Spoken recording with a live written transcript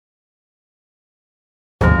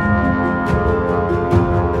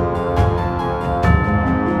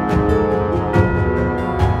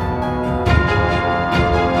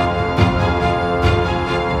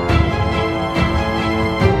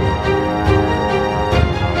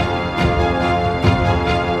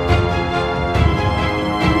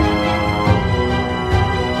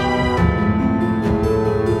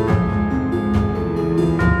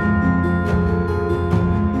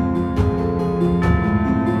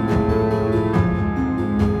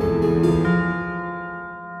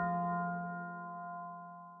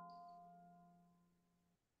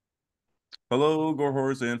Hello, gore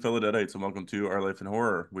horrors and fellow deadites, and welcome to Our Life in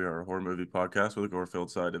Horror. We are a horror movie podcast with a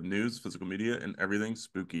gore-filled side of news, physical media, and everything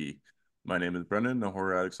spooky. My name is Brendan, a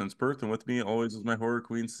horror addict since birth, and with me always is my horror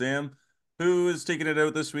queen, Sam, who is taking it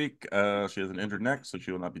out this week. She has an injured neck, so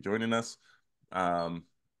she will not be joining us. Um,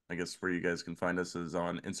 I guess where you guys can find us is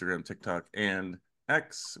on Instagram, TikTok, and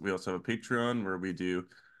X. We also have a Patreon where we do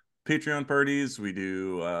Patreon parties. We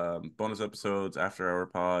do bonus episodes, after-hour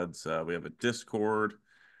pods. We have a Discord.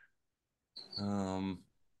 Um,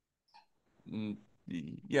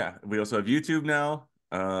 yeah, we also have YouTube now,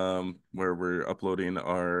 where we're uploading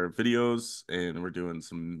our videos and we're doing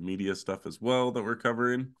some media stuff as well that we're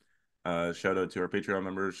covering. Shout out to our Patreon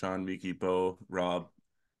members, Sean, Miki, Beau, Rob,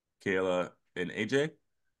 Kayla, and AJ. I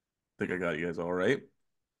think I got you guys all right.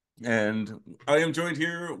 And I am joined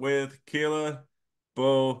here with Kayla,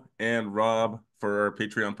 Beau, and Rob for our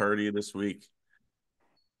Patreon party this week.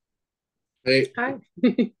 Hey, Hi.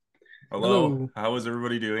 Hello, Hello. how is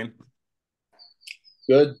everybody doing?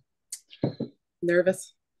 Good.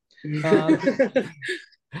 Nervous.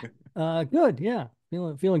 Uh, Good, yeah.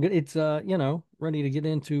 Feeling good. It's ready to get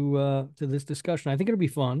into to this discussion. I think it'll be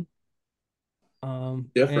fun.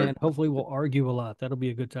 Different. And hopefully we'll argue a lot. That'll be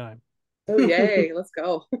a good time. Oh, yay. Let's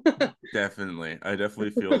go. Definitely. I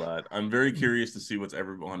definitely feel that. I'm very curious to see what's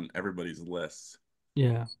everybody's list.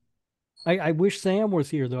 Yeah. I wish Sam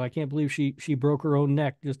was here though. I can't believe she broke her own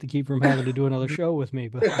neck just to keep from having to do another show with me.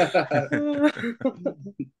 But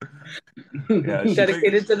Yeah,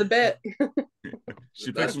 Dedicated to the bit.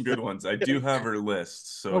 she picked some good ones. I do have her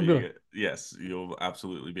list, so Oh, good. yes, you'll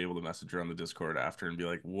absolutely be able to message her on the Discord after and be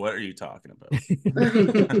like, "What are you talking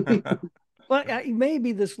about?" Well,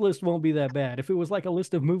 maybe this list won't be that bad. If it was like a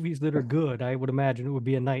list of movies that are good, I would imagine it would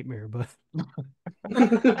be a nightmare. But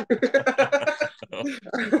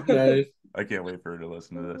Nice. I can't wait for her to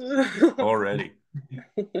listen to this already.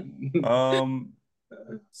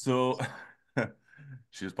 So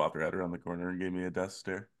she just popped her head around the corner and gave me a death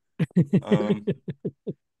stare. Um,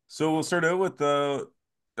 so we'll start out with Beau,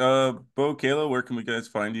 Kayla, where can we guys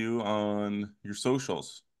find you on your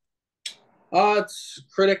socials? It's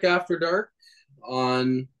Critic After Dark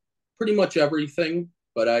on pretty much everything,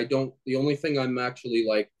 but I don't. The only thing I'm actually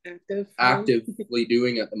like actively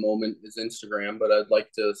doing at the moment is Instagram, but I'd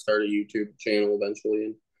like to start a YouTube channel eventually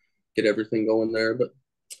and get everything going there. But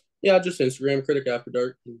yeah, just Instagram, Critic After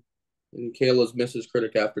Dark, and Kayla's Mrs.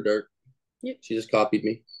 Critic After Dark. Yep. She just copied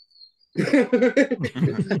me. But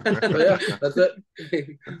yeah, that's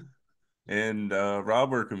it. And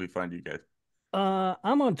Rob, where can we find you guys?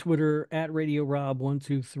 I'm on Twitter at Radio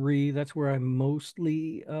Rob123. That's where I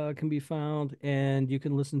mostly can be found, and you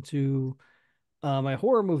can listen to my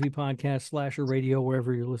horror movie podcast, Slasher Radio,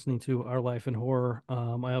 wherever you're listening to Our Life in Horror.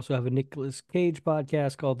 I also have a Nicolas Cage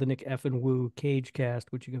podcast called the Nick F and Woo Cage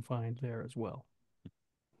Cast, which you can find there as well.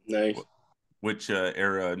 Nice. Which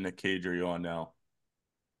era Nick Cage are you on now?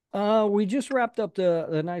 We just wrapped up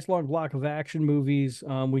the nice long block of action movies.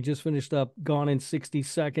 We just finished up Gone in 60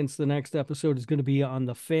 Seconds. The next episode is going to be on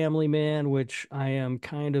The Family Man, which I am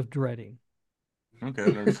kind of dreading. Okay,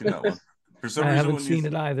 I've never seen that one. For some I reason, haven't seen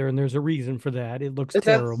it either, and there's a reason for that. It looks Is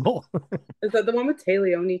that- terrible. Is that the one with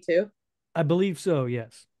Leone too? I believe so,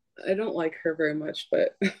 yes. I don't like her very much,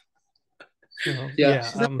 but So, Yeah.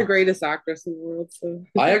 she's not the greatest actress in the world. So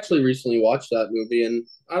I actually recently watched that movie, and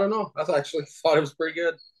I don't know. I actually thought it was pretty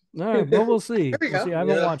good. all right, well, we'll see. There you go. I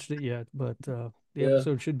haven't Yeah. watched it yet, but the Yeah.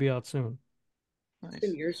 episode should be out soon. it's Nice.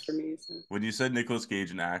 been years for me. So. When you said Nicolas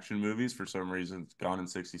Cage in action movies, for some reason, Gone in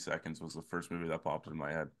 60 Seconds was the first movie that popped in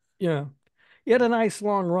my head. Yeah. He had a nice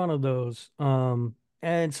long run of those.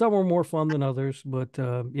 And some were more fun than others, but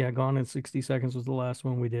yeah, Gone in 60 Seconds was the last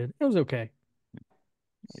one we did. It was okay.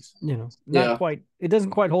 Nice. Not Yeah. quite, it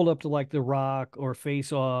doesn't quite hold up to like The Rock or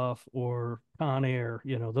Face Off or Con Air.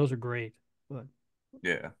 Those are great. But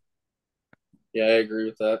Yeah. Yeah, I agree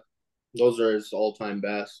with that. Those are his all-time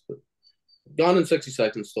best. But Gone in 60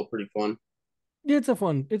 Seconds still pretty fun. it's a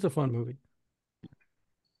fun movie.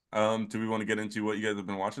 Do we want to get into what you guys have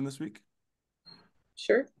been watching this week?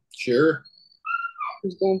 Sure. Sure.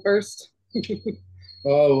 Who's going first?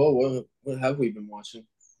 Oh, what have we been watching?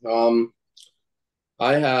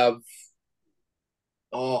 I have.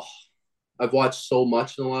 Oh, I've watched so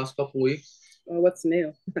much in the last couple weeks. What's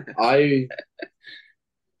new?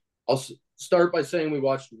 I'll start by saying we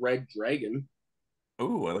watched Red Dragon.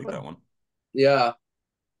 Oh, I like that one. Yeah,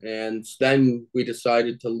 and then we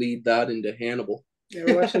decided to lead that into Hannibal, Yeah,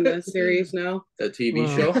 we're watching the series now. the TV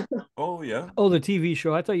Wow. show. Oh, yeah. Oh, the TV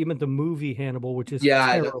show. I thought you meant the movie Hannibal, which is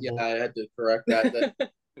Yeah, terrible. I had to correct that.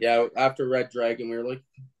 Yeah, after Red Dragon, we were like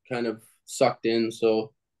kind of sucked in.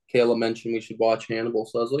 So Kayla mentioned we should watch Hannibal,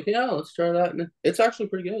 so I was like, yeah, let's try that. And it's actually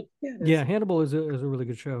pretty good. Yeah, it is. Yeah, Hannibal is a really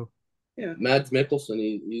good show. Yeah. Mads Mikkelsen,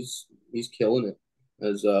 he's killing it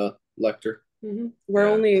as Lecter. We're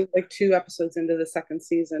Yeah. only like 2 episodes into the second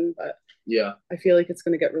season, but Yeah, I feel like it's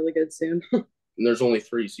going to get really good soon. and there's only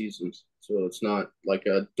 3 seasons, so it's not like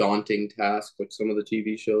a daunting task like some of the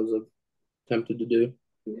TV shows have attempted to do.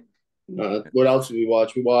 What else did we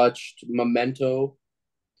watch? We watched Memento,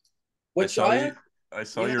 which I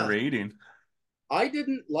saw your rating. I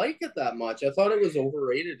didn't like it that much. I thought it was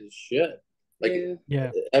overrated as shit. Like,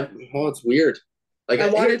 Yeah. oh, it's weird. Like I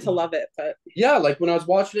wanted to love it, but yeah, like when I was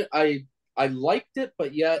watching it, I liked it,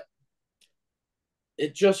 but yet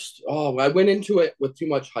it just I went into it with too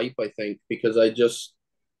much hype, I think, because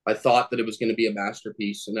I thought that it was going to be a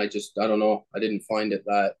masterpiece, and I don't know, I didn't find it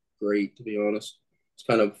that great, to be honest. It's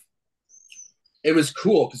kind of it was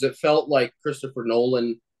cool because it felt like Christopher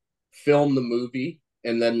Nolan filmed the movie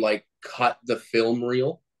and then like cut the film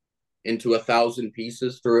reel into 1,000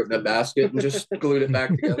 pieces, threw it in a basket, and just glued it back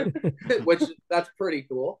together. Which that's pretty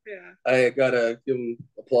cool. yeah, I gotta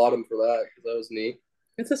applaud him for that because that was neat.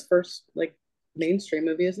 it's his first like mainstream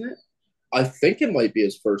movie, isn't it? I think it might be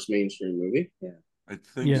his first mainstream movie. Yeah. I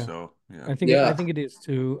think so. Yeah. I think it is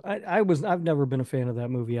too. I've never been a fan of that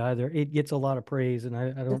movie either. It gets a lot of praise, and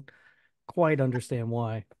I don't quite understand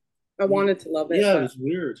why. I wanted to love it. Yeah, but... it was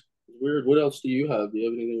weird. Weird. What else do you have? Do you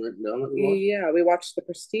have anything written down that we watched? Yeah, we watched The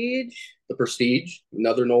Prestige. The Prestige,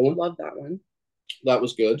 another Nolan. Love that one. That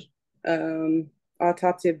was good.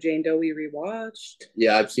 Autopsy of Jane Doe we rewatched.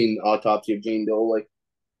 Yeah, I've seen Autopsy of Jane Doe like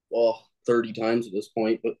 30 times at this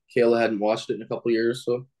point, but Kayla hadn't watched it in a couple of years,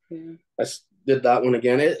 so yeah. I did that one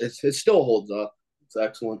again. It still holds up. It's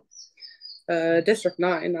excellent. District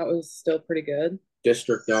 9, that was still pretty good.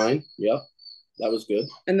 District 9, yep. That was good.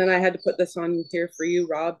 And then I had to put this on here for you,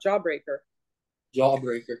 Rob. Jawbreaker.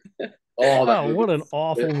 Oh, what an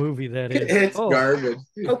awful movie that is. It's garbage.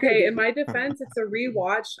 Okay, in my defense, it's a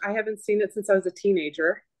rewatch. I haven't seen it since I was a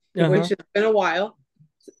teenager, which has been a while.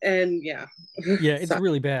 And yeah. Yeah, it's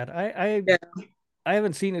really bad. I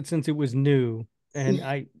haven't seen it since it was new, and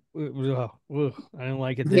I don't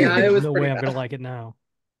like it then. Yeah, it was no way I'm bad. gonna like it now.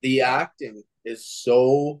 The acting is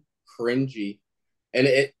so cringy. And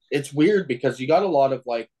it's weird because you got a lot of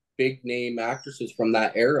like big name actresses from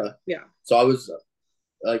that era. Yeah. So I was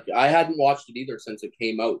like, I hadn't watched it either since it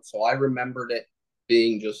came out. So I remembered it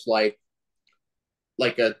being just like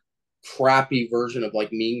a crappy version of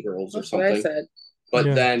like Mean Girls or something. That's what I said.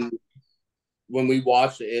 But then when we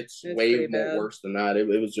watched it, it's way bad. worse than that.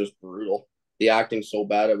 It was just brutal. The acting's so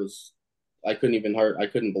bad. I couldn't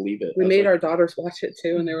believe it. We made our daughters watch it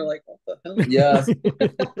too, and they were like, what the hell? Yeah.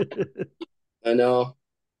 I know.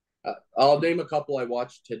 I'll name a couple I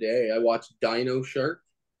watched today. I watched Dino Shark.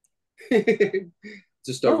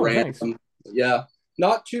 Just a random. Nice. Yeah,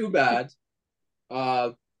 not too bad.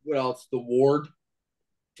 What else? The Ward.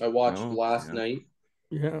 I watched last night.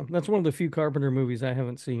 Yeah, that's one of the few Carpenter movies I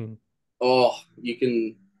haven't seen. Oh, you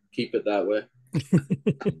can keep it that way.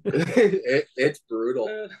 It's brutal.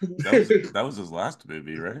 That was his last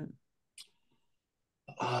movie, right?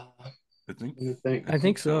 I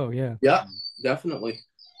think so. Yeah. Yeah, definitely.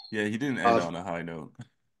 Yeah, he didn't end on a high note.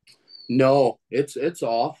 No, it's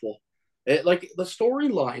awful. It like the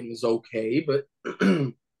storyline is okay, but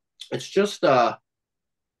it's just the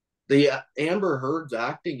Amber Heard's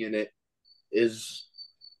acting in it is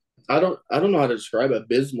I don't know how to describe it.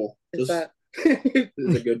 Abysmal. Is that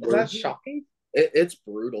is a good word. Is that shocking? It's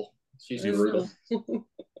brutal. She's brutal.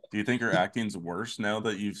 Do you think her acting's worse now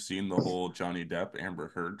that you've seen the whole Johnny Depp Amber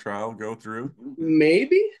Heard trial go through?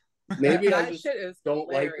 Maybe That I just shit is don't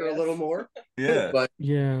like her a little more. Yeah. But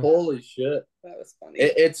holy shit. That was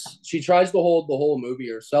funny. She tries to hold the whole movie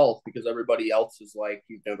herself because everybody else is like,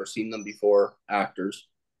 you've never seen them before, actors.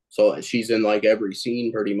 So she's in like every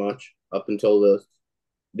scene pretty much up until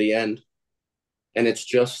the end. And it's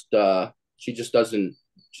just she just doesn't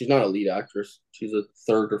she's not a lead actress. She's a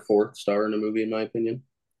third or fourth star in a movie, in my opinion.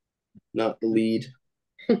 Not the lead.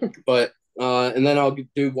 But and then I'll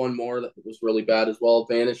do one more that was really bad as well.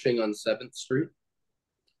 Vanishing on 7th Street.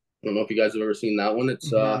 I don't know if you guys have ever seen that one.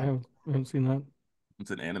 It's I haven't seen that.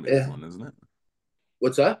 It's an animated one, isn't it?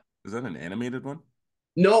 What's that? Is that an animated one?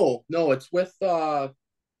 No, it's with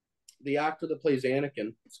the actor that plays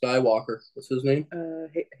Anakin Skywalker. What's his name?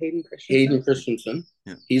 Hayden Christensen. Hayden Christensen.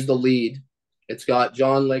 Yeah. He's the lead. It's got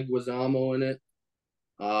John Leguizamo in it.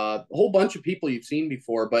 A whole bunch of people you've seen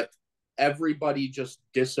before, but everybody just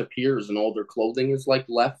disappears and all their clothing is like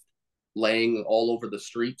left laying all over the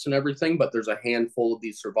streets and everything. But there's a handful of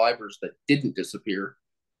these survivors that didn't disappear,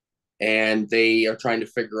 and they are trying to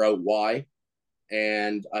figure out why.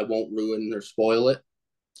 and I won't ruin or spoil it.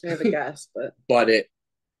 I have a guess, but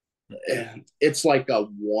it's like a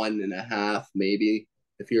 1.5 maybe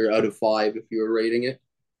if you're out of 5 if you're rating it.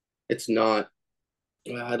 It's not.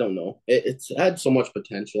 I don't know. It's had so much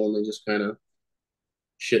potential and they just kind of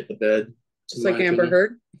shit the bed. just like Amber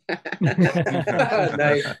Heard.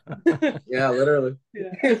 Nice. Yeah, literally.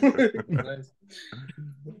 Yeah. Nice.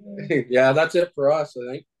 Yeah, that's it for us,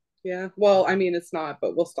 I think. Yeah. Well, I mean, it's not,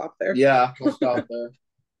 but we'll stop there. Yeah, we'll stop there.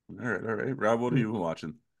 All right. Rob, what have you been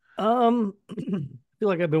watching? I feel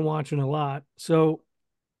like I've been watching a lot. So,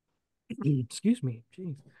 excuse me.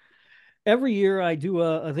 Jeez. Every year I do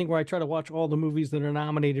a thing where I try to watch all the movies that are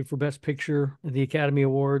nominated for Best Picture at the Academy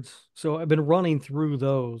Awards. So I've been running through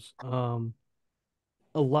those.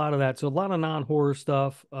 A lot of that. So a lot of non-horror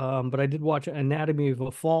stuff. But I did watch Anatomy of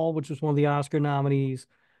a Fall, which was one of the Oscar nominees,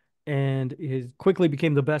 and it quickly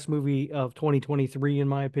became the best movie of 2023 in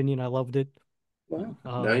my opinion. I loved it. Wow.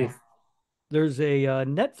 Nice. There's a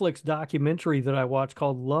Netflix documentary that I watched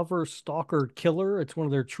called Lover, Stalker, Killer. It's one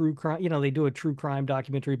of their true crime. They do a true crime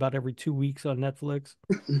documentary about every 2 weeks on Netflix.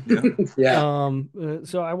 Yeah.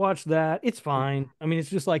 So I watched that. It's fine. I mean, it's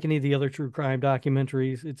just like any of the other true crime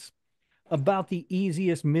documentaries. It's about the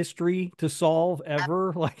easiest mystery to solve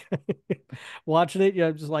ever. Like watching it,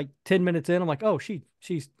 just like 10 minutes in, I'm like, oh,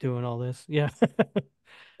 she's doing all this. Yeah.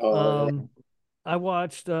 Oh, I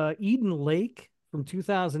watched Eden Lake from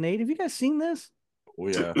 2008. Have you guys seen this? Oh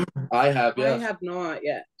yeah. I have, I yes. have not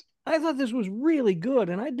yet. I thought this was really good,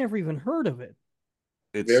 and I'd never even heard of it.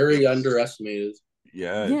 It's Very underestimated.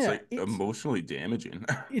 yeah, it's Yeah, like emotionally damaging.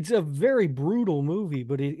 it's a very brutal movie,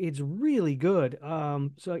 but it's really good.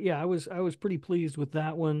 So yeah, I was pretty pleased with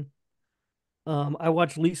that one. I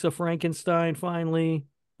watched Lisa Frankenstein finally.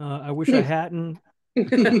 I wish I hadn't.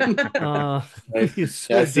 Nice. It's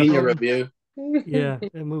so Yeah, seen your dumb. review. Yeah,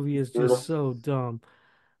 that movie is Brutal. just so dumb.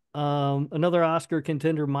 Another Oscar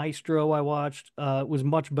contender, Maestro, I watched. Was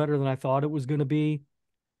much better than I thought it was going to be.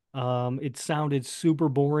 It sounded super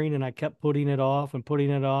boring, and I kept putting it off and putting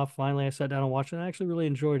it off. Finally, I sat down and watched it. I actually really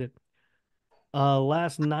enjoyed it.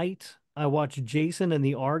 Last night I watched Jason and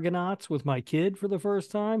the Argonauts with my kid for the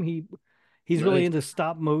first time. He's really Nice. into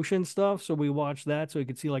stop motion stuff, so we watched that so he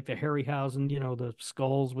could see like the Harryhausen, the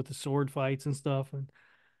skulls with the sword fights and stuff. And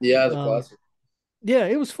Yeah, it's a um, classic. yeah,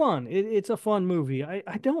 it was fun. It's a fun movie.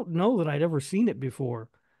 I don't know that I'd ever seen it before.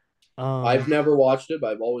 I've never watched it,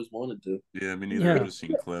 but I've always wanted to. Yeah, me neither. I've Yeah, just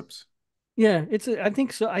seen clips. yeah. I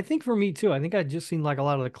think so. I think for me too. I think I'd just seen like a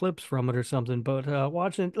lot of the clips from it or something. But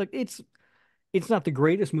watching it, like it's not the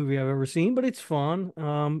greatest movie I've ever seen, but it's fun.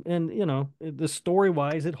 And the story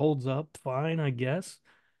wise, it holds up fine, I guess.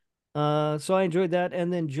 So I enjoyed that.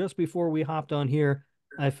 And then just before we hopped on here,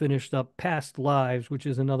 I finished up Past Lives, which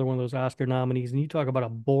is another one of those Oscar nominees. And you talk about a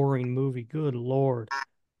boring movie. Good Lord.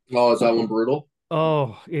 Oh, is that one brutal?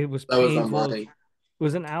 Oh, it was That was on painful. It mine.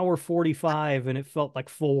 was an hour 45 and it felt like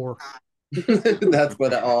 4. That's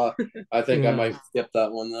what I think I Yeah. might skip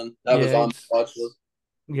that one then. That was Yeah, on my watch list.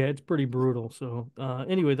 yeah, it's pretty brutal. So,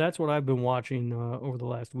 anyway, that's what I've been watching over the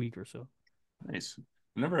last week or so. Nice.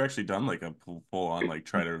 I've never actually done like a full on like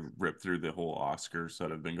try to rip through the whole Oscars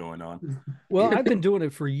that have been going on. Well, I've been doing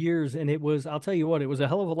it for years, and I'll tell you what, it was a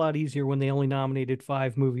hell of a lot easier when they only nominated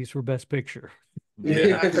 5 movies for Best Picture.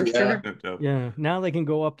 Yeah, For sure. Yeah, now they can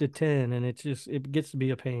go up to 10, and it gets to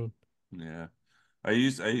be a pain. Yeah. I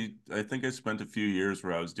think I spent a few years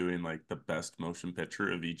where I was doing like the best motion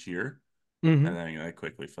picture of each year, Hmm. and then I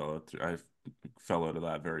quickly I fell out of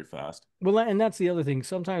that very fast. Well, and that's the other thing.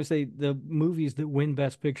 Sometimes the movies that win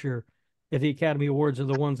Best Picture at the Academy Awards are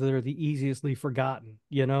the ones that are the easiestly forgotten.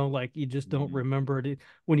 Like you just don't Mhm. remember it.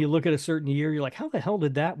 When you look at a certain year, you're like, how the hell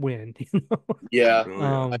did that win? Yeah.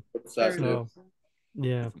 Oh yeah. That's So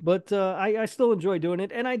yeah, but I still enjoy doing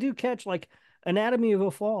it, and I do catch like Anatomy of a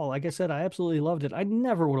Fall. Like I said, I absolutely loved it. I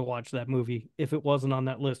never would have watched that movie if it wasn't on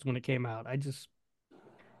that list when it came out. It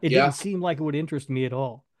Yeah. didn't seem like it would interest me at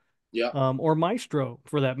all. Yeah. Or Maestro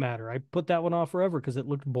for that matter. I put that one off forever because it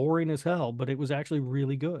looked boring as hell, but it was actually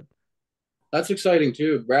really good. That's exciting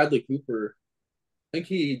too. Bradley Cooper. I think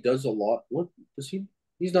he does a lot. What does he?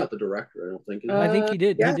 He's not the director, I don't think. I think he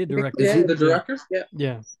did. Yeah, He did direct Is it. he the director? Yeah.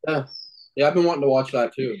 Yeah. Yeah. Yeah, I've been wanting to watch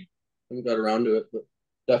that too. Haven't got around to it, but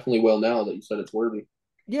definitely will now that you said it's worthy.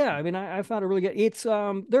 Yeah, I mean, I found it really good. It's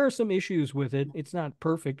there are some issues with it. It's not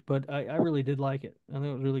perfect, but I really did like it. I think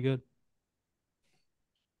it was really good.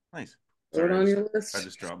 Nice. Throw it Sorry, on your I list.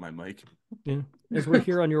 just dropped my mic. Yeah. As we're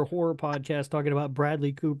here on your horror podcast talking about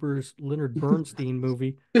Bradley Cooper's Leonard Bernstein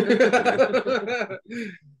movie.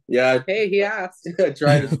 Yeah, Hey, he asked. I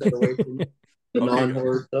try to stay away from it. the Okay,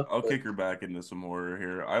 non-horror stuff. I'll kick her back into some horror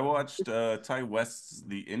here. I watched Ty West's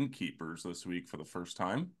The Innkeepers this week for the first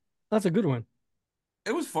time. That's a good one.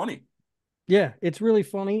 It was funny. Yeah, it's really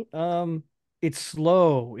funny. It's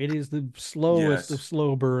slow. It is the slowest of Yes.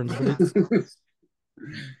 slow burns, but it's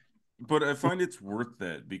But I find it's worth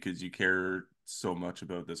it because you care so much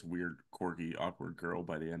about this weird, quirky, awkward girl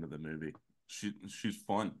by the end of the movie. She's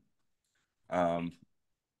fun. Um,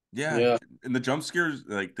 yeah, Yeah, and the jump scares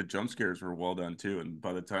were well done too. And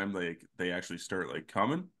by the time they actually start like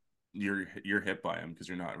coming, you're hit by them because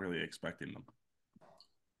you're not really expecting them.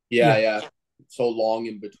 yeah, yeah. yeah. So long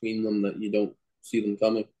in between them that you don't see them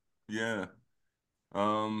coming. Yeah.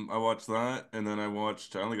 I watched that, and then I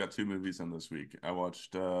only got two movies in this week. I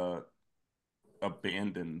watched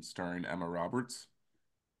Abandoned starring Emma Roberts.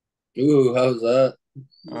 Ooh, how's that?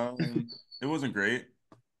 It wasn't great.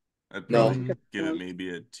 I'd No. probably give it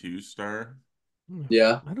maybe a 2 star.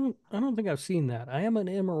 Yeah. I don't think I've seen that. I am an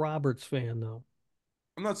Emma Roberts fan though.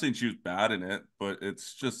 I'm not saying she was bad in it, but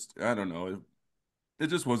it's just I don't know. It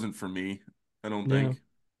just wasn't for me. I don't Yeah.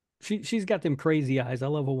 think. She's got them crazy eyes. I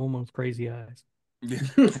love a woman with crazy eyes. Yeah,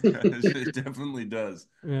 it definitely does.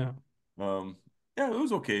 Yeah. Um, yeah, it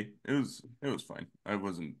was okay. It was fine. I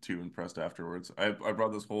wasn't too impressed afterwards. I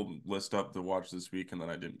brought this whole list up to watch this week, and then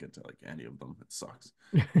I didn't get to like any of them. It sucks.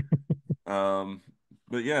 Um,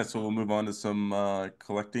 but yeah, so we'll move on to some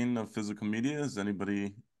collecting of physical media. Has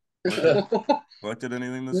anybody collected, collected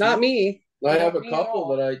anything this Not week? me. I have Not a me at couple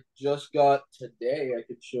all. that I just got today. I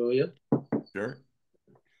could show you. Sure.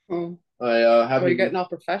 Oh, I are you haven't. getting all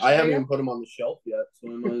professional? I haven't yet? even put them on the shelf yet,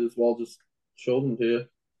 so I might as well just show them to you.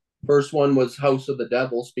 First one was House of the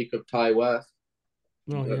Devil. Speak of Ty West.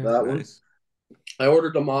 Oh Got yeah. that one. Nice. I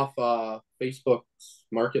ordered them off Facebook's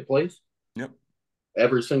marketplace. Yep.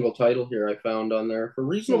 Every single title here I found on there for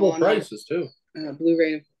reasonable prices too.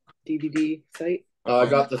 Blu-ray DVD site. I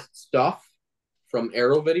got the stuff from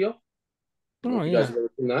Arrow Video. I don't know Oh if you guys yeah. have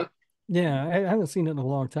ever seen that. Yeah. I haven't seen it in a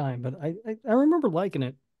long time, but I remember liking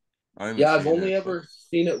it. I haven't Yeah, I've seen only it, but ever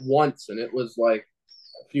seen it once, and it was like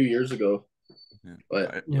a few years ago. yeah.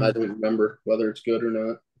 But I Yeah. I don't remember whether it's good or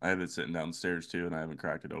not. I have it sitting downstairs too, and I haven't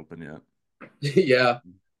cracked it open yet. Yeah,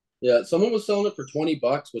 yeah. Someone was selling it for $20,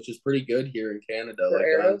 which is pretty good here in Canada. For like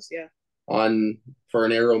arrows, yeah. on for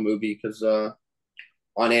an Arrow movie, because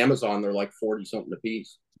on Amazon they're like 40 something a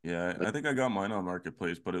piece. Yeah, I think I got mine on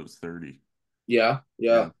Marketplace, but it was 30. Yeah,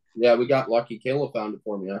 yeah, yeah. We got lucky. Kayla found it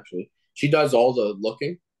for me actually. She does all the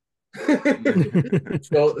looking.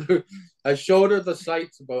 So I showed her the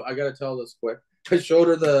sites about. I gotta tell this quick. I showed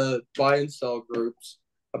her the buy and sell groups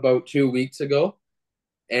about 2 weeks ago,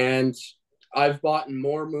 and I've bought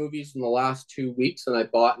more movies in the last 2 weeks than I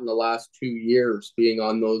bought in the last 2 years being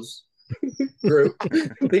on those group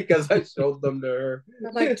because I showed them to her.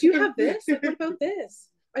 I'm like, do you have this? Like, what about this?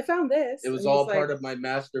 I found this. It was And all he's part like, of my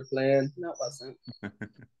master plan. No, it wasn't.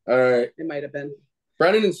 All right. It might have been.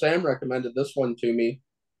 Brennan and Sam recommended this one to me,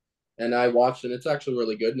 and I watched it. It's actually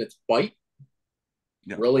really good, and it's Bite.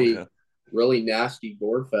 Yeah. Really, Oh, yeah. really nasty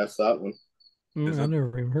gore fest, that one. Is I've that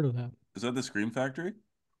never even heard of that. is that the Scream Factory?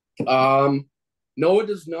 No, it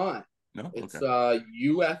is not. No? It's Okay.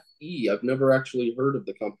 UFE. I've never actually heard of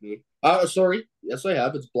the company. Sorry. Yes, I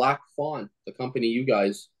have. It's Black Fawn, the company you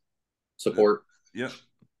guys support. Yep.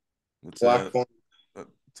 It's Black a Fawn.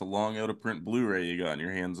 it's a long out of print Blu-ray you got in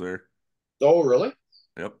your hands there. Oh, really?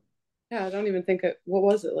 Yep. Yeah, I don't even think it. What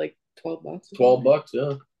was it, like $12? $12,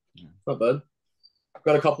 yeah. Not bad. I've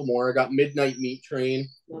got a couple more. I got Midnight Meat Train.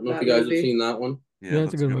 I don't know if you guys have seen that one. Yeah,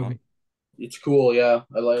 It's a good movie. one. It's cool, yeah.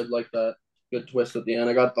 I like that. Good twist at the end.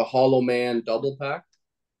 I got the Hollow Man double pack.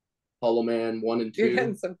 Hollow Man 1 and 2. You're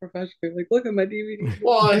getting so professional. Like, look at my DVD.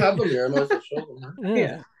 Well, I have them here. I might as well show them.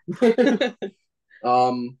 Yeah.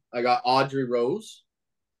 I got Audrey Rose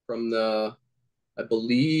from I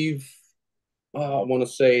believe, I want to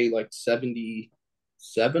say like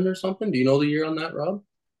 77 or something. Do you know the year on that, Rob?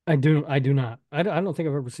 I do not. I don't think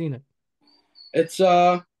I've ever seen it. It's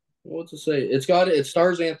what's it say? It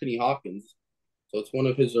stars Anthony Hopkins, so it's one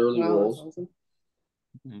of his early roles. Awesome.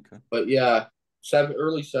 Okay. But yeah,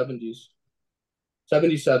 early 70s,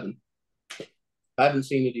 77. I haven't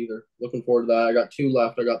seen it either. Looking forward to that. I got two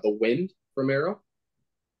left. I got The Wind from Arrow.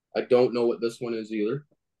 I don't know what this one is either.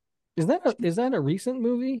 Is that a recent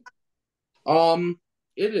movie?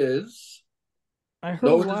 It is. I heard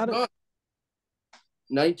No, a it is lot of. not.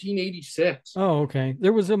 1986. Oh, okay.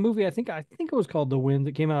 There was a movie. I think it was called The Wind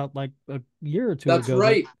that came out like a year or two That's ago.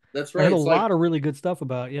 right. That's I right. heard a It's lot of really good stuff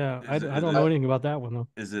about. Yeah, I Is don't know anything about that one though.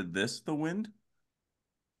 Is it this The Wind?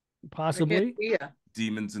 Possibly. Yeah.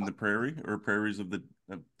 Demons in the Prairie or Prairies of the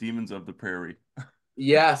Demons of the Prairie?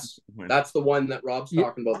 Yes, that's the one that Rob's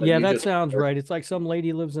talking about. Yeah, that sounds right. It's like some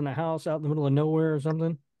lady lives in a house out in the middle of nowhere or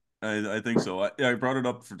something. I think so. I brought it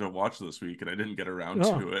up to watch this week, and I didn't get around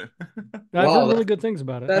to it. I've heard really good things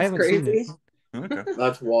about it. I haven't crazy. seen it. Okay.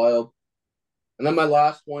 That's wild. And then my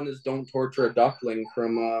last one is Don't Torture a Duckling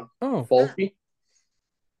from Faulty,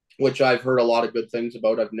 which I've heard a lot of good things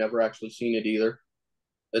about. I've never actually seen it either.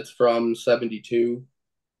 It's from 72,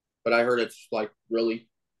 but I heard it's like really,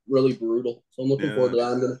 really brutal. So I'm looking forward to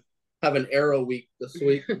that. I'm going to have an Arrow week this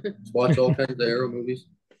week. Watch all kinds of Arrow movies.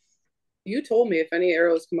 You told me if any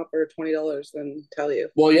arrows come up for $20, then tell you.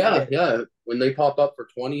 Well, yeah. When they pop up for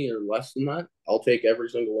 20 or less than that, I'll take every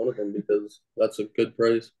single one of them because that's a good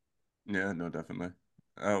price. Yeah, no, definitely.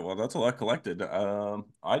 Well, that's a lot collected.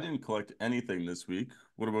 I didn't collect anything this week.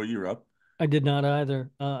 What about you, Rob? I did not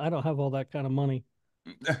either. I don't have all that kind of money.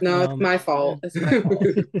 No, it's my fault. It's my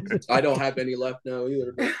fault. I don't have any left now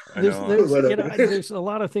either. There's a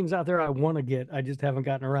lot of things out there I want to get. I just haven't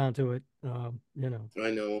gotten around to it. I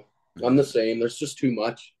know. I'm the same. There's just too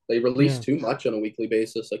much. They release too much on a weekly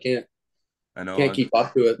basis. I can't keep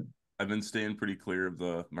up to it. I've been staying pretty clear of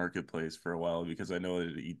the marketplace for a while because I know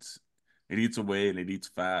it eats away and it eats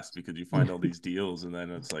fast because you find all these deals and then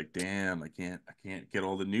it's like, damn, I can't get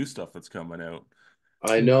all the new stuff that's coming out.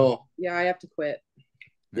 I know. Yeah, I have to quit.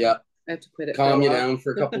 Yeah. I have to quit it. Calm you down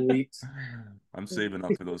for a couple weeks. I'm saving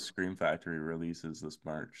up for those Scream Factory releases this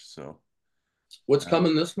March. So what's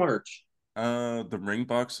coming this March? The Ring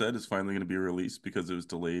box set is finally going to be released because it was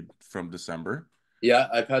delayed from December. Yeah,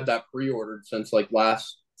 I've had that pre-ordered since like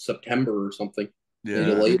last September or something.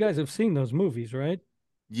 Yeah, you guys have seen those movies, right?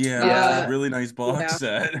 Yeah, really nice box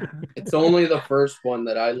set. It's only the first one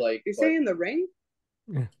that I like. You're saying The Ring?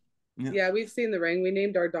 Yeah, we've seen The Ring. We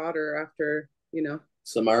named our daughter after,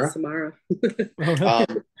 Samara.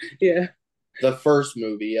 Yeah. The first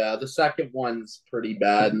movie, yeah. The second one's pretty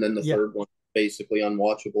bad, and then the third one basically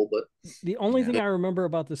unwatchable. But the only thing I remember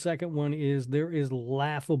about the second one is there is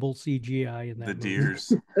laughable CGI in that. The movie.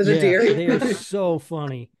 deers. The deer. They are so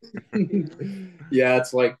funny. Yeah,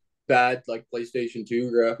 it's like bad, like PlayStation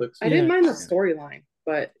 2 graphics. I didn't mind the storyline,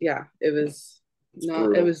 but it was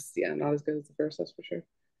not. It was not as good as the first. That's for sure.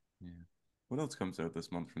 Yeah. What else comes out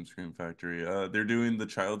this month from Scream Factory? They're doing the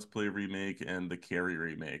Child's Play remake and the Carrie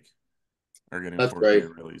remake. Are getting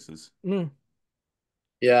 4K releases.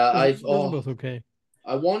 Yeah, those are both okay.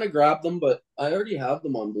 I want to grab them, but I already have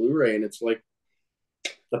them on Blu-ray, and it's like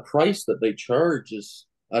the price that they charge is.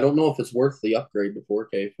 I don't know if it's worth the upgrade to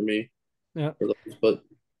 4K for me. Yeah, but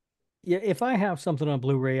if I have something on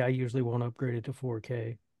Blu-ray, I usually won't upgrade it to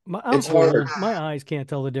 4K. It's hard. My eyes can't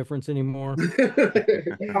tell the difference anymore.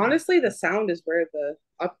 Honestly, the sound is where the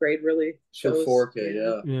upgrade really shows. For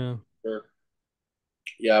 4K, yeah. Sure.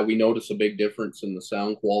 Yeah, we notice a big difference in the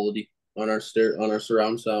sound quality on our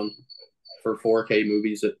surround sound for 4K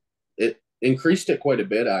movies. It increased it quite a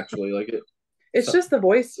bit actually. It's just the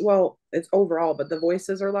voice. Well, it's overall, but the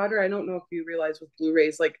voices are louder. I don't know if you realize with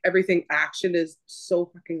Blu-rays, like everything action is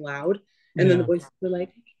so fucking loud, and then the voices are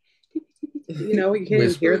like, you can't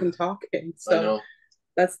even hear them talking. So I know.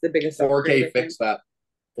 That's the biggest. 4K fixed that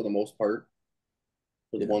for the most part.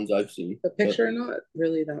 For the ones I've seen, the picture not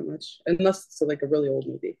really that much, unless it's like a really old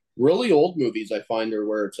movie. Really old movies, I find, are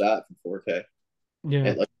where it's at for 4K.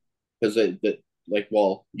 Yeah, because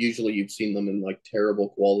usually you've seen them in like terrible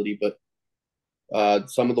quality, but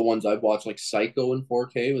some of the ones I've watched, like Psycho in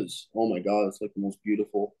 4K, was oh my god, it's like the most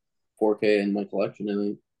beautiful 4K in my collection. I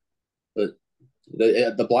think, but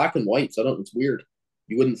the black and whites, it's weird.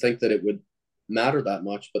 You wouldn't think that it would matter that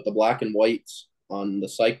much, but the black and whites on the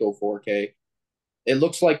Psycho 4K. It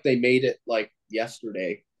looks like they made it like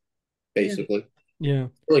yesterday, basically. Yeah.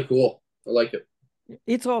 Really cool. I like it.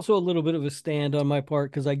 It's also a little bit of a stand on my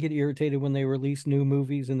part because I get irritated when they release new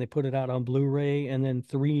movies and they put it out on Blu-ray and then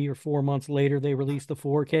 3 or 4 months later they release the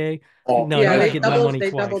 4K. Oh, no, you're not getting my money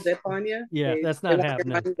they twice. double dip on you. Yeah, that's not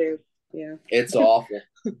happening. It's awful.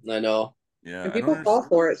 I know. Yeah, and people fall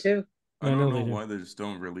for it too. I don't know why they just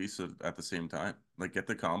don't release it at the same time. Like, get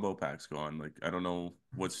the combo packs going. Like, I don't know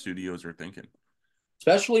what studios are thinking.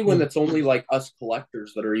 Especially when it's only like us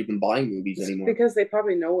collectors that are even buying movies anymore. Because they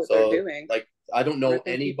probably know what they're doing. Like, I don't know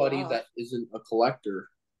anybody that isn't a collector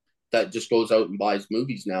that just goes out and buys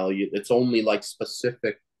movies now. It's only like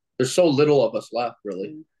specific. There's so little of us left,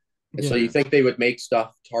 really. And so you think they would make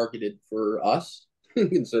stuff targeted for us,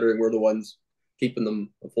 considering we're the ones keeping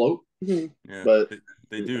them afloat. Mm-hmm. Yeah, but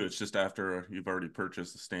they do. It's just after you've already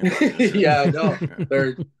purchased the standard. Yeah, I know.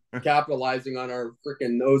 They're capitalizing on our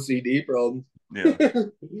freaking OCD problems. Yeah,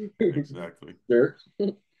 exactly. Sure.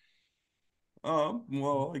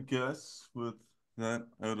 Well, I guess with that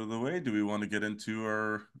out of the way, do we want to get into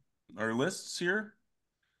our lists here?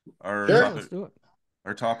 Our Sure. topic, Let's do it.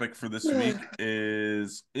 our topic for this week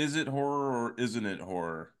is it horror or isn't it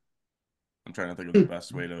horror? I'm trying to think of the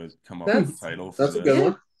best way to come up with a title for That's a this. good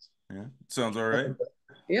one. Yeah, sounds all right.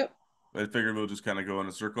 Yep. I figured we'll just kind of go in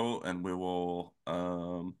a circle and we will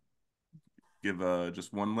give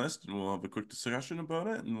just one list and we'll have a quick discussion about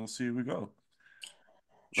it and we'll see where we go.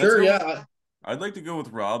 Sure, yeah. I'd like to go with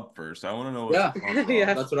Rob first. I want to know what's Yeah. on Rob's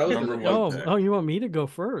Yeah. That's what I was number gonna one do. pick. Oh, you want me to go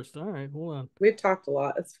first? All right, hold on. We've talked a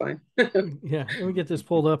lot. It's fine. Yeah, let me get this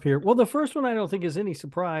pulled up here. Well, the first one I don't think is any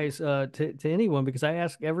surprise to anyone because I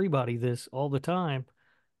ask everybody this all the time.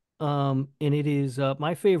 And it is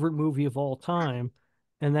my favorite movie of all time,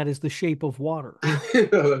 and that is The Shape of Water.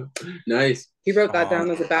 Nice. He wrote that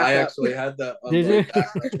down as a backup. I actually had that on Did my you?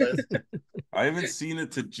 backup list. I haven't seen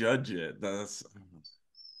it to judge it.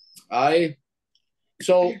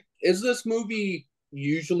 So is this movie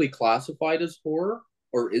usually classified as horror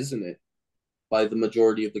or isn't it by the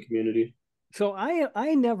majority of the community? So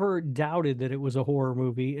I never doubted that it was a horror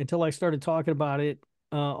movie until I started talking about it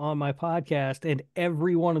on my podcast, and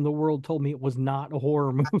everyone in the world told me it was not a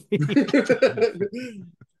horror movie.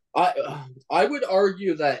 I would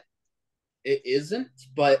argue that it isn't,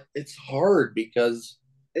 but it's hard because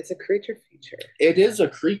It's a creature feature. it is a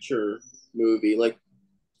creature movie. Like,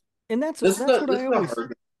 And that's this what is I the always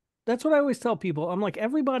hard. that's what I always tell people. I'm like,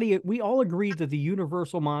 everybody, we all agreed that the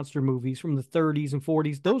Universal monster movies from the 30s and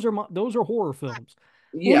 40s, those are horror films.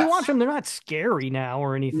 When you watch Yes. them, they're not scary now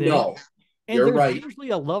or anything. No, And you're there's right. usually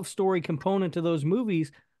a love story component to those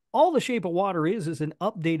movies. All The Shape of Water is an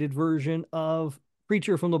updated version of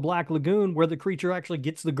Creature from the Black Lagoon, where the creature actually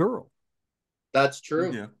gets the girl. That's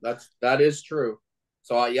true. Yeah. That is true.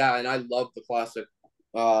 So yeah, and I love the classic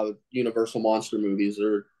Universal monster movies.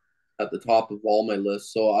 They're at the top of all my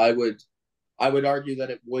lists. So I would argue that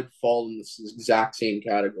it would fall in this exact same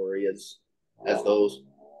category as those.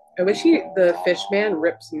 I wish the fish man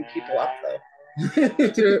ripped some people up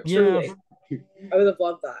though. Truly. I would have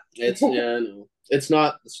loved that. No. It's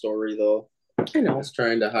not the story though. I know. It's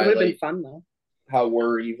trying to It would have been highlight fun though. how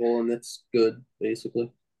we're evil and it's good,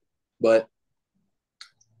 basically. But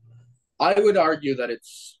I would argue that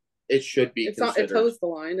it should be It's not. It considered. toes the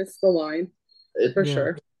line. It's the line for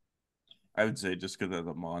sure. I would say just because of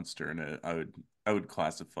the monster in it, I would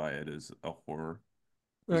classify it as a horror.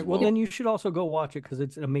 All right. Well, then you should also go watch it because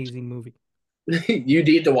it's an amazing movie. You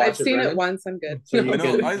need to watch I've seen Brandon. it once. I'm good. So I you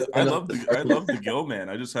know. can- I love the Gill Man.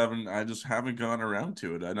 I just haven't gone around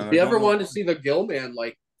to it. If you ever want to see the Gill Man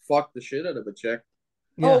like fuck the shit out of a chick.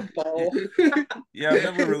 Yeah. Oh, Beau. Yeah, I've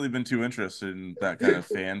never really been too interested in that kind of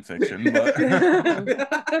fan fiction, but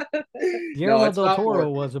Guillermo it's del not Toro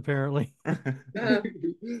more. was apparently.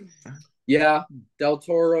 Yeah, Del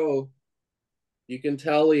Toro. You can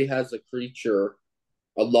tell he has a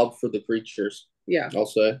love for the creatures. Yeah. I'll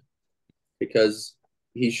say, because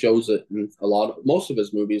he shows it in most of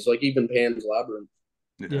his movies, like even Pan's Labyrinth.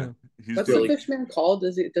 Yeah. He's What's really- the fish man called?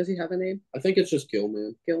 Does he have a name? I think it's just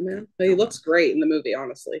Gilman. Gilman. He looks great in the movie,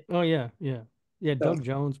 honestly. Oh yeah. Doug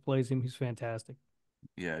Jones plays him. He's fantastic.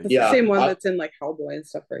 Yeah, It's Yeah, the same one I- that's in like Hellboy and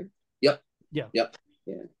stuff, right? Yep. Yeah. Yep.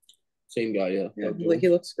 Yeah. Same guy. Yeah. Yeah, like he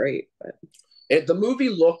looks great. But The movie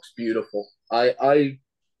looks beautiful. I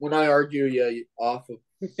when I argue off of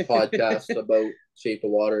podcast about Shape of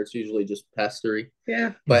Water, it's usually just pestery.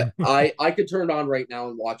 yeah, But I could turn it on right now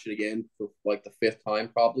and watch it again for like the fifth time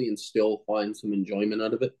probably and still find some enjoyment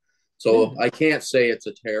out of it. So I can't say it's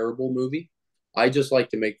a terrible movie. I just like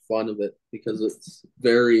to make fun of it because it's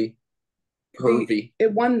very pervy.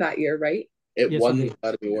 it won that year, right? It Yes, won it the did.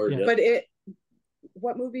 Academy Award. Yeah. Yeah. But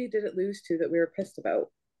what movie did it lose to that we were pissed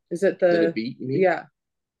about? Is it Did the it beat me? yeah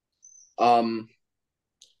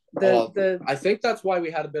the I think that's why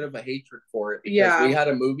we had a bit of a hatred for it because Yeah. we had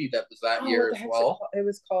a movie that was that year what the as heck's well, it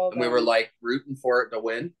was called. and we were like rooting for it to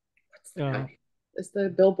win. It's the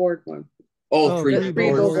Billboard one. Oh, Three The Three Three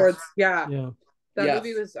Billboards. Billboards. Yeah, Yeah. that Yes.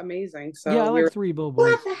 movie was amazing. So Yeah, I we like were, Three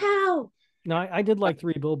Billboards. what the hell? No, I did like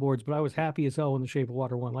Three Billboards, but I was happy as hell when The Shape of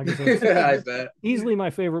Water won. Like I said, I bet. easily my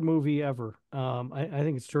favorite movie ever. I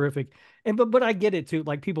think it's terrific. And but I get it too.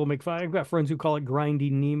 Like people make fun. I've got friends who call it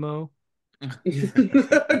grinding Nemo. That's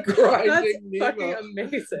Grinding Nemo. fucking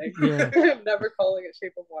amazing. Yeah. I'm never calling it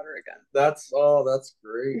Shape of Water again. That's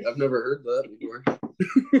great. I've never heard that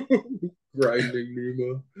before. Grinding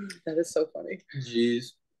Nemo. That is so funny.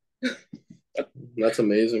 Jeez. That's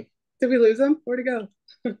amazing. Did we lose him? Where'd he go?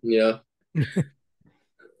 Yeah.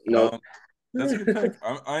 No. That's a good pick.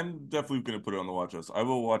 I'm definitely gonna put it on the watch list. I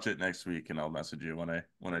will watch it next week, and I'll message you when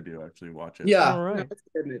I do actually watch it. Yeah. All right. No, it's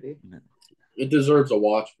a good movie. It deserves a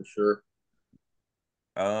watch for sure.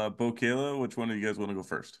 Beau, Kayla, which one do you guys want to go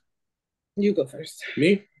first? You go first.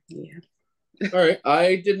 Me? Yeah. All right.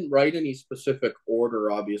 I didn't write any specific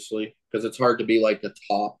order, obviously, because it's hard to be like the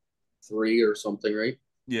top three or something, right?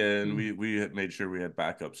 Yeah, and we had made sure we had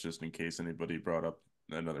backups just in case anybody brought up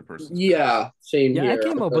another person's pick. Yeah, same Yeah, I here.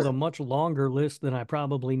 came up with a much longer list than I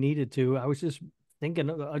probably needed to. I was just thinking,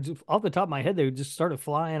 off the top of my head, they just started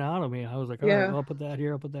flying out of me. I was like, all right, Yeah. well, I'll put that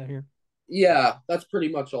here. I'll put that here. Yeah, that's pretty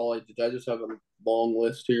much all I did. I just have a long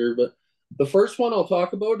list here, but the first one I'll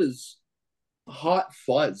talk about is Hot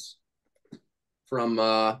Fuzz from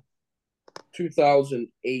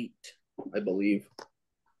 2008, I believe.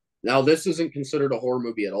 Now, this isn't considered a horror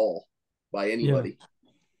movie at all by Yeah. anybody,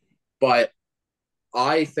 but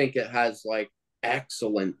I think it has like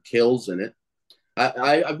excellent kills in it.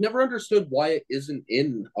 I've never understood why it isn't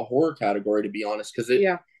in a horror category, to be honest, because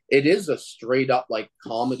it is a straight up like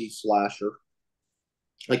comedy slasher.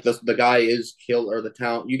 Like the guy is killed, or the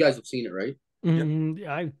town. You guys have seen it, right?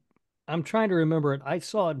 Yep. I'm trying to remember it. I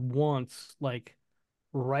saw it once, like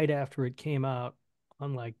right after it came out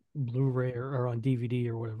on like Blu-ray or on DVD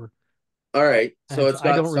or whatever. All right. So And so it's I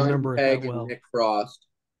got don't Simon remember it that Pegg and well. Nick Frost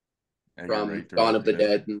Edgar from Wright Dawn of the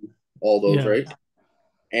directed it. Dead and all those, Yeah. right?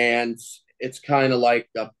 And it's kind of like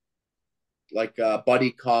a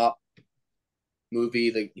buddy cop movie.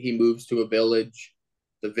 That he moves to a village.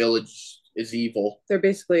 The village is evil. They're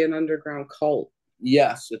basically an underground cult.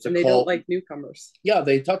 Yes, it's a and they cult. don't like newcomers. Yeah,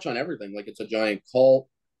 they touch on everything. Like it's a giant cult.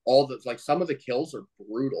 All the like some of the kills are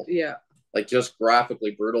brutal. Yeah. Like just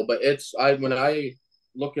graphically brutal. But when I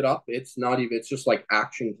look it up, it's not even. It's just like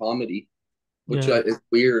action comedy, which Yeah. is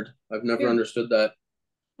weird. I've never understood that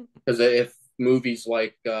because if movies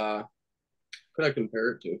like could I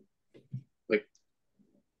compare it to? Like,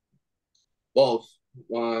 well,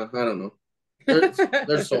 I don't know.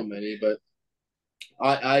 There's so many, but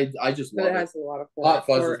I just But love it it. has a lot of Hot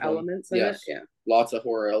Fuzz horror is one. elements in Yes, it. Yeah. lots of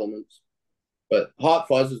horror elements. But Hot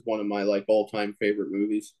Fuzz is one of my like all time favorite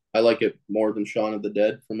movies. I like it more than Shaun of the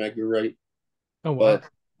Dead from Edgar Wright. Oh wow.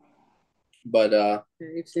 But Yeah,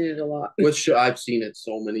 you've seen it a lot. which I've seen it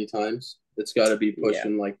so many times. It's got to be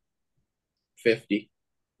pushing like 50,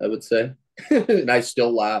 I would say. And I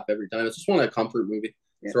still laugh every time. It's just one of a comfort movie.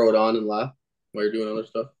 Yeah. Throw it on and laugh while you're doing other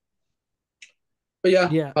stuff. But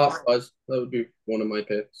yeah, Hot Fuzz, that would be one of my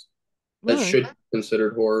picks. That should be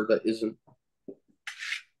considered horror, that isn't.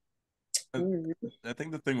 I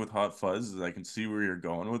think the thing with Hot Fuzz is I can see where you're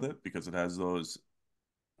going with it because it has those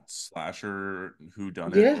slasher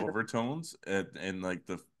whodunit overtones and like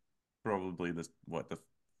probably the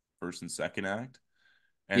first and second act.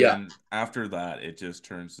 And then after that, it just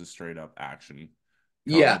turns to straight up action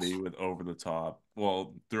comedy with over the top.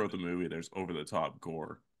 Well, throughout the movie, there's over the top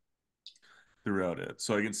gore throughout it.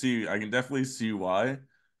 So I can definitely see why,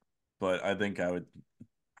 but I think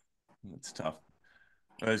it's tough.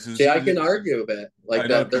 See, I can argue a bit. Like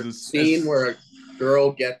the scene where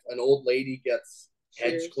an old lady gets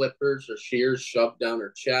edge clippers or shears shoved down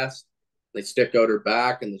her chest. They stick out her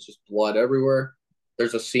back and there's just blood everywhere.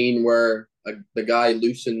 There's a scene where the guy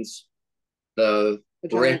loosens the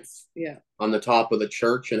bricks on the top of the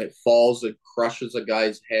church and it falls and crushes a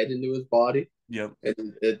guy's head into his body. Yep.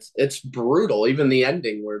 And it's brutal. Even the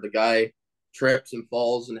ending where the guy trips and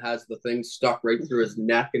falls and has the thing stuck right through his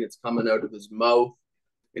neck and it's coming out of his mouth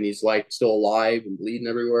and he's like still alive and bleeding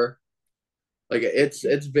everywhere. Like it's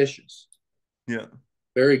vicious. Yeah.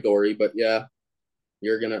 Very gory, but yeah,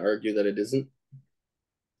 you're gonna argue that it isn't.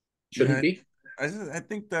 Shouldn't be. I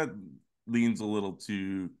think that leans a little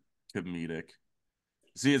too comedic.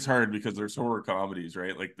 See, it's hard because there's horror comedies,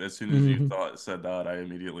 right? Like as soon as you said that, I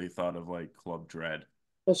immediately thought of like Club Dread.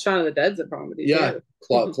 Well, Shaun of the Dead's a comedy. Yeah,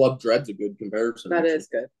 Club Dread's a good comparison. That is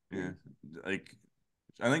good. Yeah, like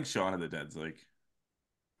I think Shaun of the Dead's like,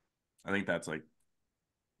 I think that's like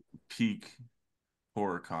peak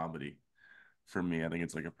horror comedy for me. I think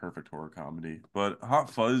it's like a perfect horror comedy. But Hot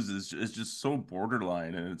Fuzz is just so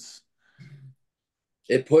borderline, and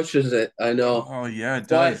it pushes it. I know. Oh yeah, it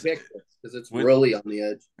does. Because it's really on the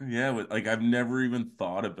edge. Yeah, like I've never even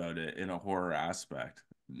thought about it in a horror aspect.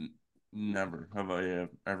 Never have I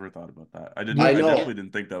ever thought about that. I definitely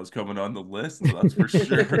didn't think that was coming on the list. That's for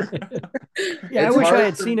sure. Yeah, I wish I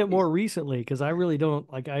had seen it more recently because I really don't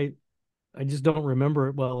like. I just don't remember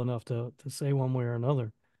it well enough to say one way or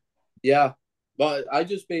another. Yeah, but I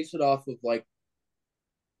just base it off of like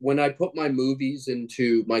when I put my movies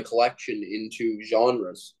into my collection into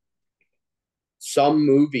genres. Some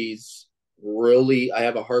movies really I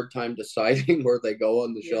have a hard time deciding where they go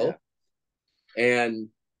on the shelf. And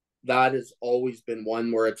that has always been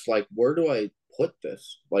one where it's like, where do I put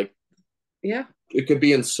this? Like, it could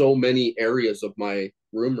be in so many areas of my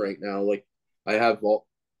room right now. Like I have all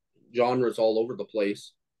genres all over the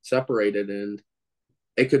place, separated, and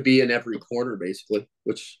it could be in every corner basically,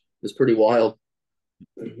 which is pretty wild.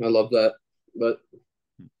 I love that. But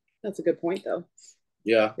That's a good point, though,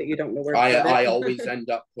 yeah, that you don't know where to I put it. I always end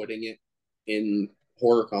up putting it in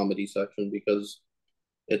horror comedy section because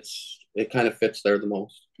it kind of fits there the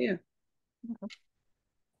most. Yeah.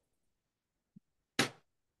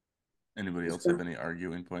 Anybody else have any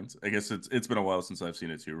arguing points? I guess it's been a while since I've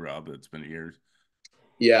seen it too, Rob. It's been years.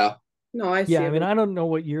 Yeah. No, I see Yeah, I it. mean, I don't know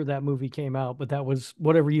what year that movie came out, but that was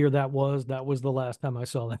whatever year that was. That was the last time I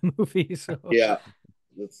saw that movie. So Yeah.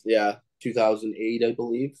 It's 2008, I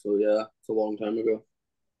believe. So yeah, it's a long time ago.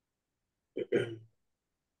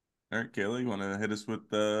 All right, Kayla, you want to hit us with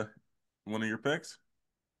one of your picks?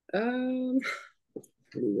 Um,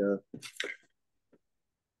 yeah.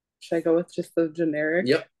 Should I go with just the generic?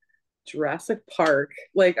 Yep. Jurassic Park.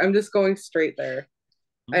 Like, I'm just going straight there.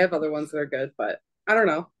 I have other ones that are good, but I don't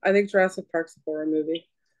know. I think Jurassic Park's a horror movie.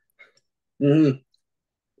 Mm-hmm.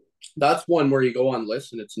 That's one where you go on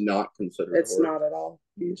lists and it's not considered It's horror, not at all,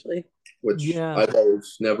 usually. which yeah, I've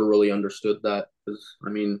always never really understood that because I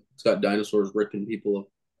mean it's got dinosaurs ripping people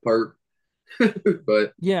apart,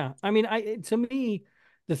 but yeah. I mean, to me,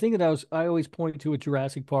 the thing that I always point to at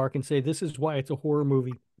Jurassic Park and say this is why it's a horror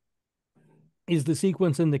movie is the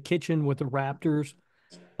sequence in the kitchen with the raptors,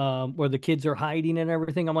 where the kids are hiding and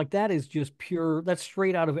everything. I'm like, that is just pure. That's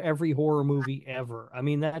straight out of every horror movie ever. I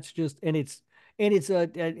mean, that's just, and it's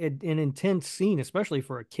an intense scene, especially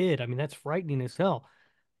for a kid. I mean, that's frightening as hell.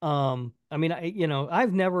 I mean,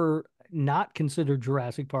 I've never not considered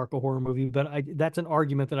Jurassic Park a horror movie, but that's an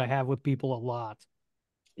argument that I have with people a lot.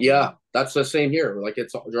 yeah, that's the same here. Like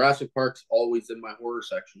it's Jurassic Park's always in my horror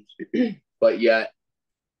sections, but yet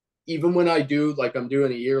even when I do like I'm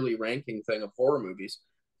doing a yearly ranking thing of horror movies,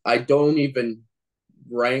 I don't even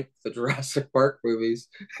rank the Jurassic Park movies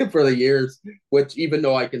for the years, which even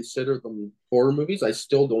though I consider them horror movies, I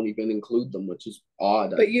still don't even include them, which is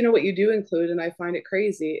odd. But you know what you do include, and I find it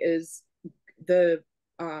crazy, is the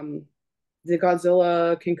um the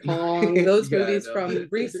Godzilla, King Kong, those movies from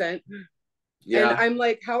recent. Yeah. And I'm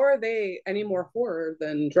like, how are they any more horror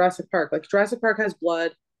than Jurassic Park? Like Jurassic Park has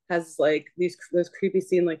blood, has like this creepy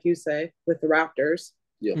scene, like you say, with the raptors.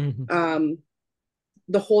 Yeah. Mm-hmm.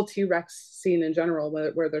 The whole T-Rex scene in general,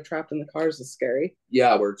 where they're trapped in the cars, is scary.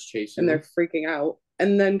 Yeah, where it's chasing and they're freaking out.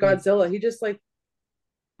 And then Godzilla, he just like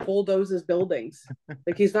bulldozes buildings.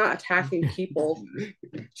 Like he's not attacking people.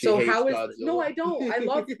 So how is Godzilla. No, I don't. I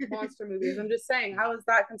love monster movies. I'm just saying, how is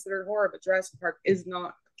that considered horror? But Jurassic Park is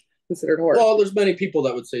not considered horror. Well, there's many people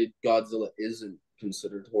that would say Godzilla isn't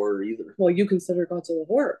considered horror either. Well, you consider Godzilla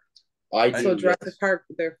horror. I do. So Jurassic Park,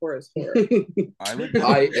 therefore, is horror.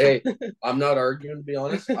 I'm not arguing, to be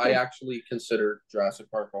honest. I actually consider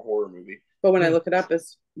Jurassic Park a horror movie. But when I look it up,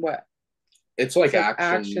 it's what? It's like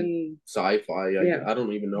action sci-fi. I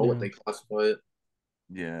don't even know what they classify it.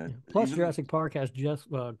 Yeah. Plus, Jurassic Park has Jeff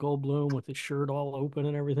Goldblum with his shirt all open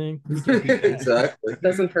and everything. Exactly.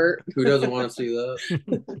 Doesn't hurt. Who doesn't want to see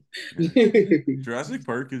that? Jurassic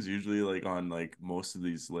Park is usually like on like most of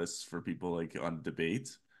these lists for people like on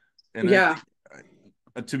debates. And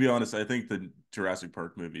to be honest, I think the Jurassic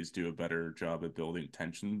Park movies do a better job at building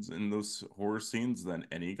tensions in those horror scenes than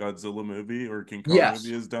any Godzilla movie or King Kong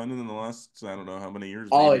movie has done in the last, I don't know how many years.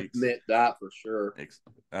 I'll admit that for sure.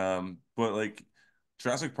 But like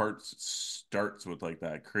Jurassic Park starts with like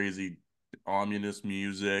that crazy ominous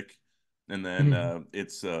music, and then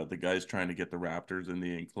it's the guys trying to get the raptors in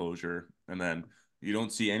the enclosure, and then you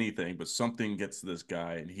don't see anything, but something gets to this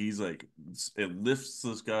guy, and he's like, it lifts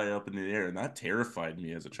this guy up in the air, and that terrified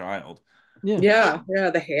me as a child. Yeah.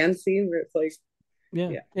 The hand scene where it's like,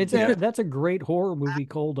 that's a great horror movie,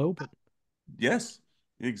 cold open. Yes,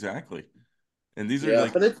 exactly. And these are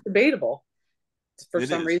like, but it's debatable for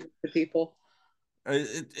some reason to people.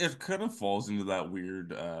 It kind of falls into that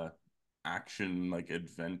weird action, like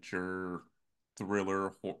adventure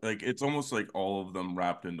thriller, like it's almost like all of them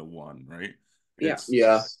wrapped into one, right?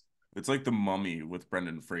 It's like The Mummy with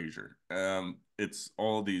Brendan Fraser. It's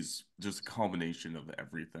all these just combination of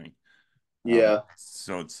everything.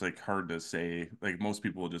 So it's like hard to say. Like most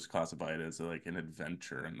people will just classify it as like an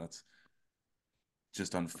adventure, and that's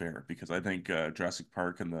just unfair because I think Jurassic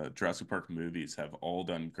Park and the Jurassic Park movies have all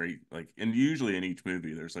done great. Like, and usually in each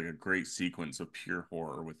movie, there's like a great sequence of pure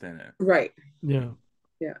horror within it. Right. Yeah.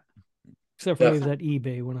 Except for maybe that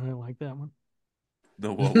eBay one. I don't like that one.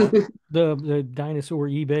 The what one? the dinosaur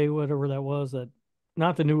eBay, whatever that was. That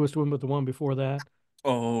not the newest one, but the one before that.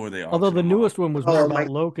 Oh, they. Although the newest one was more about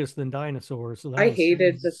locusts than dinosaurs. So I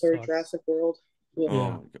hated the third Jurassic World.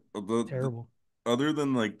 Yeah, terrible. other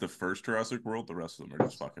than like the first Jurassic World, the rest of them are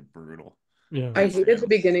just fucking brutal. Yeah. I Hands hated the down.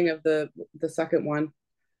 beginning of the second one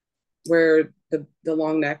where the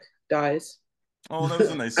long neck dies. Oh, that was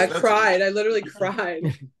a nice. I That's cried. I literally cried.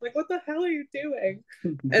 Like, what the hell are you doing?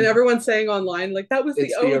 And everyone's saying online, like, that was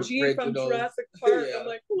It's the the OG from original. Jurassic Park. Yeah. I'm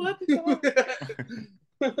like, what the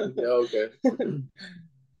fuck? Yeah, okay.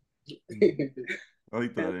 I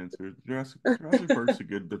like that answer. Jurassic Park's a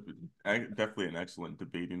good, definitely an excellent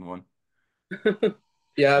debating one.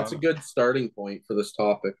 Yeah, it's a good starting point for this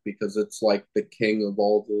topic because it's like the king of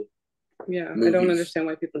all the Yeah, I don't movies. understand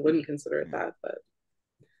why people wouldn't consider it that, but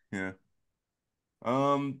Yeah.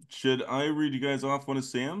 Should I read you guys off one of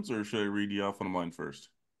Sam's, or should I read you off one of mine first?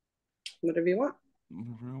 whatever you want.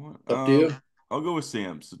 Whatever I want. Up to you. I'll go with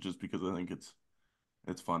Sam's just because I think it's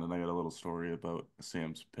fun, and I got a little story about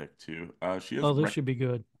Sam's pick too. She has Oh, this should be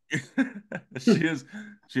good. she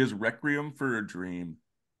has Requiem for a Dream.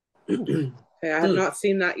 Okay, I have not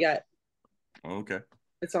seen that yet. Okay.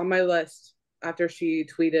 It's on my list after she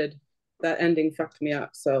tweeted that ending fucked me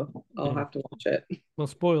up, so I'll Yeah. have to watch it. Well,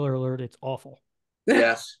 spoiler alert, it's awful.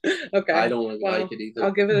 Yes. Okay. I don't really like it either.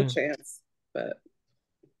 I'll give it Yeah. a chance, but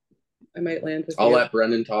I might land with I'll you. let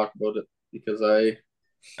Brendan talk about it because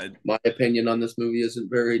my opinion on this movie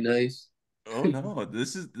isn't very nice. Oh no,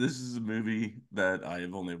 this is a movie that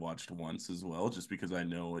I've only watched once as well, just because I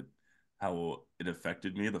know how it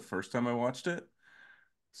affected me the first time I watched it.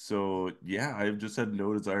 So yeah, I've just had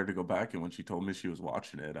no desire to go back. And when she told me she was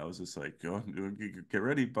watching it, I was just like, "Go, get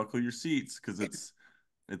ready, buckle your seats," because it's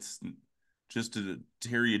just to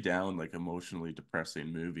tear you down, like emotionally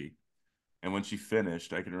depressing movie. And when she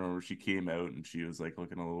finished, I can remember she came out and she was like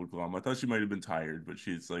looking a little glum. I thought she might have been tired, but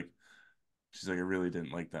she's like, I really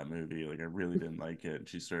didn't like that movie. Like, I really didn't like it. And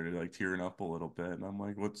she started like tearing up a little bit. And I'm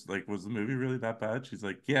like, was the movie really that bad? She's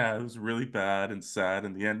like, yeah, it was really bad and sad.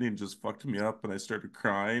 And the ending just fucked me up. And I started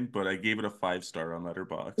crying, but I gave it a 5-star on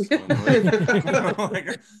Letterboxd. So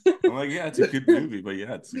I'm like, yeah, it's a good movie, but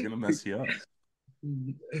yeah, it's going to mess you up.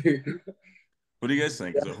 What do you guys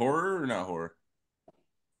think? Is it horror or not horror?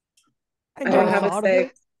 I I don't never have a thought of say.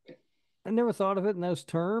 it. I never thought of it in those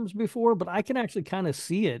terms before, but I can actually kind of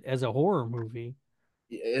see it as a horror movie.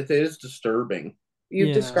 It is disturbing. You've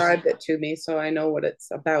Yeah. described it to me, so I know what it's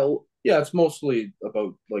about. Yeah, it's mostly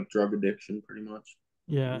about like drug addiction, pretty much.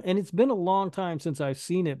 Yeah, and it's been a long time since I've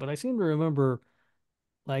seen it, but I seem to remember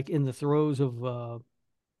like in the throes of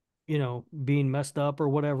being messed up or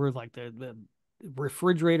whatever, like the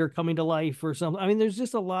refrigerator coming to life or something. I mean, there's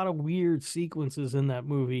just a lot of weird sequences in that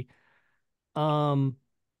movie.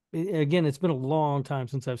 Again, it's been a long time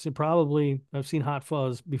since I've seen Hot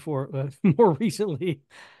Fuzz before, more recently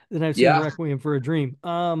than I've seen Requiem for a Dream.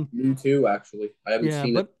 Me too, actually. I haven't Yeah,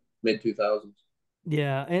 seen but it mid-2000s.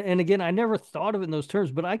 yeah, and again, I never thought of it in those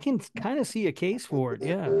terms, but I can kind of see a case for it.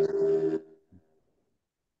 Yeah.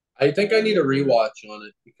 I think I need a rewatch on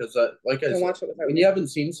it because, like I Don't said, watch it without when me. you haven't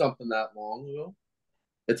seen something that long ago,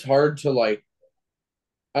 it's hard to like.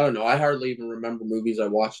 I don't know. I hardly even remember movies I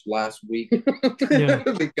watched last week Yeah.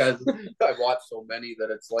 because I watched so many that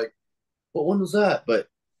it's like, what one was that? But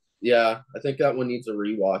yeah, I think that one needs a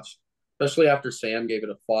rewatch, especially after Sam gave it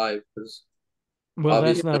a 5 because Well,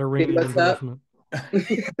 that's not a ringing What's that? endorsement.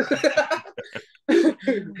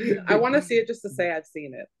 I want to see it just to say I've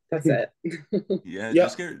seen it. That's it. Yeah,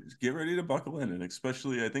 Yep. just get ready to buckle in, and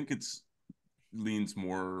especially I think it's leans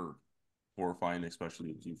more horrifying,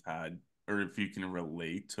 especially if you've had or if you can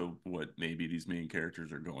relate to what maybe these main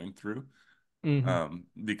characters are going through.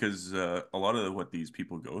 Because a lot of what these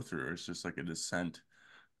people go through is just like a descent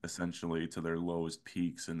essentially to their lowest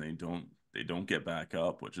peaks, and they don't get back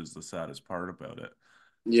up, which is the saddest part about it.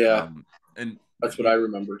 Yeah, And that's what I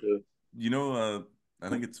remember too. I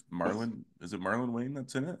think it's Marlon. Is it Marlon Wayne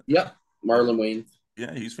that's in it? Yep, Marlon Wayne.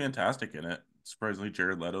 Yeah, he's fantastic in it. Surprisingly,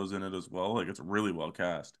 Jared Leto's in it as well. Like, it's really well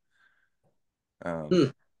cast.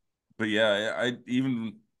 But yeah, I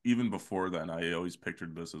even before then, I always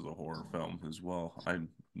pictured this as a horror film as well. I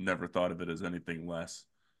never thought of it as anything less.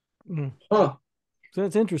 Huh. So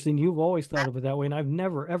that's interesting. You've always thought of it that way, and I've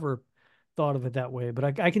never ever thought of it that way.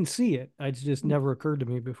 But I can see it. It's just never occurred to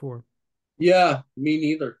me before. Yeah, me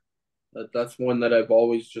neither. That's one that I've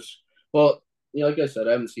always just like I said,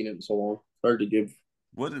 I haven't seen it in so long. It's hard to give.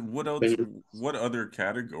 What else? What other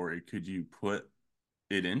category could you put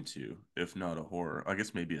it into if not a horror? I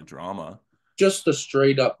guess maybe a drama. Just a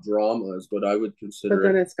straight up drama is what I would consider. But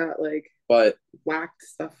then it's got like whacked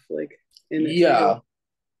stuff like in it. Yeah.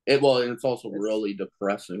 And it's also really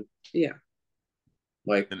depressing. Yeah.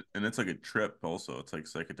 Like and it's like a trip also. It's like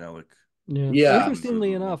psychedelic.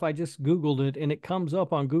 Interestingly enough, I just Googled it and it comes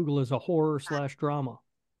up on Google as a horror/drama.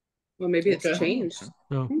 Well, maybe it's Okay. changed.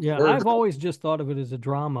 So yeah, Word. I've always just thought of it as a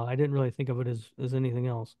drama. I didn't really think of it as anything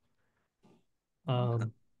else.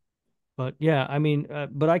 Um, but yeah, I mean,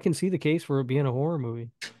 but I can see the case for it being a horror movie.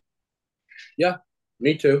 Yeah,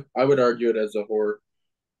 me too. I would argue it as a horror.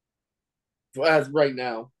 As right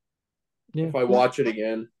now, Yeah, if I watch it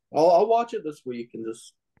again, I'll watch it this week and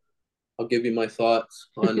just I'll give you my thoughts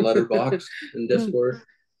on Letterboxd and Discord.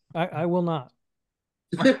 I will not.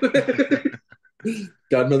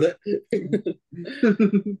 Done with it.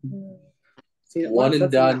 Seen it One once, and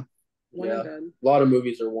that's done. enough. One Yeah, and done. a lot of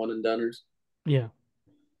movies are one and doneers. Yeah.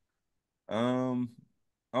 Um,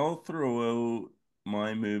 I'll throw out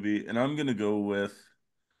my movie, and I'm gonna go with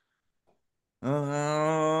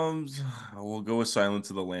um, we'll go with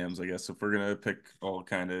Silence of the Lambs, I guess. If we're gonna pick all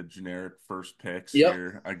kind of generic first picks Yep.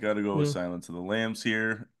 here, I gotta go with Yeah. Silence of the Lambs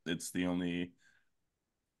here. It's the only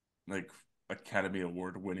like Academy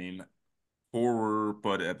Award winning horror,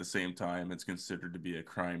 but at the same time, it's considered to be a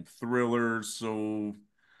crime thriller. So,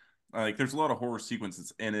 like, there's a lot of horror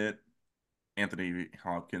sequences in it. Anthony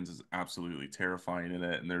Hopkins is absolutely terrifying in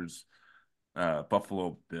it, and there's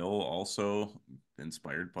Buffalo Bill also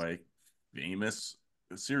inspired by famous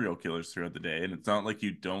serial killers throughout the day, and it's not like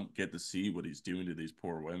you don't get to see what he's doing to these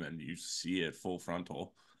poor women. You see it full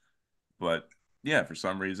frontal. But yeah, for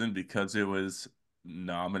some reason, because it was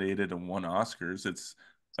nominated and won Oscars, it's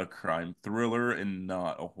a crime thriller and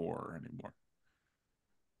not a horror anymore.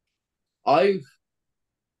 I've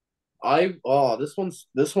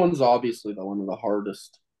this one's obviously the one of the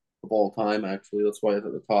hardest of all time. Actually, that's why it's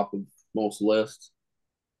at the top of most lists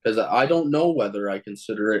because I don't know whether I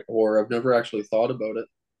consider it horror. I've never actually thought about it,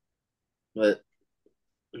 but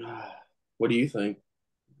what do you think?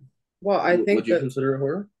 Well, I Would think you that consider it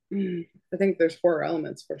horror? I think there's horror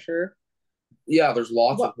elements for sure. Yeah, there's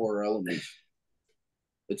lots What of horror elements.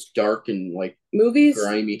 It's dark and like movies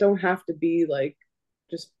grimy. don't have to be like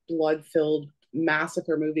just blood-filled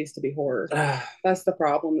massacre movies to be horror. That's the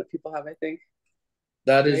problem that people have, I think.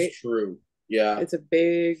 That is Right? true. Yeah, It's a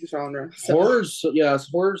big genre. So horror's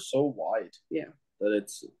so wide yeah. that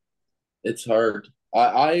it's hard.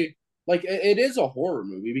 I like it is a horror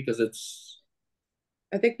movie because it's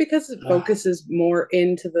I think because it focuses more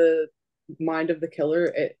into the mind of the killer,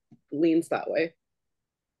 it leans that way.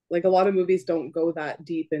 Like a lot of movies don't go that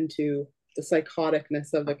deep into the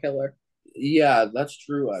psychoticness of the killer. yeah, that's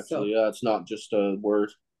true So actually. Yeah, it's not just a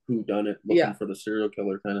word who done it looking yeah, for the serial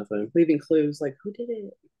killer kind of thing. leaving clues like who did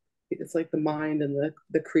it. It's like the mind and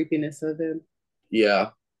the creepiness of him, Yeah,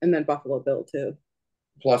 and then Buffalo Bill too.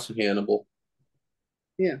 plus Hannibal.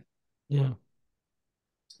 Yeah, Yeah.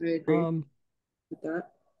 I agree Um, with that.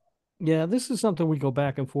 yeah, this is something we go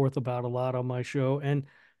back and forth about a lot on my show. And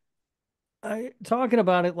I talking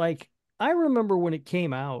about it like I remember when it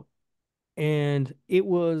came out and it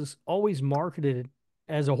was always marketed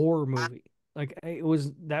as a horror movie. Like it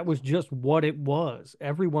was that was just what it was.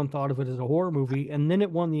 Everyone thought of it as a horror movie, and then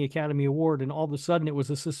it won the Academy Award, and all of a sudden it was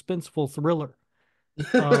a suspenseful thriller,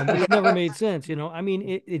 which never made sense. I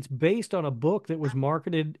mean, it's based on a book that was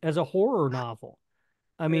marketed as a horror novel.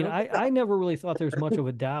 I mean, Yeah. I never really thought there's much of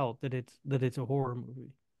a doubt that it's a horror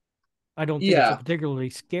movie. I don't think it's a Yeah, particularly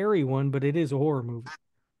scary one, but it is a horror movie.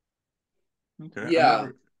 Okay, yeah,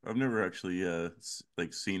 I've never actually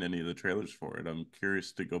like seen any of the trailers for it. I'm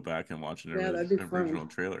curious to go back and watch an Yeah, that'd be original fun.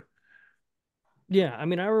 trailer. Yeah, I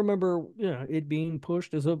mean, I remember, it being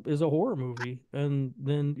pushed as a horror movie, and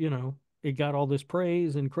then it got all this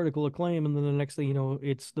praise and critical acclaim, and then the next thing you know,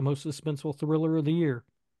 it's the most suspenseful thriller of the year.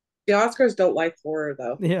 The Oscars don't like horror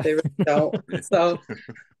though. Yeah, They really don't. So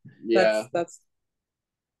yeah. that's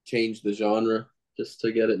Change the genre just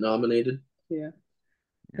to get it nominated. yeah.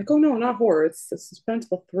 Like, oh no, not horror. It's a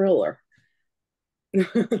suspenseful thriller.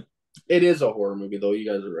 It is a horror movie though. You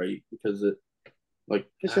guys are right because it like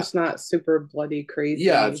It's just not super bloody crazy.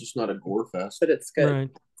 yeah, it's just not a gore fest. But it's good. right.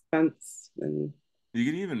 Suspense and You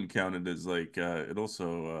can even count it as like it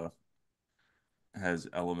also has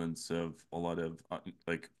elements of a lot of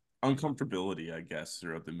like uncomfortability, I guess,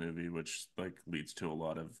 throughout the movie, which like leads to a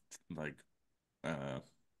lot of like uh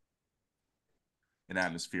an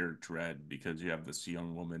atmospheric dread because you have this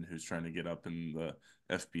young woman who's trying to get up in the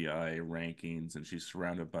FBI rankings and she's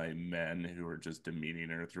surrounded by men who are just demeaning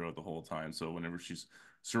her throughout the whole time. So whenever she's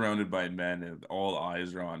surrounded by men, all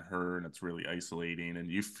eyes are on her and it's really isolating. And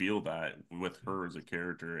you feel that with her as a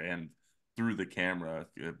character and through the camera,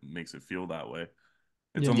 it makes it feel that way.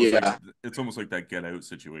 It's Yeah. almost like Yeah, it's almost like that Get Out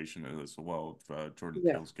situation as well. Jordan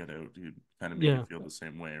yeah. Peele's Get Out, you kind of made Yeah. you feel the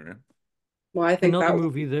same way, right? Well, I think Another that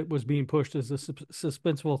movie that was being pushed as a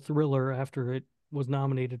suspenseful thriller after it was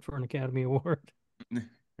nominated for an Academy Award. that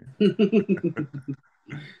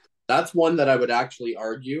That's one that I would actually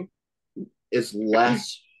argue is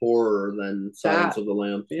less horror than Silence of the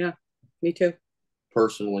Lambs. Yeah, me too.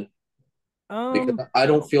 Personally. Because I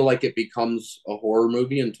don't feel like it becomes a horror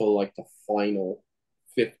movie until like the final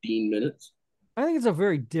 15 minutes. I think it's a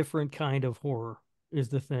very different kind of horror is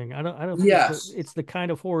the thing. I don't think Yes. it's the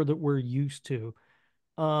kind of horror that we're used to.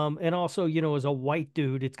 And also, you know, as a white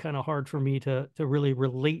dude, it's kind of hard for me to really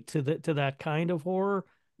relate to that kind of horror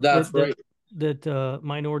That's right. that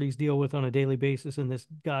minorities deal with on a daily basis in this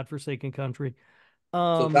godforsaken country.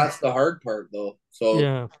 So that's the hard part, though. So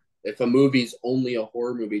Yeah. if a movie's only a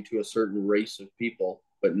horror movie to a certain race of people,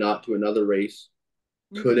 but not to another race,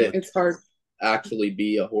 could it? It's hard. Actually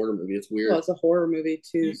be a horror movie. It's weird. Well, it's a horror movie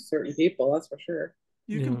to certain people, that's for sure.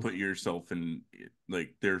 You can put yourself in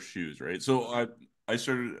like their shoes, right? So I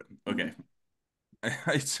started okay.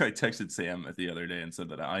 I texted Sam the other day and said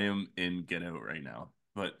that I am in Get Out right now,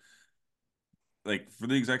 but like for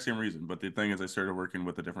the exact same reason. But the thing is, I started working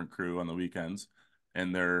with a different crew on the weekends,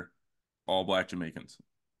 and they're all black Jamaicans.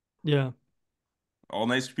 Yeah. All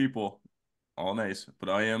nice people, all nice, but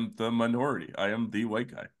I am the minority. I am the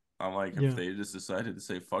white guy. I'm like, if they just decided to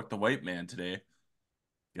say fuck the white man today,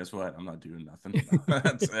 guess what? I'm not doing nothing.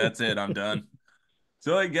 That's it. I'm done.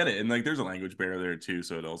 So I get it. And like there's a language barrier there too.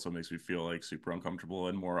 So it also makes me feel like super uncomfortable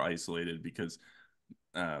and more isolated because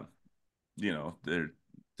uh you know,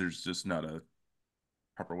 there's just not a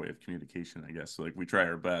proper way of communication, I guess. So like we try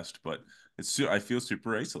our best, but I feel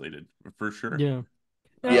super isolated for sure. Yeah.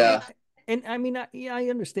 Yeah. And I mean, I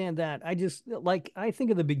understand that. I just like I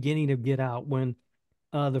think of the beginning of Get Out when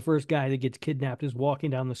the first guy that gets kidnapped is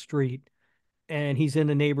walking down the street and he's in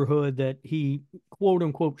a neighborhood that he quote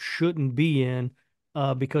unquote shouldn't be in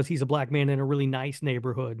because he's a black man in a really nice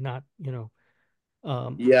neighborhood, not, you know,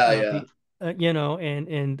 not Yeah. the, you know,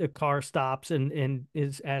 and the car stops and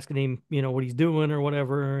is asking him, you know, what he's doing or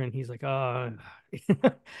whatever. And he's like, and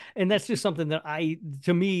that's just something that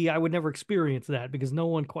to me, I would never experience that because no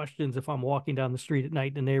one questions if I'm walking down the street at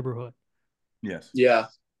night in the neighborhood. Yes. Yeah.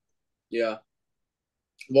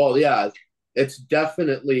 Well, yeah, it's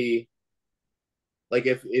definitely like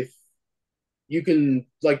if you can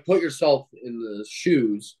like put yourself in the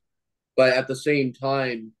shoes, but at the same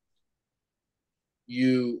time,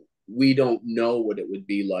 we don't know what it would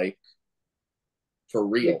be like for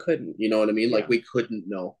real. We couldn't. You know what I mean? Like we couldn't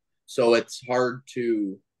know. So it's hard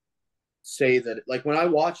to say that like when I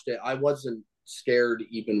watched it, I wasn't scared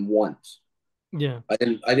even once. Yeah. I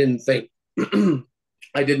didn't think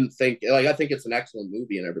I didn't think like I think it's an excellent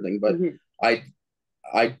movie and everything, but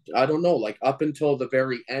I don't know, like up until the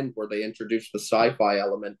very end where they introduced the sci-fi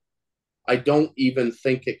element, I don't even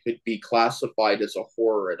think it could be classified as a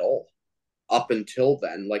horror at all. Up until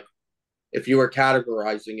then, like if you were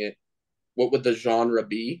categorizing it, what would the genre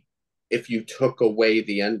be if you took away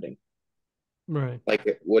the ending? Right.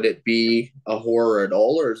 Like, would it be a horror at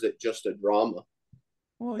all, or is it just a drama?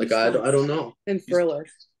 Well, like, I don't know. And thriller.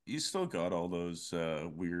 You still got all those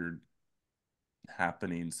weird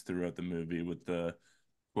happenings throughout the movie with the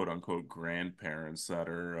quote unquote grandparents that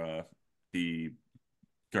are the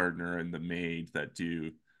gardener and the maid that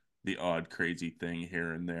do the odd crazy thing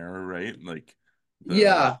here and there, right? Like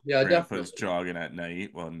yeah, grandpa's definitely jogging at night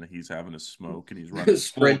when he's having a smoke and he's running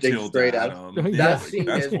sprinting straight at him. That scene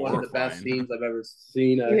is one of the best scenes I've ever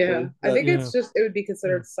seen. Actually. Yeah, I think it's just it would be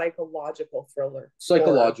considered psychological thriller.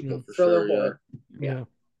 Psychological for thriller sure. horror. Yeah.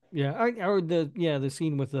 Or the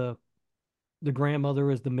scene with the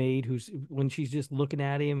grandmother as the maid who's when she's just looking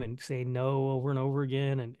at him and saying no over and over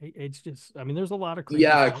again, and it's just I mean there's a lot of creepy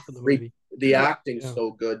stuff in the movie. The acting's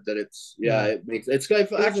so good that it makes it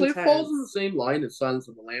falls in the same line as Silence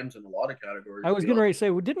of the Lambs in a lot of categories. I was getting ready to say,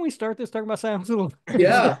 well, didn't we start this talking about Silence of the Lambs?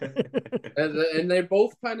 Yeah, and they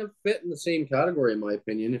both kind of fit in the same category in my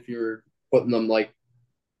opinion. If you're putting them like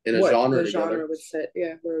in a genre together, genre would sit,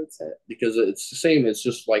 where it would sit because it's the same. It's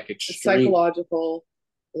just like extreme. It's psychological,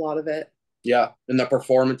 a lot of it. Yeah, and the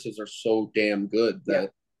performances are so damn good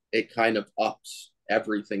that it kind of ups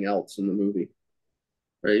everything else in the movie.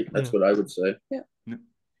 Right? That's what I would say. Yeah.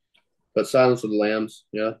 But Silence of the Lambs,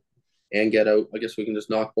 and Get Out. I guess we can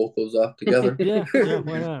just knock both those off together. yeah,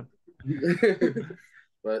 why not?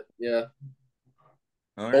 But yeah.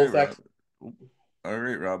 All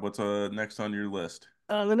right, Rob. What's next on your list?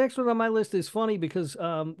 The next one on my list is funny because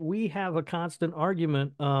we have a constant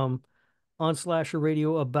argument on Slasher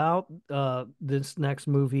Radio about this next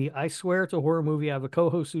movie. I swear it's a horror movie. I have a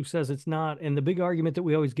co-host who says it's not, and the big argument that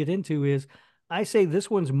we always get into is I say this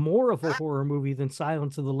one's more of a horror movie than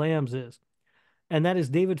Silence of the Lambs is, and that is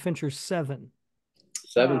David Fincher's Seven.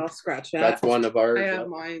 I'll scratch that. That's one of ours. I have it on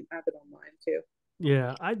mine too.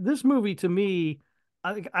 Yeah, this movie to me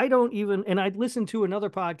I don't even, and I listened to another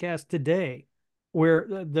podcast today where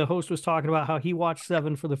the host was talking about how he watched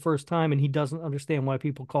Seven for the first time and he doesn't understand why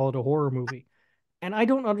people call it a horror movie. And I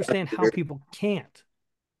don't understand how people can't.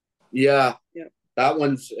 Yeah. Yeah. That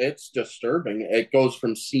it's disturbing. It goes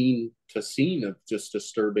from scene to scene of just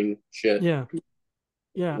disturbing shit. Yeah.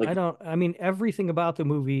 Yeah. Like, I mean, everything about the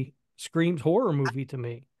movie screams horror movie to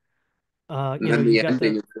me. and You know, then you've the got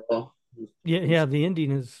ending as well. yeah, the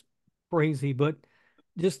ending is crazy, but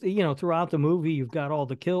just throughout the movie you've got all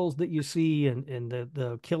the kills that you see and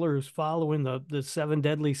the killers following the seven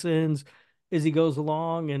deadly sins as he goes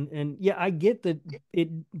along and yeah, I get that it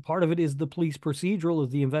part of it is the police procedural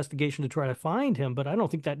of the investigation to try to find him, but I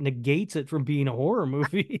don't think that negates it from being a horror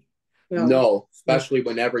movie. No. No, especially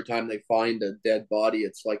when every time they find a dead body,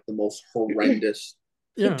 it's like the most horrendous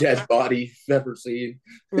Yeah, dead body you've ever seen.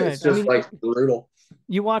 right. It's just like brutal.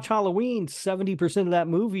 You watch Halloween, 70% of that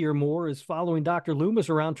movie or more is following Dr. Loomis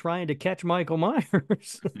around trying to catch Michael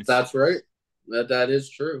Myers. That's right. That is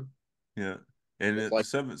true. Yeah. And It's like,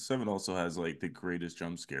 seven also has like the greatest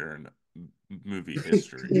jump scare in movie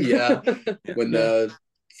history. yeah, Yeah. when the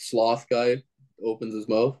sloth guy opens his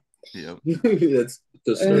mouth, Yep. it's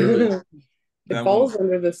disturbing. It That falls one,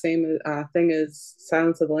 under the same thing as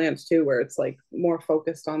Silence of the Lambs too, where it's like more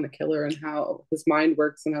focused on the killer and how his mind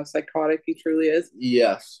works and how psychotic he truly is.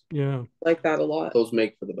 Yes, Yeah. Like that a lot. those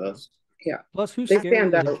make for the best. Yeah. Plus, who's They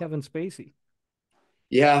stand scarier than out. Kevin Spacey?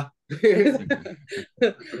 Yeah,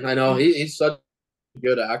 I know he's such a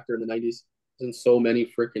good actor in the '90s. He's in so many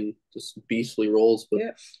freaking just beastly roles, but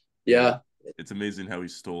yeah, it's amazing how he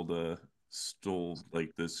stole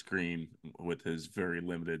like the screen with his very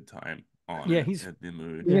limited time on Yeah, it he's at the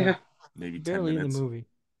movie. Yeah. Maybe 10 barely in the minutes. movie.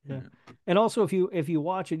 Yeah. Yeah. And also if you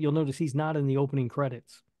watch it, you'll notice he's not in the opening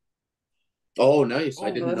credits. oh nice. I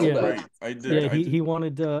Oh, didn't that's know Yeah. that. Right. I did. Yeah, I he did.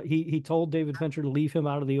 wanted he told David Fincher to leave him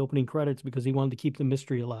out of the opening credits because he wanted to keep the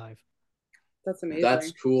mystery alive. That's amazing.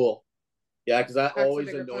 That's cool. Yeah, because that Packs a always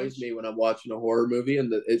bigger annoys punch. me when I'm watching a horror movie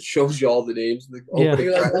and it shows you all the names. In the Yeah. opening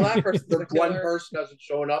You're like, well, that credits. person's the One killer. person hasn't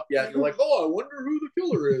shown up yet. And you're like, oh, I wonder who the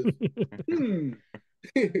killer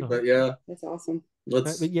is. But yeah, That's awesome.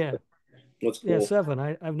 that's But yeah, cool. Seven.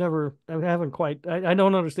 I haven't quite. I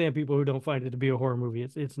don't understand people who don't find it to be a horror movie.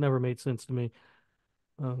 It's never made sense to me.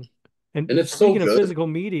 Um, And and it's so speaking of good. physical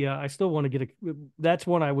media, I still want to get a. That's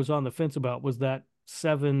one I was on the fence about. Was that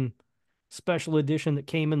Seven special edition that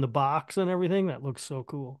came in the box and everything? That looks so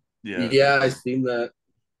cool. Yeah. Yeah, I seen that.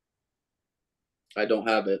 I don't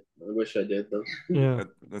have it. I wish I did though. Yeah,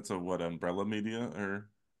 That's a what, Umbrella Media or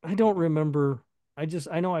I don't remember.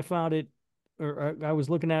 I know I found it, or I was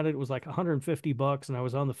looking at it. It was like $150, and I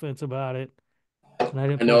was on the fence about it, and I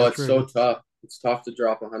didn't I pull know the it's so trigger. tough. It's tough to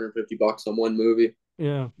drop $150 on one movie.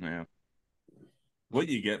 Yeah, yeah. What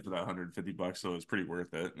you get for that $150 though is pretty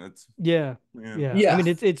worth it. That's yeah, yeah. yeah. I Yeah. mean,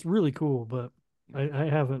 it's really cool, but I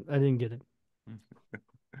didn't get it.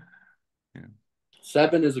 Yeah.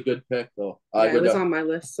 7 is a good pick though. Yeah, I it would. was on my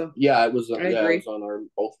list, so Yeah, it was. I Yeah, agree. it was on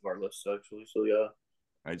both of our lists actually. So yeah.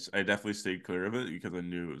 I definitely stayed clear of it because I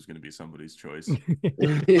knew it was going to be somebody's choice.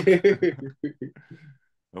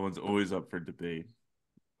 That one's always up for debate.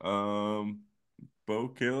 Beau,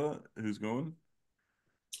 Kayla, who's going?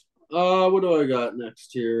 What do I got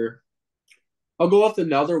next here? I'll go with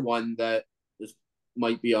another one that is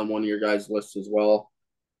might be on one of your guys' lists as well,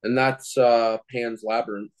 and that's Pan's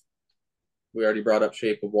Labyrinth. We already brought up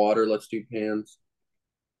Shape of Water. Let's do Pan's.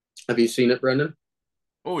 Have you seen it, Brendan?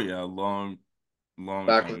 Oh yeah, long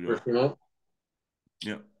Back time in the ago. first remote.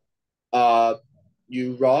 Yeah.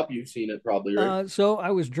 Rob, you've seen it probably, right? So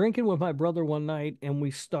I was drinking with my brother one night, and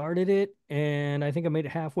we started it, and I think I made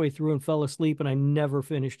it halfway through and fell asleep, and I never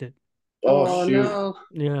finished it. Oh shoot. no.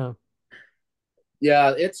 Yeah,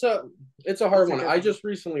 Yeah, it's a hard That's a one. good I one. just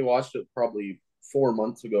recently watched it probably 4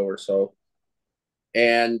 months ago or so,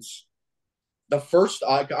 and the first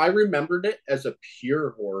I remembered it as a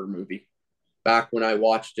pure horror movie back when I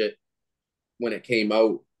watched it when it came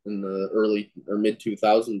out in the early or mid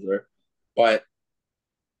 2000s there, but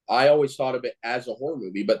I always thought of it as a horror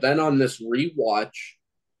movie. But then on this rewatch,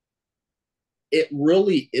 it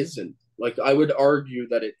really isn't. Like I would argue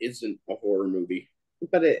that it isn't a horror movie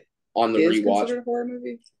But it on the is rewatch. considered a horror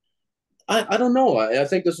movie. I don't know. I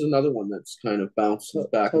think this is another one that's kind of bounces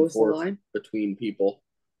back and Toes the forth line. between people,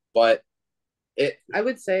 but it. I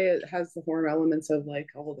would say it has the horror elements of like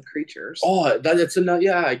all the creatures. Oh, that it's another.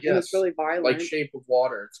 Yeah, I And guess it's really violent. like Shape of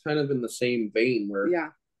Water. It's kind of in the same vein where Yeah.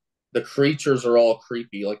 the creatures are all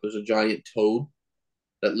creepy. Like there's a giant toad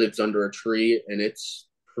that lives under a tree, and it's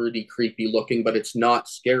pretty creepy looking, but it's not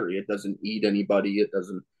scary. It doesn't eat anybody. It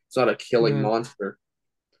doesn't. It's not a killing Yeah. monster.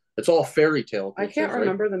 It's all fairy tale. I can't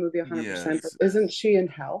remember the movie 100%, Yes. but isn't she in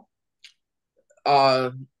hell?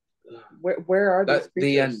 Right? Where are these the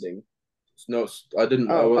creatures? ending. No, I didn't.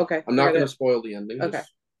 Okay. I'm not going to spoil the ending. Okay.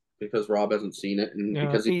 Because Rob hasn't seen it, and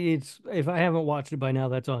because it's if I haven't watched it by now,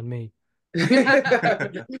 that's on me.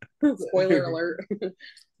 Spoiler alert.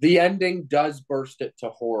 The ending does burst it to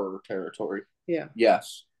horror territory. Yeah.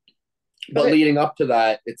 Yes. But leading up to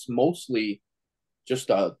that, it's mostly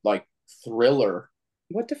just a thriller.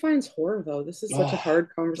 What defines horror though? This is such a hard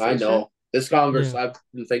conversation. I know. This Congress, I've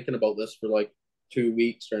been thinking about this for 2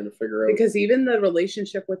 weeks trying to figure out. Because even the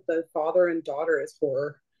relationship with the father and daughter is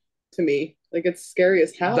horror to me. It's scary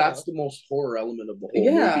as hell. That's the most horror element of the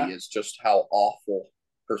whole movie, is just how awful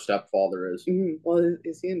her stepfather is. Mm-hmm. Well,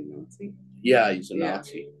 is he a Nazi? Yeah, he's a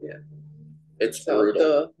Nazi. Yeah. It's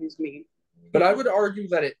brutal. He's mean. But I would argue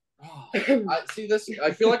that I see this.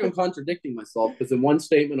 I feel like I'm contradicting myself because in one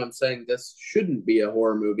statement I'm saying this shouldn't be a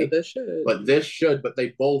horror movie, but this should. But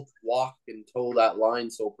they both walk and toe that line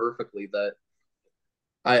so perfectly that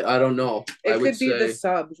I don't know. It could be the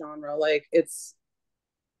sub genre, it's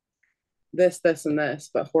this, and this,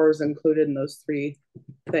 but horror's included in those three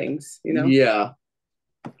things. Yeah.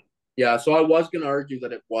 So I was gonna argue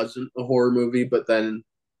that it wasn't a horror movie, but then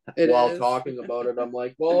while talking about it, I'm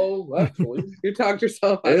like, well, actually, you talked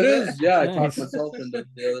yourself out of it. It is, yeah. I talked myself into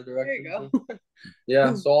the other direction. There you go.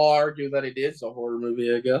 Yeah, so I'll argue that it is a horror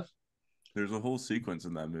movie, I guess. There's a whole sequence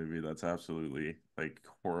in that movie that's absolutely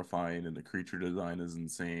horrifying, and the creature design is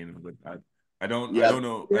insane. I don't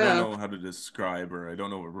know how to describe, or I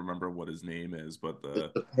don't remember what his name is, but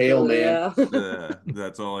the pale man.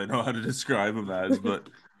 That's all I know how to describe him as. But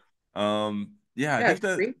I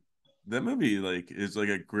think that movie is like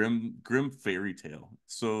a grim fairy tale.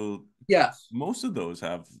 So yes, most of those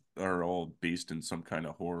are all based in some kind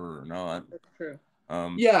of horror or not. That's true.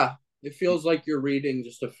 Yeah, it feels like you're reading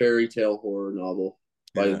just a fairy tale horror novel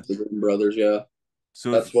by the Grimm brothers. Yeah,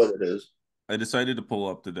 so that's what it is. I decided to pull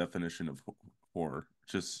up the definition of horror.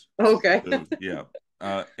 Just okay. So,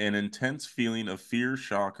 an intense feeling of fear,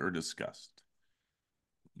 shock, or disgust.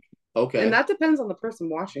 Okay, and that depends on the person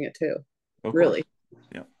watching it too. Really.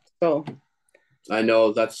 Yeah. So I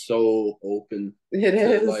know that's so open. It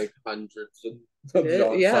is hundreds of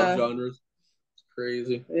subgenres. It's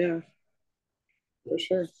crazy. Yeah, for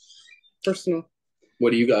sure. Personal.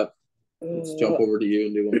 What do you got? Let's jump over to you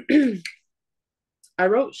and do one. I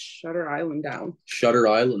wrote Shutter Island down. Shutter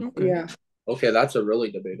Island. Okay. Yeah. Okay, that's a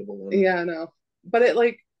really debatable one. Yeah, I know, but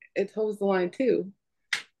it toes the line too,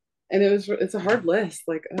 and it's a hard list.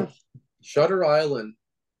 Shutter Island.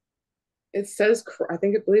 It says I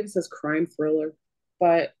believe it says crime thriller,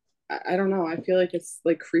 but I don't know. I feel like it's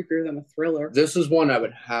creepier than a thriller. This is one I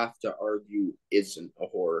would have to argue isn't a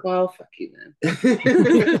horror. Well, fuck you then.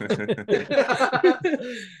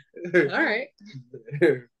 All right.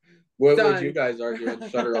 What would you guys argue on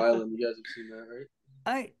Shutter Island? You guys have seen that,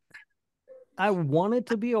 right? I want it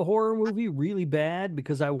to be a horror movie really bad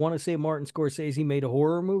because I want to say Martin Scorsese made a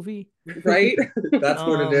horror movie. Right? That's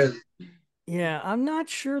what it is. Yeah, I'm not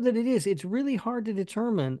sure that it is. It's really hard to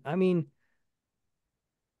determine. I mean,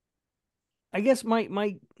 I guess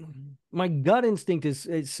my gut instinct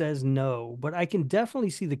it says no, but I can definitely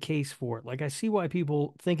see the case for it. I see why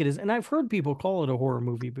people think it is, and I've heard people call it a horror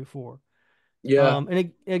movie before. Yeah.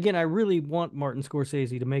 Again, I really want Martin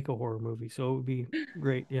Scorsese to make a horror movie, so it would be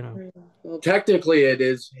great, Well, technically, it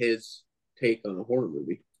is his take on a horror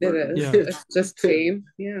movie. It is. Yeah. It's just tame.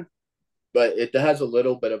 Yeah. But it has a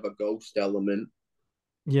little bit of a ghost element.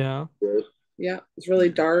 Yeah. Yeah. It's really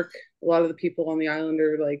dark. A lot of the people on the island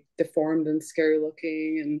are deformed and scary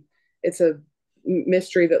looking, and it's a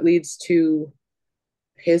mystery that leads to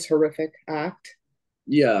his horrific act.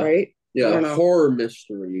 Yeah. Right? Yeah. Horror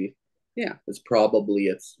mystery. Yeah. It's probably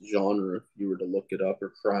its genre if you were to look it up,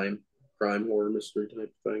 or crime horror mystery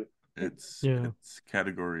type thing. Its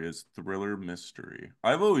category is thriller mystery.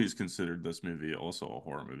 I've always considered this movie also a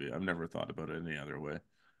horror movie. I've never thought about it any other way.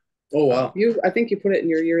 Oh wow! I think you put it in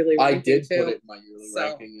your yearly ranking. I did put it in my yearly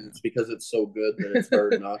ranking, and it's because it's so good that it's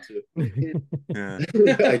hard not to. Yeah.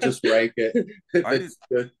 I just rank it. It's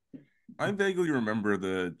good. I vaguely remember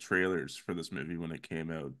the trailers for this movie when it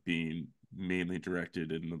came out being mainly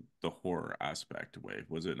directed in the horror aspect way.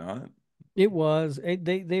 Was it not? It was.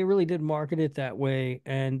 They really did market it that way,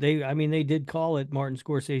 and they did call it Martin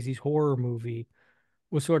Scorsese's horror movie.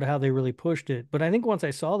 Was sort of how they really pushed it. But I think once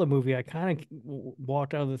I saw the movie, I kind of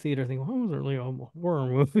walked out of the theater thinking, well, it was really a horror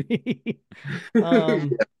movie.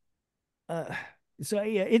 So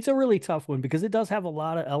yeah, it's a really tough one because it does have a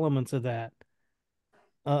lot of elements of that,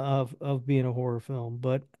 of being a horror film.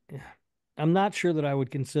 But I'm not sure that I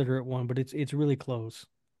would consider it one, but it's really close.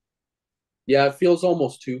 Yeah, it feels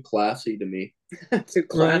almost too classy to me. Too Right?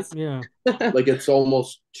 classy. Yeah. Like it's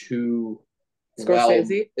almost too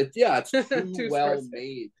Scorsese. it's too Too well Scorsese.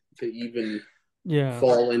 made to even Yeah.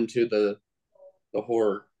 fall into the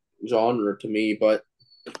horror genre to me, but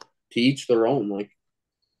to each their own. Like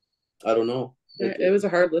I don't know. It was a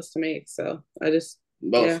hard list to make, so I just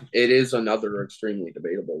It is another extremely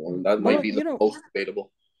debatable one. That might Well, be the most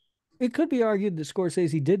debatable. it could be argued that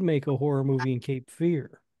Scorsese did make a horror movie in Cape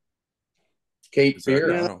Fear. Cape Is that Fear.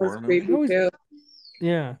 not yeah, a that was horror movie? creepy too.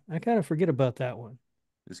 Yeah, I kind of forget about that one.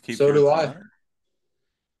 Is Cape So Fear do I. not?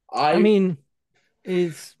 I I mean,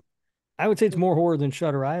 I would say it's more horror than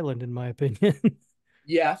Shutter Island, in my opinion.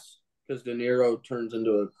 Yes, because De Niro turns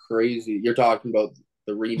into a crazy. You're talking about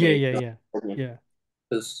the Yeah, remake, yeah, not yeah, the original. yeah.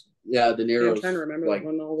 Because De Yeah, I'm Niro's trying to remember like that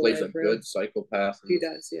one all the plays way a through. good psychopath. He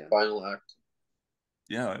does, yeah. Final act.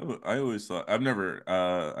 Yeah, I always thought I've never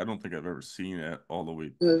I don't think I've ever seen it all the way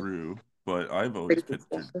Uh, through, but I've always crazy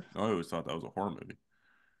pictured stuff. I always thought that was a horror movie.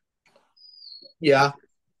 Yeah,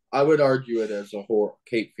 I would argue it as a horror.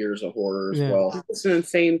 Cape Fear's a horror as Yeah. well. It's an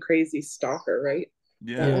insane, crazy stalker, right?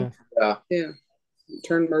 Yeah. Yeah. Yeah. Yeah.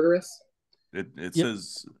 Turned murderous. It Yep.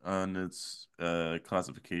 says on its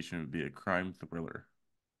classification would be a crime thriller.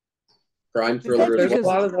 Crime That's thriller as There's a because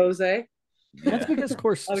well. lot of those, eh? that's Yeah. because A lot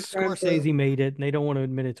of crime thrillers. Scorsese made it, and they don't want to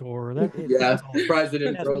admit it to horror. Yeah, That's all. surprised they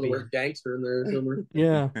didn't It has throw to the be. word gangster in there somewhere.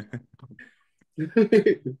 Yeah.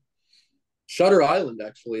 Shutter Island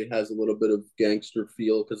actually has a little bit of gangster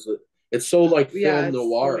feel because it's so like film It's the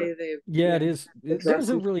noir. way they Yeah, it is. address There's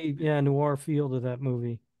a him. really noir feel to that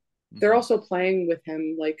movie. They're also playing with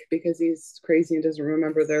him, like, because he's crazy and doesn't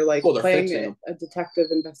remember. They're like Well, they're playing fixing him. a detective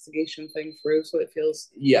investigation thing through, so it feels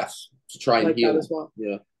Yes, to try and like heal that him. as well.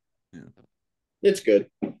 Yeah. Yeah. It's good.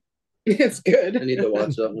 It's good. I need to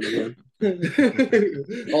watch that one again.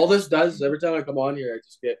 All this does every time I come on here, I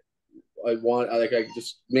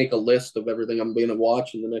just make a list of everything I'm going to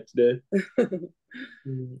watch in the next day.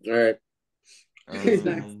 All right. Who's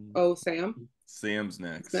next? Oh, Sam. Sam's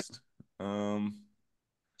next.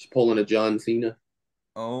 She's pulling a John Cena.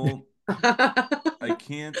 Oh, I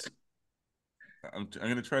can't. I'm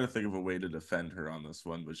gonna try to think of a way to defend her on this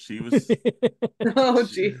one, but she was Oh,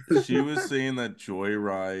 geez. she was saying that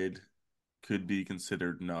Joyride could be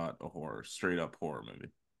considered not a horror, straight up horror movie.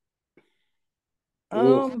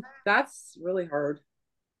 That's really hard.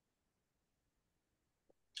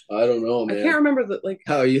 I don't know, man. I can't remember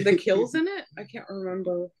the kills in it. I can't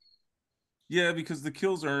remember. Yeah, because the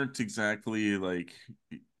kills aren't exactly like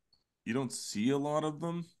you don't see a lot of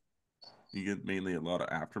them. You get mainly a lot of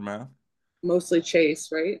aftermath. Mostly chase,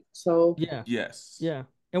 right? So Yeah. Yes. Yeah.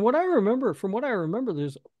 And from what I remember,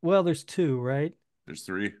 there's two, right? There's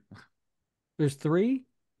three. There's three?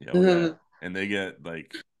 Yeah, yeah. And they get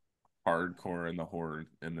like hardcore in the horror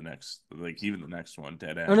in the next, like even the next one,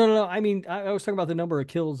 Dead End. Oh, no. I mean, I was talking about the number of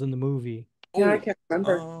kills in the movie. Yeah, I can't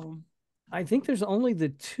remember. I think there's only the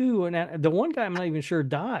two, and the one guy I'm not even sure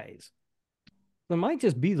dies. There might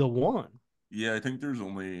just be the one. Yeah, I think there's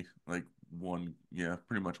only like one. Yeah,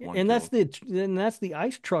 pretty much one. And kill. that's the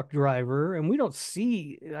ice truck driver, and we don't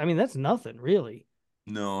see. I mean, that's nothing really.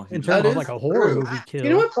 No, in terms of like a horror movie kill. You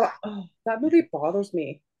know what? That movie bothers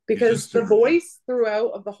me because the voice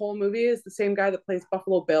throughout of the whole movie is the same guy that plays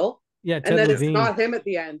Buffalo Bill. Yeah, and then Levine. It's not him at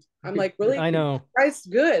the end. I'm like, really? I know. Guy's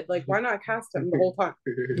good. Like, why not cast him the whole time?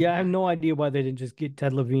 Yeah, I have no idea why they didn't just get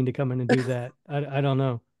Ted Levine to come in and do that. I don't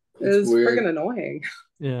know. It was friggin' annoying.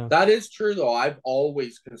 Yeah, that is true though. I've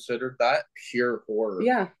always considered that pure horror.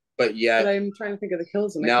 Yeah, but yet I'm trying to think of the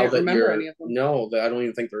kills and I can't remember any of them. No, I don't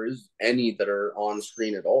even think there is any that are on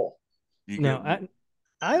screen at all. I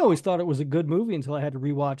always thought it was a good movie until I had to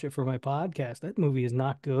rewatch it for my podcast. That movie is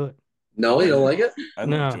not good. No, you don't like it? I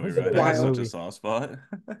love Joyride. It's such a soft spot.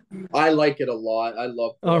 I like it a lot. I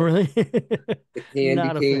love. Oh, really? The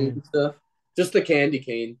candy cane stuff. Just the candy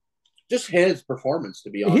cane. Just his performance, to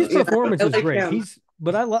be honest. His performance is great.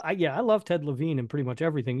 I love Ted Levine in pretty much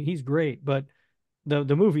everything. He's great, but the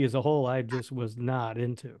movie as a whole, I just was not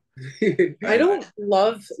into. I don't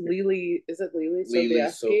love Lily. Is it Lily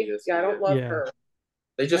Sobieski? Yeah, I don't love her.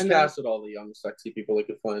 They just casted all the young, sexy people they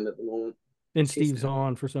could find at the moment. And Steve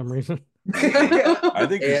Zahn for some reason. I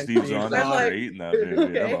think Steve Zahn is great in that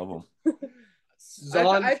movie. Okay. I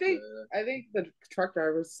love him. I think the truck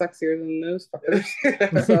driver is sexier than those fuckers.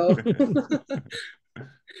 So,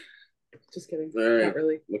 just kidding. All right. Not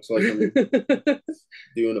really. Looks like I'm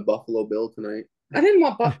doing a Buffalo Bill tonight. I didn't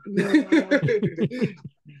want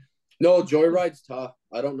No, Joyride's tough.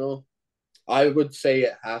 I don't know. I would say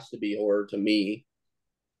it has to be horror to me,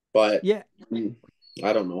 but yeah,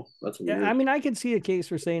 I don't know. That's Yeah, weird. I mean, I can see a case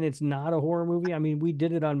for saying it's not a horror movie. I mean, we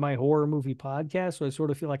did it on my horror movie podcast, so I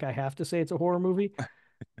sort of feel like I have to say it's a horror movie.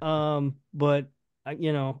 But I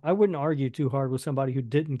wouldn't argue too hard with somebody who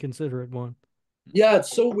didn't consider it one. Yeah,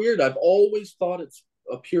 it's so weird. I've always thought it's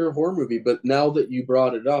a pure horror movie, but now that you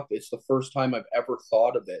brought it up, it's the first time I've ever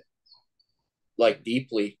thought of it like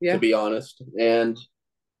deeply, Yeah. to be honest. And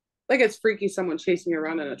Like it's freaky someone chasing you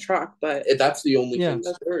around in a truck, but that's the only Yeah. thing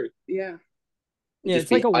scary. yeah. Yeah, Just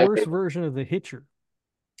it's like a behind worse it. version of The Hitcher.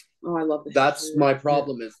 Oh, I love the That's Hitcher. my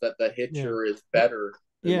problem is that the Hitcher is better.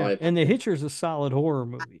 In my Yeah, and The opinion. Hitcher's a solid horror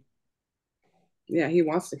movie. Yeah, he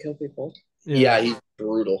wants to kill people. Yeah, he's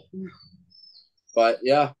brutal. But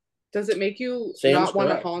yeah, Does it make you Sam's not want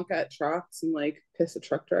to correct. honk at trucks and like piss a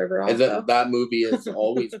truck driver off? and Though? that movie has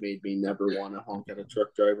always made me never want to honk at a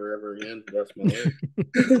truck driver ever again. That's my life.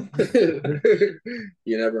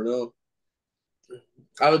 You never know.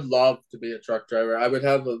 I would love to be a truck driver. I would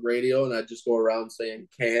have a radio and I'd just go around saying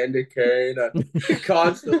candy cane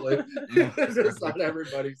constantly. Just not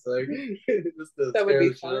everybody saying. Just to That would scare be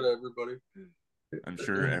the shit fun. out of everybody.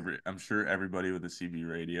 I'm sure everybody with a CB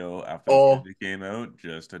radio after Oh. the movie came out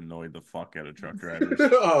just annoyed the fuck out of truck drivers.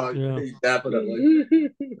 Oh, Yeah. definitely.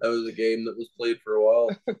 That was a game that was played for a while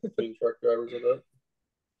between truck drivers and that.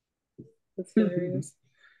 That's hilarious.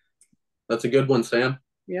 That's a good one, Sam.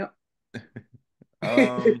 Yep.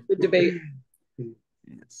 The debate.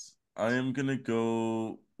 Yes, I am gonna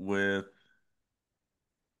go with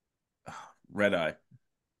Red Eye.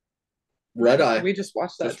 Red Eye. We just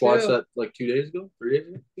watched that. Just watched that like 2 days ago, 3 days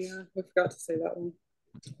ago. Yeah, I forgot to say that one.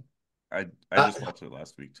 I just watched it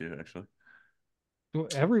last week too, actually. Well,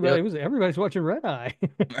 everybody's watching Red Eye.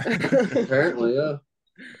 Apparently, yeah.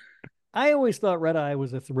 I always thought Red Eye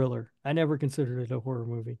was a thriller. I never considered it a horror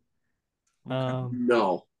movie.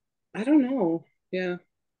 No. I don't know. Yeah.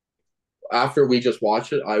 After we just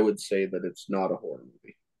watched it, I would say that it's not a horror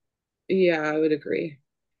movie. Yeah, I would agree.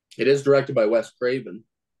 It is directed by Wes Craven.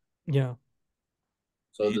 Yeah.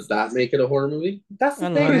 So does that make it a horror movie? That's the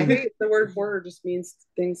thing. I hate the word horror just means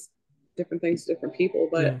different things to different people.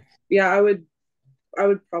 But yeah, I would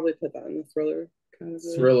probably put that in the thriller kind of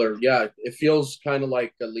thriller. Yeah, it feels kind of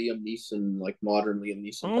like a Liam Neeson, like modern Liam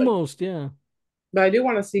Neeson. Almost, yeah. But I do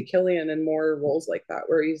want to see Killian in more roles like that,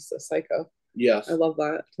 where he's a psycho. Yes, I love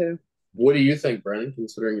that too. What do you think, Brennan?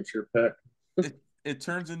 Considering it's your pick, it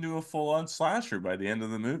turns into a full-on slasher by the end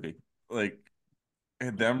of the movie. Like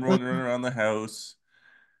them running around the house.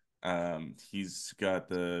 He's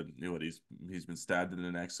got he's been stabbed in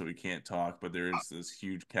the neck, so he can't talk. But there is this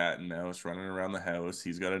huge cat and mouse running around the house.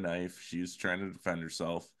 He's got a knife. She's trying to defend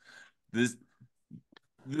herself. The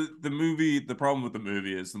movie. The problem with the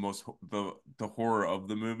movie is the horror of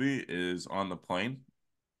the movie is on the plane,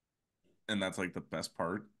 and that's like the best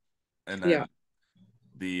part. And then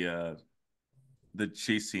the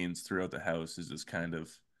chase scenes throughout the house is just kind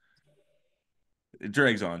of it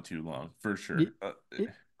drags on too long for sure.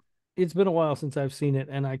 It's been a while since I've seen it,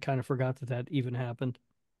 and I kind of forgot that even happened.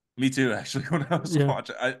 Me too, actually. When I was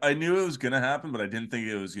watching, I knew it was gonna happen, but I didn't think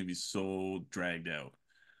it was gonna be so dragged out.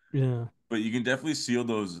 Yeah. But you can definitely feel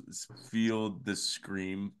the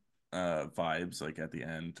scream vibes like at the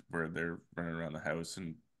end where they're running around the house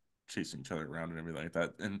and chasing each other around and everything like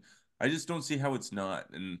that. And I just don't see how it's not.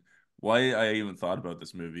 And why I even thought about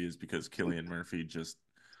this movie is because Cillian Murphy just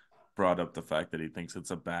brought up the fact that he thinks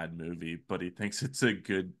it's a bad movie, but he thinks it's a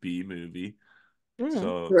good B movie.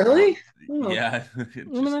 So really, yeah. I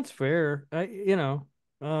mean, that's fair. It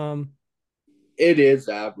is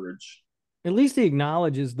average. At least he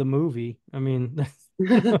acknowledges the movie. I mean,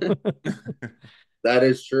 that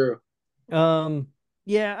is true.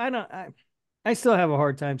 Yeah, I still have a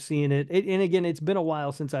hard time seeing it. And again, it's been a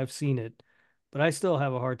while since I've seen it, but I still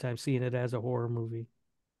have a hard time seeing it as a horror movie.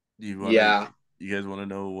 You guys want to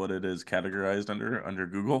know what it is categorized under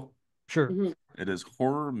Google? Sure. Mm-hmm. It is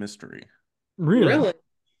horror mystery. Really?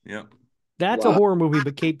 Yep. That's a horror movie,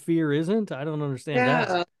 but Cape Fear isn't? I don't understand that.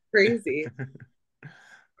 Yeah, crazy.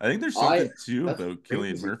 I think there's something too about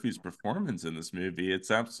Cillian Murphy's performance in this movie. It's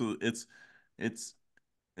it's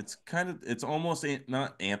almost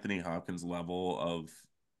not Anthony Hopkins level of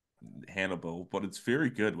Hannibal, but it's very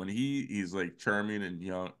good when he's like charming and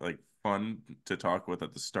young, like fun to talk with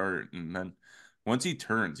at the start, and then once he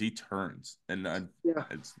turns, and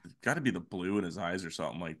it's got to be the blue in his eyes or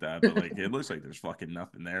something like that. But like it looks like there's fucking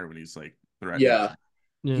nothing there when he's like threatening. Yeah.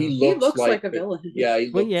 He looks like a villain. Yeah,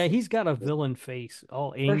 he's got a villain face,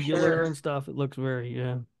 all angular and stuff. It looks very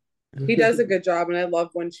He does a good job, and I love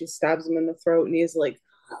when she stabs him in the throat, and he's like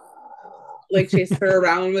chasing her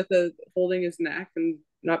around with holding his neck and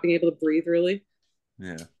not being able to breathe. Really,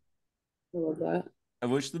 yeah, I love that. I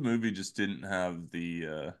wish the movie just didn't have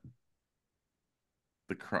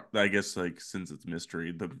I guess like since it's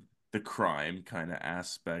mystery, the crime kind of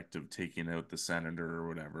aspect of taking out the senator or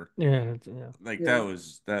whatever. Yeah, Like Yeah.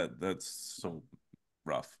 that's so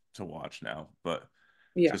rough to watch now. But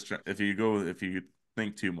Yeah. just if you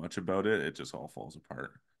think too much about it, it just all falls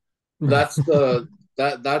apart. That's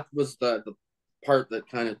that was the part that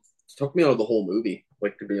kind of took me out of the whole movie,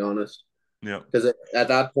 like, to be honest. Yeah. Because at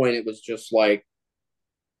that point it was just uh,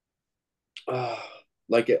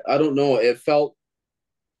 I don't know, it felt,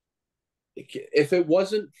 if it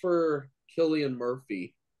wasn't for Cillian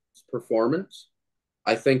Murphy's performance,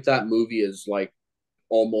 I think that movie is like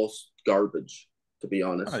almost garbage, to be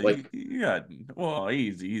honest. Like, Yeah, well,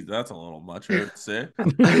 easy. That's a little much, I would say.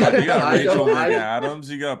 You got I Rachel don't, I McAdams,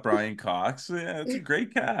 you got Brian Cox. Yeah, it's a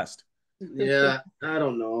great cast. yeah, I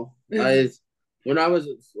don't know. When I was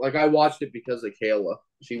like, I watched it because of Kayla.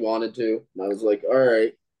 She wanted to, and I was like, all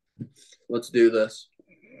right, let's do this.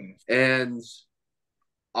 And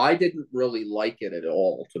I didn't really like it at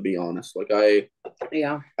all, to be honest. Like,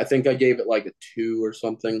 Yeah. I think I gave it like a 2 or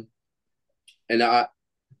something. And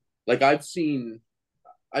I've seen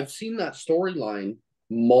that storyline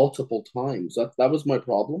multiple times. That was my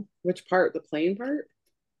problem. Which part? The plane part?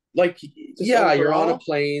 Like, yeah, you're on a overall?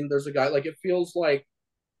 plane. There's a guy. Like, it feels like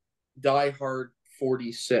Die Hard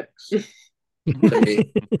 46 to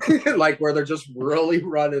me. Like, where they're just really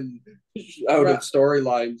running out of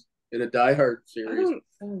storylines in a Die Hard series.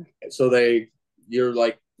 So you're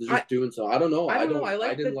like just doing so. I don't know. I don't know. I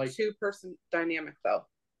like didn't the like two-person dynamic though.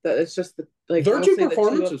 That it's just like their two mostly the two of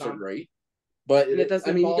performances are them. great, but And it doesn't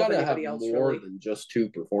I mean, you involve gotta have anybody else, more really. than just two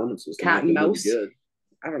performances. to Cat make and a movie mouse. good.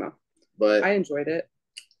 I don't know. But I enjoyed it.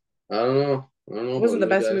 I don't know. It wasn't the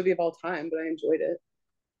about you best guys. movie of all time, but I enjoyed it.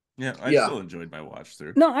 Yeah, I Yeah. still enjoyed my watch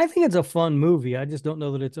through. No, I think it's a fun movie. I just don't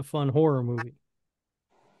know that it's a fun horror movie.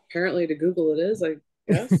 Apparently, to Google it is, I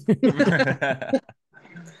guess.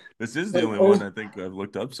 This is the only one I think I've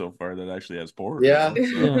looked up so far that actually has horror. Yeah. in it,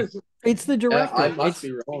 so. Yeah. It's the Yeah, director. I must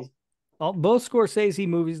be wrong. Both Scorsese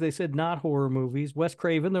movies, they said not horror movies. Wes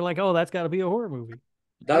Craven, they're like, oh, that's got to be a horror movie.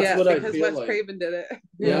 That's yeah, what I because feel Wes like. Craven did it.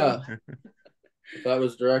 Yeah. If that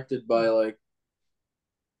was directed by like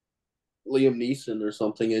Liam Neeson or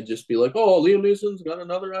something, it'd just be like, oh, Liam Neeson's got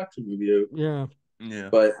another action movie out. Yeah. Yeah.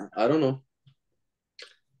 But I don't know.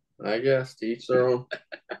 I guess to each their own.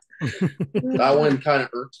 That one kind of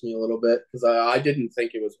irks me a little bit because I didn't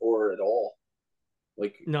think it was horror at all.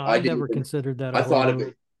 Like, No, I I never didn't. considered that. I thought of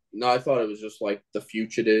it. No, I thought it was just like The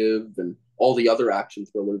Fugitive and all the other action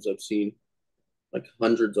thrillers I've seen, like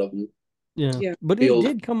hundreds of them. Yeah. But it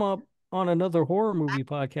did come up on another horror movie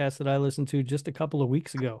podcast that I listened to just a couple of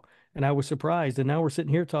weeks ago, and I was surprised. And now we're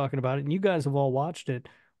sitting here talking about it, and you guys have all watched it.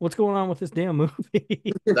 What's going on with this damn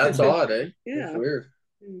movie? That's odd, eh? Yeah. That's weird.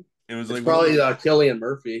 It was It's like probably Cillian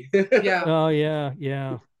Murphy. Yeah. Oh yeah,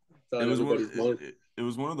 yeah. It was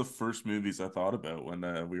one of the first movies I thought about when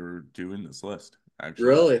we were doing this list. Actually,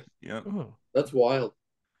 Really? Yeah. Oh. That's wild.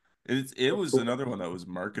 It was another one that was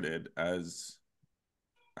marketed as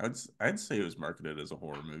I'd say it was marketed as a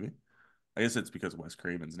horror movie. I guess it's because Wes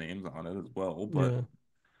Craven's name's on it as well, but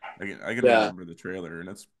I can remember the trailer and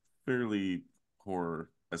it's fairly horror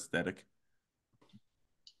aesthetic.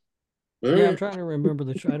 Yeah, I'm trying to remember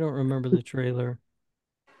I don't remember the trailer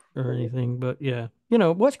or anything, but yeah. You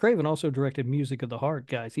know, Wes Craven also directed Music of the Heart,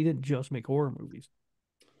 guys. He didn't just make horror movies.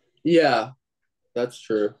 Yeah, that's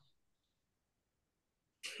true.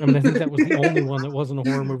 I mean, I think that was the only one that wasn't a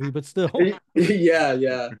horror movie, but still.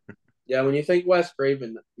 Yeah. When you think Wes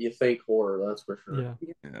Craven, you think horror. That's for sure.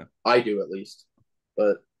 Yeah. I do, at least,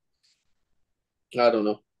 but I don't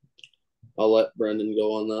know. I'll let Brendan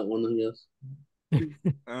go on that one, I guess.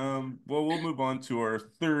 Well, we'll move on to our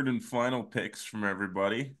third and final picks from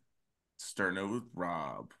everybody. Starting out with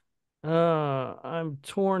Rob. I'm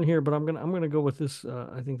torn here, but I'm gonna go with this.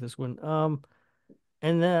 I think this one.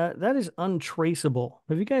 And that is Untraceable.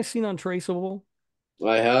 Have you guys seen Untraceable?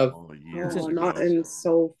 I have. Not in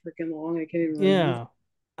so freaking long. I can't even remember. Yeah.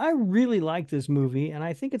 I really like this movie, and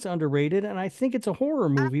I think it's underrated, and I think it's a horror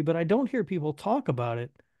movie, but I don't hear people talk about it.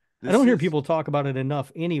 I don't hear people talk about it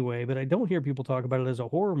enough anyway, but I don't hear people talk about it as a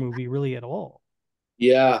horror movie really at all.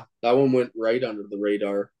 Yeah, that one went right under the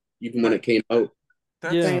radar, even when it came out.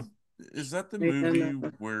 Is that the movie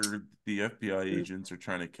where the FBI agents are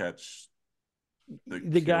trying to catch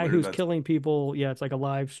the guy who's killing people? Yeah, it's like a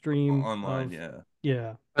live stream online.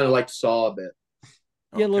 Yeah. Kind of like Saw a bit.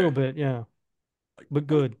 Yeah, a little bit. Yeah, but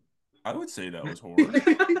good. I would say that was horror.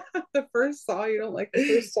 The first Saw, you don't like the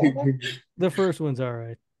first Saw? The first one's all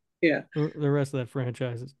right. Yeah. The rest of that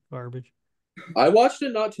franchise is garbage. I watched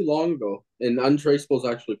it not too long ago, and Untraceable is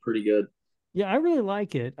actually pretty good. Yeah, I really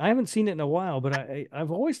like it. I haven't seen it in a while, but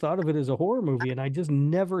I've always thought of it as a horror movie, and I just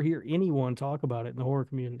never hear anyone talk about it in the horror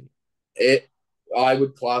community. It, I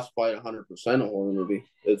would classify it 100% a horror movie.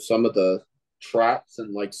 It's some of the traps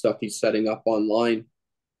and like stuff he's setting up online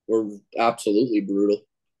were absolutely brutal.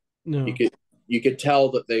 You No. could you could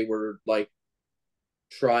tell that they were like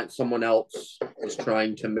trying. Someone else was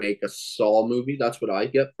trying to make a Saw movie. That's what I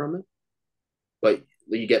get from it. But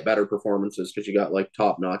you get better performances because you got like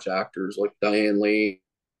top notch actors like Diane Lane,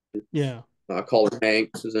 Yeah. Colin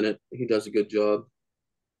Hanks is in it. He does a good job.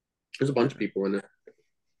 There's a bunch of Yeah. people in it.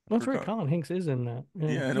 That's right. Forgot. Colin Hanks is in that. Yeah.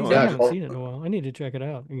 Yeah, I know. Geez, I Yeah, haven't seen it in a while. I need to check it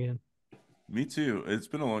out again. Me too. It's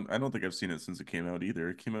been a long. I don't think I've seen it since it came out either.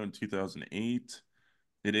 It came out in 2008.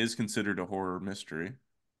 It is considered a horror mystery.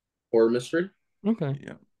 horror mystery. Okay.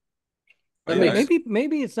 Yeah. But That yeah, makes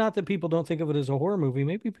Maybe it's not that people don't think of it as a horror movie.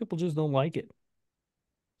 Maybe people just don't like it.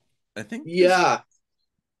 I think yeah.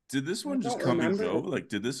 did this I one just don't come and remember go? it. Like,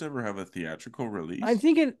 did this ever have a theatrical I release?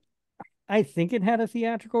 think it I think it had a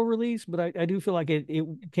theatrical release, but I do feel like it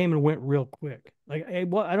came and went real quick. Like I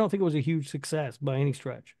don't think it was a huge success by any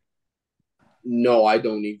stretch. No, I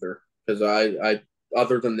don't either. Because I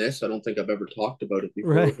other than this, I don't think I've ever talked about it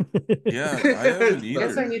Right. before. Yeah, I haven't I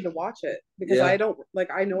guess I either. need to watch it because Yeah. I don't like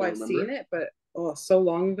I know Don't I've remember seen it, but oh, so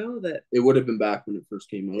long ago that It would have been back when it first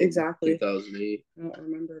came out. Exactly. 2008. I don't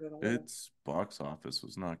remember it at all. Its box office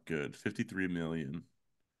was not good. 53 million.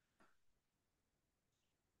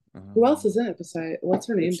 Who else is in it besides what's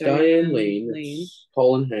her name? It's Diane Lane. It's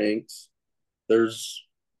Colin Hanks. There's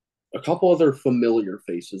a couple other familiar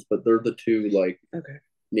faces, but they're the two like Okay.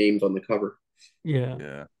 names on the cover. Yeah.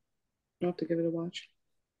 Yeah. I'll have to give it a watch.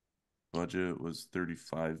 Budget was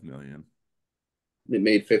 35 million. It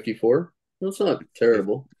made 54. That's not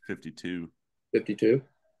terrible. 52. 52.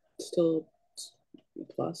 Still a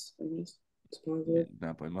plus, I guess. It's positive.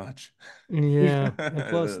 Not by much. Yeah. And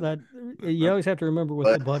plus that you always have to remember with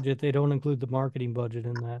the But budget, they don't include the marketing budget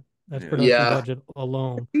in that. That's Yeah. production yeah, budget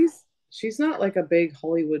alone. She's not like a big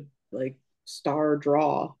Hollywood like star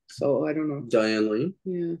draw, so I don't know. Diane Lane.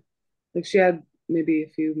 Yeah. Like she had maybe a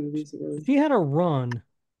few movies that were She had a run.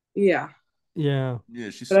 yeah. Yeah. Yeah,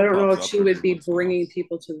 she But I still don't know pops if up she every would be once in a while. bringing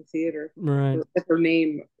people to the theater Right. with her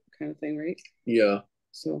name kind of thing, right? Yeah.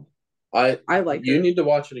 So I like you her. need to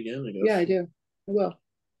watch it again, I guess. Yeah, I do. I will.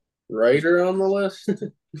 Write her on the list.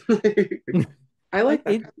 I like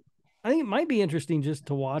that. I think it might be interesting just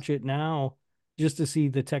to watch it now, just to see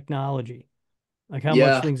the technology, like how much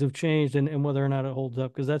Yeah. things have changed and whether or not it holds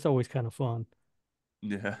up, because that's always kind of fun.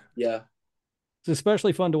 Yeah. Yeah. It's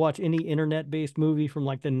especially fun to watch any internet-based movie from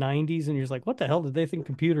like the 90s, and you're just like, what the hell did they think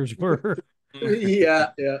computers were? Yeah.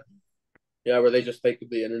 Yeah. Yeah, where they just think of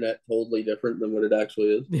the internet totally different than what it actually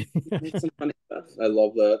is. Make some funny stuff. I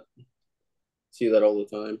love that. See that all the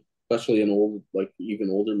time, especially in old, like even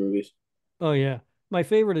older movies. Oh yeah. My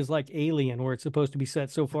favorite is like Alien, where it's supposed to be set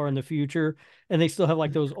so far in the future, and they still have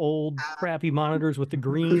like those old crappy monitors with the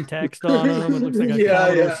green text on them. It looks like a Yeah,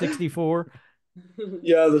 Commodore yeah. 64.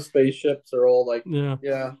 Yeah, the spaceships are all like, Yeah.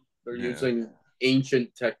 yeah, they're Yeah. using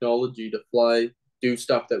ancient technology to fly, do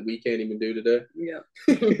stuff that we can't even do today. Yeah.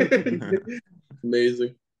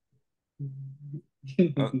 Amazing.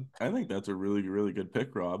 I think that's a really, really good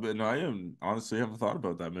pick, Rob. And I honestly haven't thought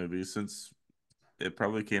about that movie since it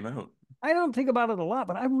probably came out. I don't think about it a lot,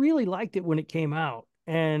 but I really liked it when it came out.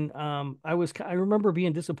 And I remember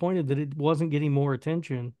being disappointed that it wasn't getting more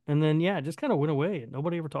attention. And then yeah, it just kind of went away.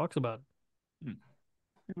 Nobody ever talks about it. Hmm.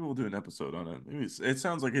 Maybe we'll do an episode on it. Maybe it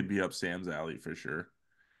sounds like it'd be up Sam's alley for sure.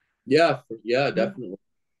 Yeah, definitely.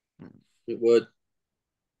 It would.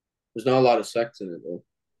 There's not a lot of sex in it though.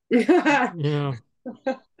 Yeah.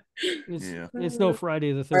 Yeah. It's no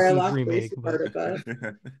Friday the I 13th laughed way remake, too but hard at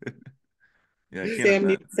that. Yeah, I Sam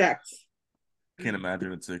needs sex. can't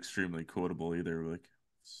imagine it's extremely quotable either, like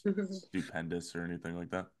stupendous or anything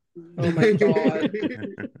like that. Oh my god.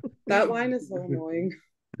 That line is so annoying.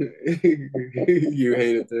 You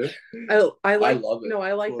hate it too. I like love it. No,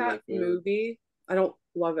 I like One of my that favorites. movie. I don't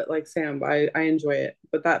love it like Sam, but I enjoy it.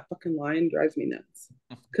 But that fucking line drives me nuts.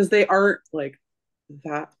 Because they aren't like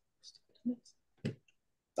that.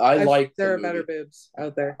 There are better boobs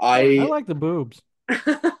out there. I like the boobs.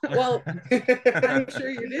 Well, I'm sure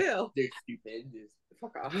you do. They're stupendous.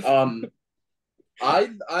 Fuck off. I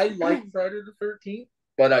like Friday the 13th,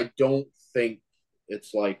 but I don't think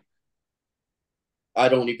it's like I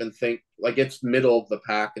don't even think like it's middle of the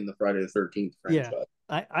pack in the Friday the 13th franchise.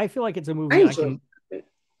 Yeah. I feel like it's a movie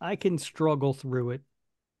I can struggle through it.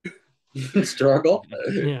 Struggle.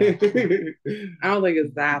 Yeah. I don't think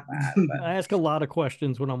it's that bad. But... I ask a lot of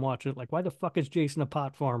questions when I'm watching it, like, why the fuck is Jason a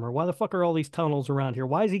pot farmer? Why the fuck are all these tunnels around here?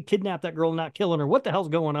 Why is he kidnapped that girl and not killing her? What the hell's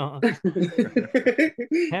going on?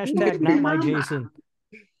 Hashtag not my Jason.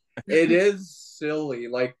 It is silly.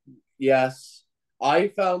 Like, yes, I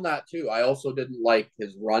found that too. I also didn't like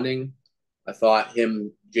his running. I thought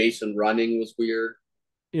Jason running was weird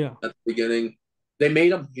Yeah. at the beginning. They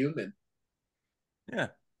made him human, Yeah.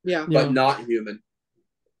 Yeah. but not human.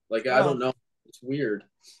 Like, I Well, don't know. It's weird.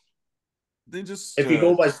 They just If you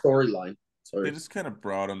go by storyline. they Sorry. just kind of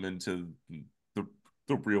brought him into the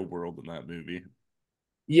the real world in that movie.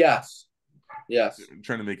 Yes. Yes.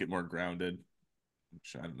 Trying to make it more grounded,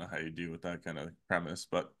 which I don't know how you do with that kind of premise,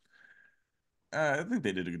 but I think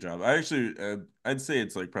they did a good job. I actually, I'd say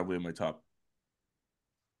it's like probably in my top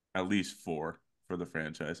at least four for the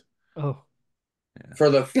franchise. oh, Yeah. For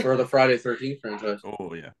the Friday 13th franchise.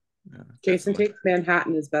 Oh yeah. Yeah, Jason definitely. Takes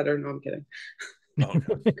Manhattan is better. No, I'm kidding. Oh,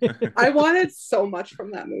 God. I wanted so much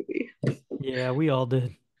from that movie. yeah, we all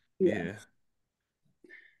did. Yeah.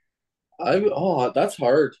 That's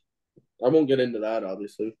hard. I won't get into that,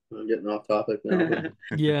 obviously. I'm getting off topic now.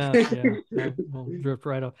 Yeah, yeah. We'll drift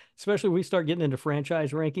right off. Especially if we start getting into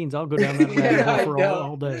franchise rankings, I'll go down that rabbit Yeah, hole I for know.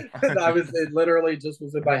 all day. It literally just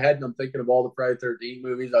was in my head, and I'm thinking of all the Friday 13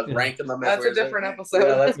 movies. I was Yeah. ranking them. That's a different episode.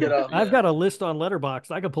 Yeah, let's get off. I've got a list on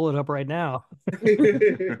Letterboxd. I can pull it up right now.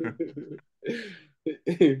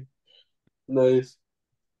 Nice.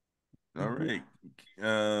 All right.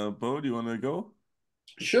 Beau, do you want to go?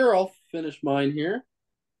 Sure, I'll finish mine here.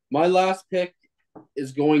 My last pick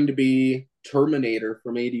is going to be Terminator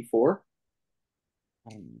from '84.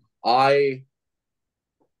 I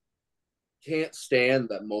can't stand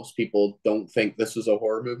that most people don't think this is a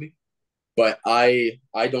horror movie, but I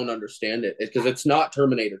don't understand it because it's not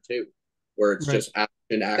Terminator 2, where it's Right. just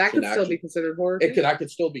action. That could still be considered horror. That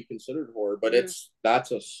could still be considered horror, but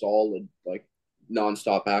that's a solid like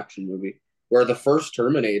nonstop action movie. Where the first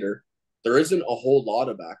Terminator, there isn't a whole lot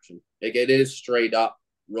of action. Like it is straight up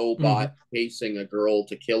robot chasing a girl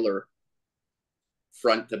to kill her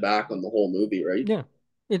front to back on the whole movie, right? Yeah.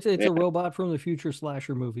 It's a robot from the future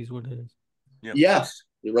slasher movies, what it is. Yep. Yes,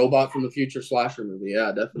 the robot from the future slasher movie.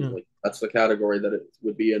 Yeah, definitely. That's the category that it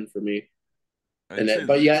would be in for me.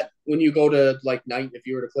 But yet, when you go to like if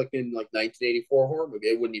you were to click in like 1984 horror movie,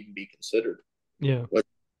 it wouldn't even be considered. Yeah. But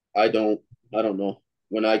I don't know.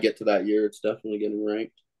 When I get to that year, it's definitely getting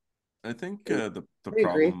ranked. I think the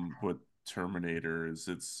problem with Terminator is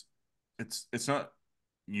it's not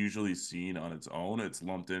usually seen on its own. It's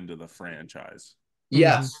lumped into the franchise.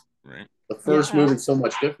 Yes. Right. The first movie is so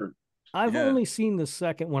much different. I've only seen the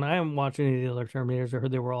second one. I haven't watched any of the other Terminators. I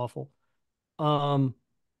heard they were awful. But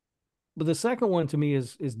the second one to me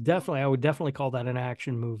is definitely, I would definitely call that an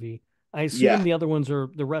action movie. I assume the other ones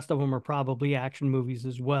the rest of them are probably action movies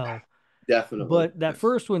as well. Definitely. But that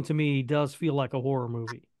first one to me does feel like a horror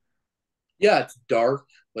movie. Yeah, it's dark.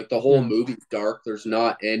 Like the whole movie's dark. There's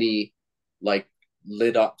not any like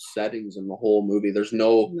lit up settings in the whole movie. There's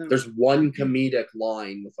one comedic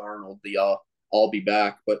line with Arnold, I'll be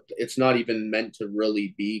back, but it's not even meant to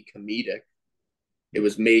really be comedic. It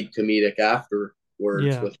was made comedic afterwards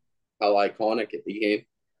with how iconic it became.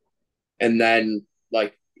 And then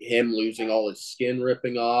like him losing all his skin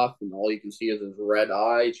ripping off, and all you can see is his red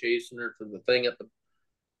eye chasing her to the thing at the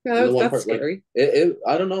that's scary. Like,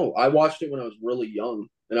 I don't know. I watched it when I was really young,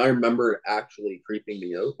 and I remember it actually creeping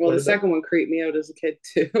me out. Well, the second one creeped me out as a kid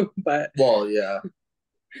too, but yeah,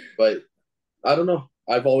 but I don't know.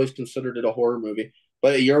 I've always considered it a horror movie.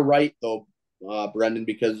 But you're right though, Brendan,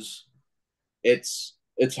 because it's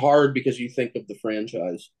hard because you think of the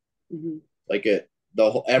franchise, like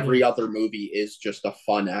every other movie is just a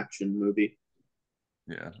fun action movie.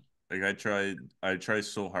 Yeah, like I try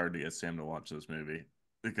so hard to get Sam to watch this movie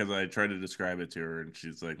because I try to describe it to her and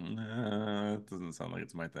she's like, nah, it doesn't sound like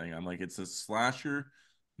it's my thing. I'm like, it's a slasher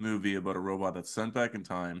movie about a robot that's sent back in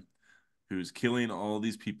time who's killing all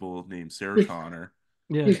these people named Sarah Connor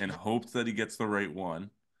and hopes that he gets the right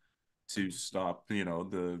one to stop,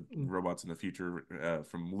 the robots in the future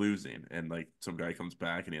from losing. And like some guy comes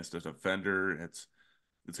back and he has to defend her. It's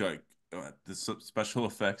got the special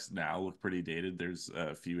effects now look pretty dated. There's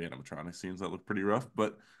a few animatronic scenes that look pretty rough,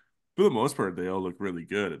 but for the most part, they all look really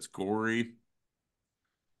good. It's gory.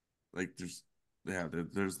 Like there's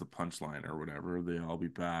the punchline or whatever. They all be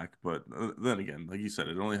back, but then again, like you said,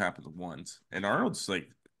 it only happens once. And Arnold's like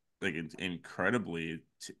incredibly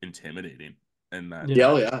intimidating. And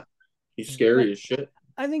that he's scary as shit.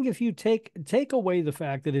 I think if you take away the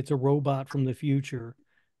fact that it's a robot from the future,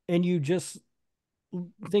 and you just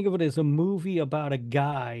think of it as a movie about a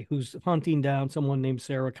guy who's hunting down someone named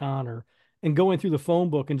Sarah Connor and going through the phone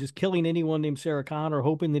book and just killing anyone named Sarah Connor,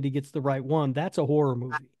 hoping that he gets the right one. That's a horror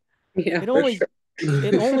movie. Yeah, It for only sure.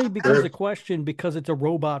 it only becomes Sure. a question because it's a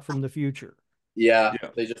robot from the future. Yeah, Yeah.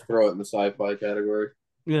 they just throw it in the sci-fi category.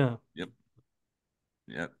 Yeah. Yep.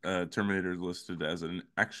 Yeah. Terminator is listed as an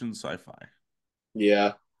action sci-fi.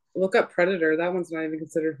 Yeah, Look up Predator. That one's not even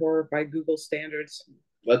considered horror by Google standards.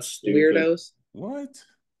 that's stupid. Weirdos. What?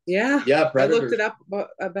 Yeah. Yeah, I looked Predator. it up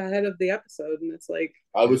ahead of the episode, and it's like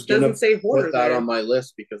I was it gonna doesn't say horror put that there. on my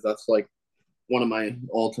list because that's like one of my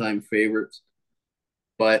all-time favorites.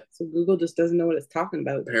 But So Google just doesn't know what it's talking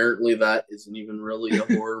about. apparently, that isn't even really a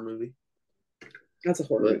horror movie. That's a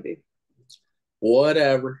horror But- movie.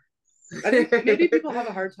 Whatever. I think maybe people have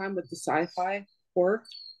a hard time with the sci-fi horror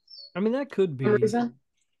I mean, that could for some be. reason.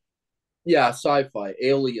 Yeah, sci-fi,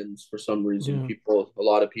 aliens. For some reason, Yeah. a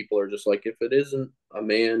lot of people are just like, if it isn't a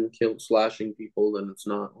man slashing people, then it's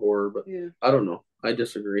not horror. But Yeah. I don't know. I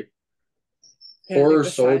disagree. Yeah, I think Horror's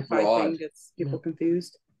the so sci-fi broad. thing gets people Yeah.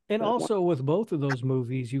 confused. And But also with both of those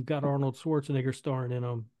movies, you've got Arnold Schwarzenegger starring in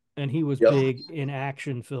them, and he was Yep. big in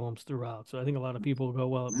action films throughout. So I think a lot of people go,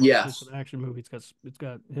 "Well, it must Yes. it's an action movie. It's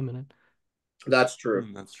got him in it." That's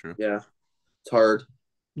true. That's true. Yeah, it's hard.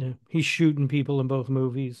 Yeah, he's shooting people in both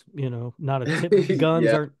movies. Not a tip. Guns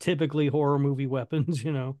Yeah. aren't typically horror movie weapons.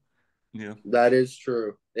 Yeah. That is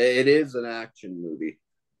true. It is an action movie.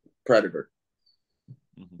 Predator.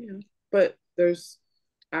 Mhm. yeah, but there's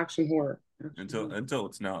action horror. Until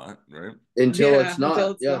it's not, right? Until Yeah, it's not.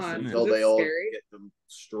 until it's yes, not. until Is it they all scary? get them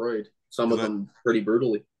destroyed. Some of Is that- them pretty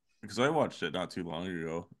brutally. Because I watched it not too long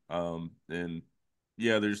ago. And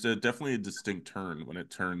yeah, there's definitely a distinct turn when it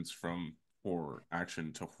turns from horror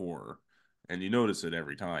action to horror, and you notice it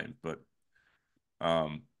every time. But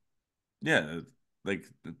yeah, like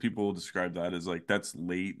people describe that as like that's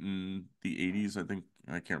late in the 80s. I think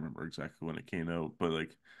I can't remember exactly when it came out, but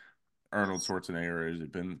like Arnold Schwarzenegger has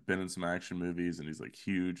been in some action movies, and he's like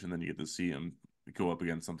huge, and then you get to see him go up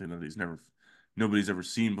against something that nobody's ever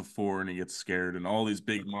seen before, and he gets scared, and all these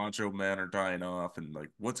big macho men are dying off, and like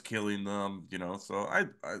what's killing them. So I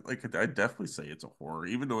definitely say it's a horror,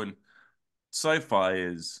 even though in sci-fi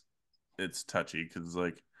it's touchy because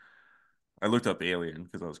like I looked up Alien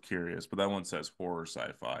because I was curious, but that one says horror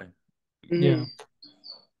sci-fi. Mhm. Yeah,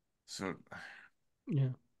 So yeah.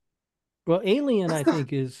 Well, Alien, I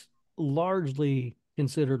think, is largely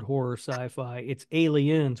considered horror sci-fi. It's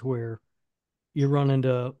Aliens where you run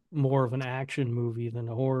into more of an action movie than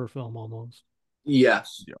a horror film almost.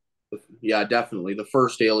 Yes. Yeah. Yeah, definitely. The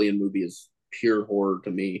first Alien movie is pure horror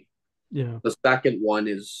to me. Yeah. The second one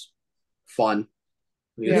is fun.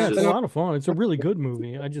 Yeah, It's just- a lot of fun. It's a really good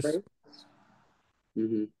movie. I just Right?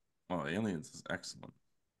 Mm-hmm. well, Aliens is excellent.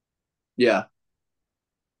 Yeah.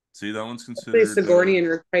 See, that one's Play considered Sigourney and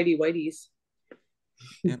her tidy whities.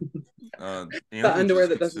 Aliens underwear is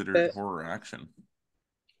that doesn't considered fit. horror action.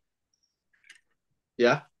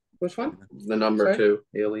 Yeah. Which one? The number Sorry? 2,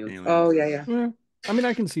 Alien. Aliens. Oh yeah. yeah. I mean,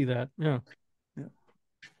 I can see that. Yeah.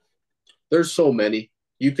 There's so many.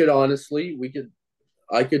 You could honestly,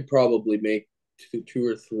 I could probably make two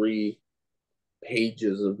or three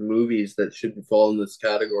pages of movies that should fall in this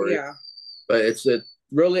category. Yeah. But it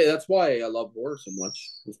really, that's why I love horror so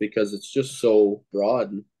much. Is because it's just so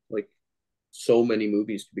broad and like so many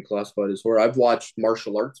movies could be classified as horror. I've watched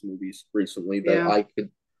martial arts movies recently that Yeah.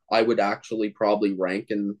 I would actually probably rank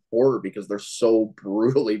in horror because they're so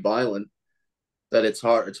brutally violent that it's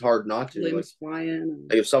hard not to. Limbs flying.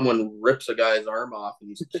 Like if someone rips a guy's arm off and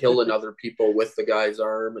he's killing other people with the guy's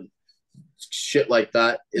arm and shit like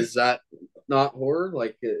that, is that not horror?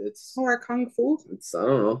 Like it's Horror kung fu. it's I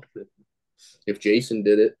don't know. If Jason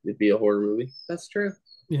did it, it'd be a horror movie. That's true.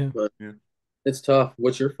 Yeah. But Yeah. it's tough.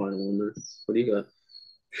 What's your final one there? What do you got?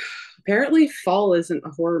 Apparently, Fall isn't a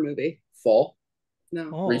horror movie. Fall? No,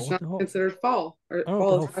 Oh, it's what not the hell? considered Fall. Or I don't know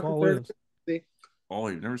Fall what is the not hell Fall considered. is. Oh,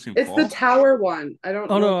 you've never seen It's Fall? the tower one. I don't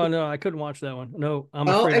Oh know. no, I couldn't watch that one. No, I'm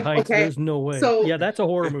Oh, afraid of heights. okay. There's no way. So- Yeah, that's a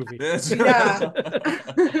horror movie. Yeah.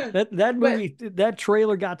 That movie, that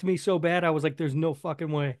trailer got to me so bad. I was like, "There's no fucking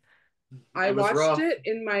way." I It was watched rough. it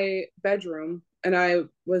in my bedroom, and I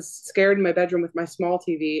was scared in my bedroom with my small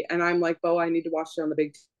TV. And I'm like, Beau, I need to watch it on the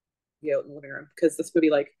big TV out in the living room because this movie,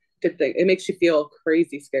 like, did thing. It makes you feel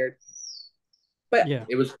crazy scared. But Yeah.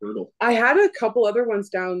 It was brutal. I had a couple other ones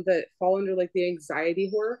down that fall under like the anxiety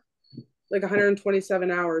horror, like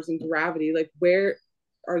 127 Hours and Gravity. Like, where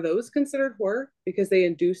are those considered horror because they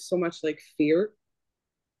induce so much like fear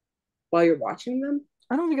while you're watching them?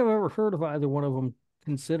 I don't think I've ever heard of either one of them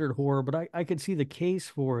considered horror, but I could see the case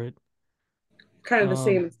for it. kind of the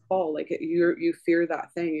same as Fall. Like you fear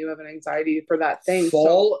that thing. You have an anxiety for that thing.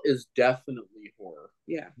 Fall is definitely horror.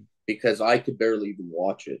 Yeah. Because I could barely even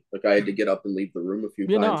watch it. Like I had to get up and leave the room a few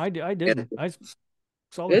times. No, I didn't. I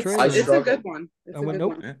saw the trailer. It's a good one. I went,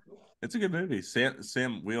 nope. Yeah, it's a good movie.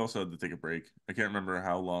 Sam, we also had to take a break. I can't remember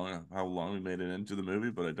how long we made it into the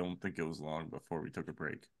movie, but I don't think it was long before we took a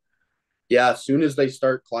break. Yeah, as soon as they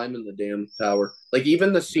start climbing the damn tower, like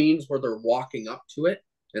even the scenes where they're walking up to it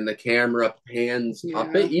and the camera pans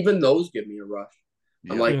up it, even those give me a rush.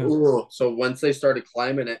 I'm like, ooh. So once they started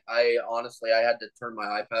climbing it, I had to turn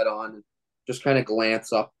my iPad on and just kind of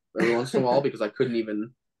glance up every once in a while because I couldn't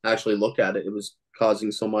even actually look at it. It was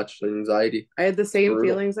causing so much anxiety. I had the same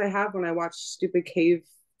feelings I have when I watch stupid cave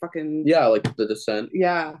fucking like The Descent.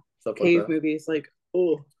 Yeah, stuff cave like movies. Like,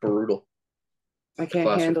 oh, brutal. I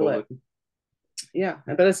can't handle it. Yeah,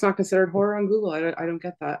 but it's not considered horror on Google. I don't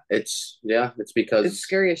get that. It's because it's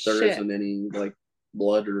scary as there shit. Isn't any like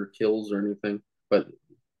blood or kills or anything. But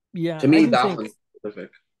yeah, to me that one's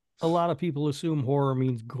specific. A lot of people assume horror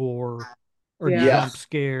means gore or jump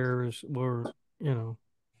scares or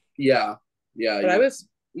Yeah. But I was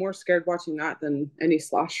more scared watching that than any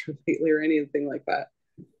slasher lately or anything like that.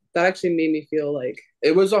 That actually made me feel like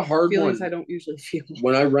it was a hard feelings one. I don't usually feel.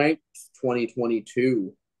 When I ranked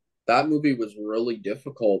 2022, that movie was really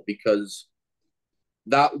difficult because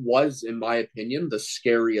that was, in my opinion, the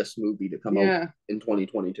scariest movie to come out in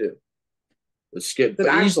 2022. The scary, but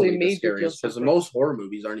easily the scariest because most horror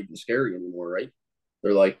movies aren't even scary anymore, right?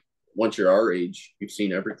 They're like, once you're our age, you've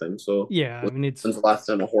seen everything. So yeah, I mean, when's the last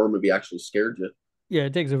time a horror movie actually scared you? Yeah,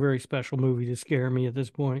 it takes a very special movie to scare me at this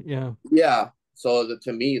point. Yeah. Yeah. So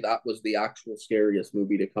to me, that was the actual scariest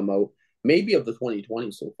movie to come out, maybe of the 2020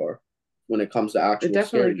 so far, when it comes to actual. It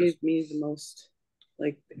definitely gave me the most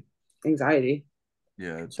like anxiety.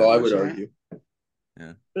 Yeah. So I would argue.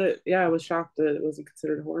 Yeah. But I was shocked that it wasn't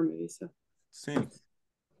considered a horror movie. So same.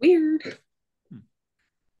 Weird.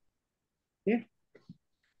 Yeah.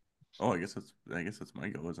 Oh, I guess that's my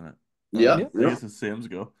go, isn't it? Yeah. I guess it's Sam's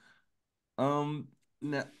go.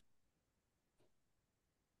 Now,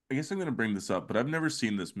 I guess I'm gonna bring this up, but I've never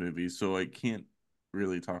seen this movie, so I can't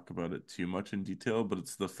really talk about it too much in detail. But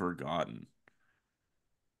it's The Forgotten.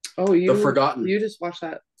 Oh, The Forgotten. You just watched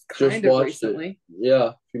that kind of recently. Yeah,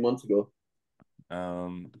 a few months ago. I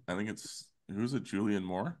think who's it? Julianne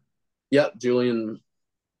Moore. Yep, Julianne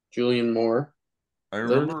Moore. I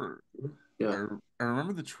remember. Yeah. I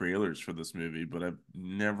remember the trailers for this movie, but I've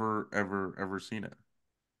never ever seen it.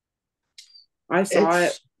 I saw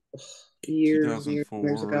it years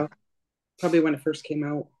ago. Probably when it first came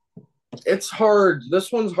out. It's hard.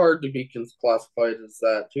 This one's hard to be classified as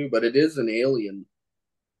that too, but it is an alien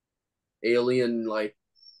like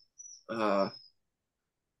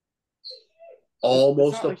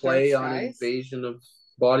almost a play on Invasion of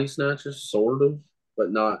Body Snatchers, sort of,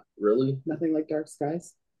 but not really. Nothing like Dark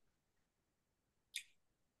Skies.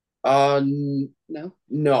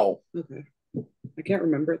 No. Okay. I can't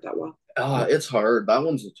remember it that well. It's hard. That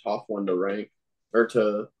one's a tough one to rank or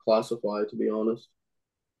to classify, to be honest.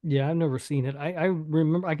 Yeah, I've never seen it. I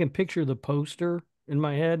remember, I can picture the poster in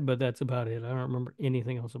my head, but that's about it. I don't remember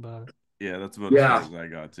anything else about it. Yeah, that's about as far as I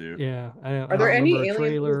got too. Yeah. Are there any alien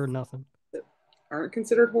trailer or nothing that aren't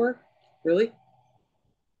considered horror? Really?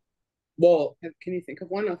 Well, can you think of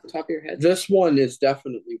one off the top of your head? This one is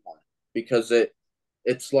definitely one because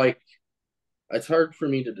it's like it's hard for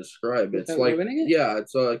me to describe. It's like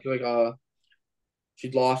it's like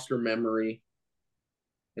she'd lost her memory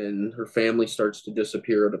and her family starts to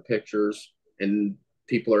disappear out of pictures and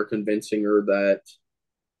people are convincing her that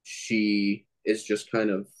she is just kind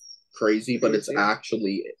of crazy, but it's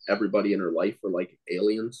actually everybody in her life are like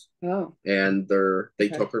aliens. Oh. And they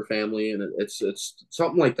took her family and it's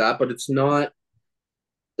something like that, but it's not.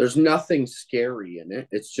 There's nothing scary in it.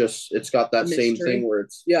 It's got that same thing where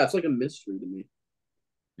it's like a mystery to me.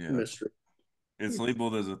 Yeah. Mystery. It's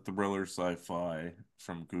labeled as a thriller sci-fi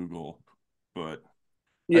from Google, but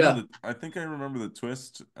I think I remember the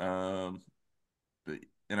twist. And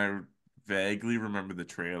I vaguely remember the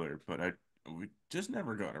trailer, but we just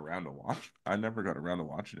never got around to watch. I never got around to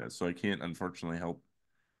watching it, so I can't unfortunately help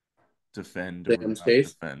defend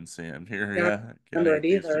Sam here. Yeah, can't read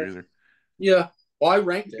either. Yeah. Well, I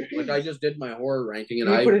ranked it. Like I just did my horror ranking, and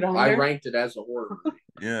I ranked it as a horror movie.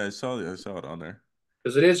 Yeah, I saw it on there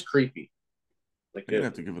because it is creepy. Like you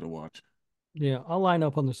have to give it a watch. Yeah, I'll line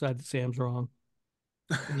up on the side that Sam's wrong.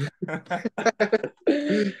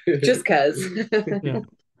 Just cause. Yeah.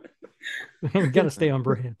 We gotta stay on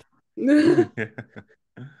brand.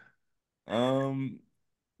 I'll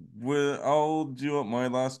do up my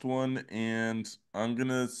last one, and I'm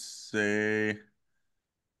gonna say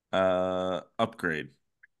Upgrade.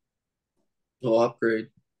 Oh, Upgrade.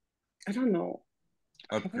 I don't know.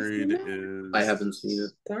 Have I seen Upgrade that? I is haven't seen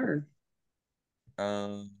it. Darn.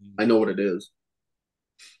 um I know what it is.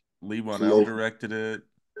 Lee It's Wanell low. directed it.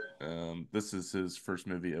 This is his first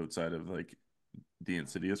movie outside of like the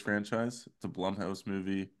Insidious franchise. It's a Blumhouse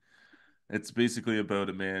movie. It's basically about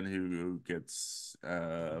a man who gets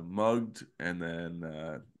mugged, and then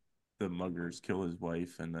the muggers kill his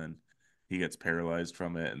wife, and then he gets paralyzed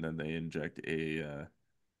from it, and then they inject a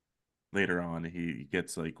later on he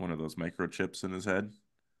gets like one of those microchips in his head,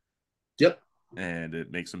 Yep. and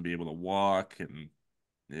it makes him be able to walk, and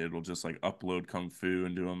it'll just like upload kung fu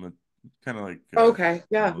into him, kind of like Okay.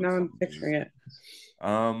 Yeah. one of Now those I'm movies. picturing it.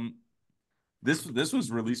 Um, this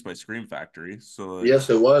was released by Scream Factory, so like Yes,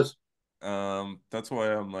 it was. that's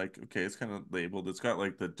why I'm like, okay, it's kind of labeled. It's got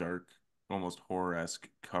like the dark, almost horror-esque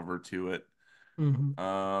cover to it. Mm-hmm.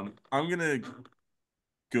 I'm gonna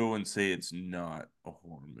go and say it's not a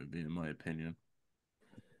horror movie in my opinion.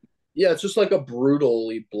 Yeah, it's just like a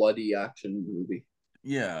brutally bloody action movie,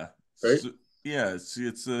 Yeah. right? So, yeah,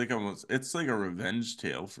 it's like almost it's like a revenge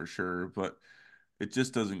tale for sure, but it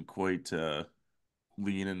just doesn't quite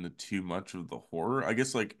lean into too much of the horror. I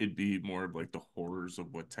guess like it'd be more of like the horrors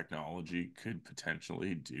of what technology could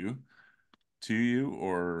potentially do to you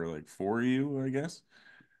or like for you, I guess,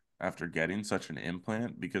 after getting such an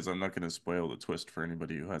implant, because I'm not going to spoil the twist for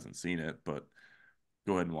anybody who hasn't seen it, but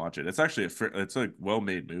go ahead and watch it. It's actually it's a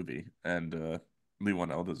well-made movie, and Lee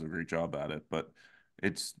Wanell does a great job at it, but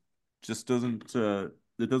it's just doesn't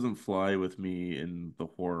it doesn't fly with me in the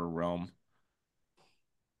horror realm.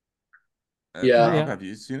 Yeah. Rob, Yeah, have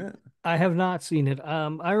you seen it? I have not seen it.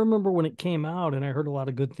 I remember when it came out, and I heard a lot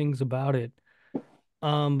of good things about it.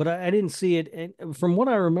 But I didn't see it. And from what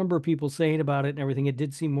I remember people saying about it and everything, it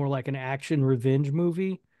did seem more like an action revenge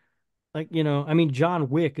movie. Like, I mean, John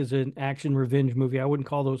Wick is an action revenge movie. I wouldn't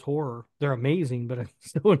call those horror. They're amazing, but I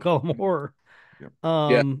still wouldn't call them horror. Yep.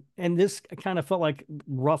 Yeah. And this kind of felt like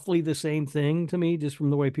roughly the same thing to me, just from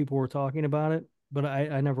the way people were talking about it. But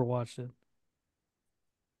I never watched it.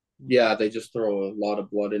 Yeah, they just throw a lot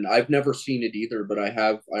of blood in. I've never seen it either, but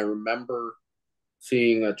I remember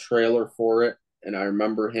seeing a trailer for it, and I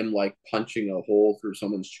remember him like punching a hole through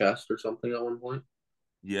someone's chest or something at one point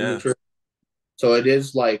in the Yeah. trailer. So it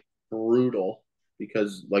is like brutal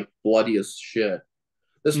because like bloody as shit.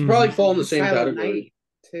 This would probably Hmm. fall in the same Silent category. Night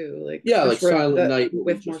too. Like Yeah, like just re Silent Night, what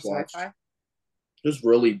we with more just watched. sci-fi Just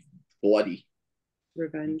really bloody.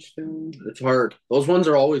 revenge film. It's hard. Those ones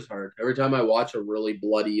are always hard. Every time I watch a really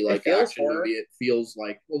bloody like action horror. movie, it feels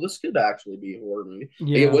like, well, this could actually be a horror movie. Like,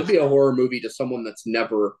 it Yeah. would be a horror movie to someone that's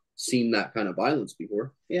never seen that kind of violence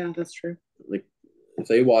before. Yeah, that's true. Like if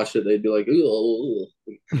they watched it, they'd be like, ooh.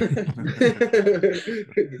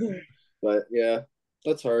 But yeah,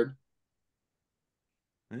 that's hard.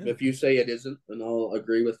 Yeah. If you say it isn't, then I'll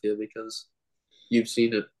agree with you because you've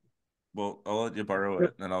seen it. Well, I'll let you borrow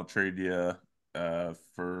it, and I'll trade you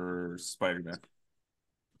for Spider-Man.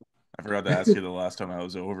 I forgot to ask you the last time I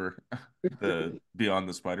was over the Beyond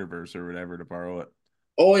the Spider-Verse or whatever to borrow it.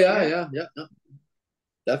 Oh yeah.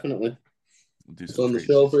 Definitely. We'll do It's some on the trade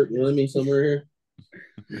shelf season. or me somewhere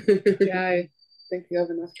here. Yeah, I think you have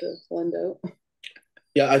enough to lend out.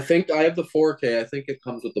 Yeah, I think I have the 4K. I think it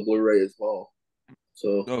comes with the Blu-ray as well.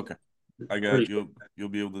 So Okay. I got pretty you'll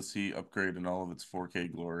be able to see Upgrade in all of its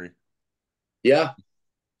 4K glory. yeah.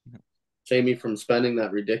 Save me from spending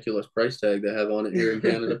that ridiculous price tag they have on it here in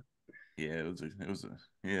Canada. Yeah,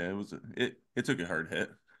 it took a hard hit.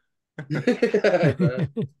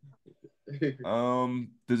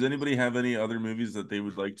 Does anybody have any other movies that they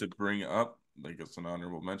would like to bring up, like it's an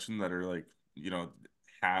honorable mention that are like, you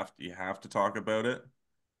have to talk about it?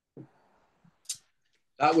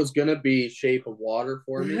 That was gonna be Shape of Water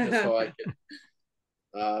for me, just so I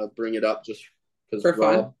could bring it up just because For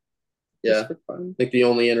fun. Rob. Yeah, I think the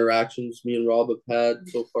only interactions me and Rob have had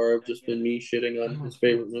so far have just been me shitting on his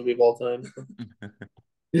favorite movie of all time.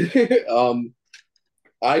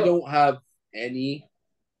 I don't have any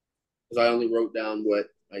because I only wrote down what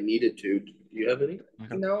I needed to. Do you have any?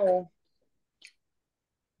 Okay.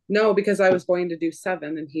 No, because I was going to do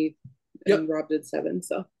 7 and Yep. Rob did 7,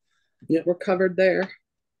 so Yep. we're covered there.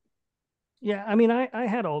 Yeah, I mean, I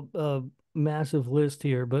had a massive list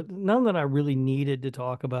here, but none that I really needed to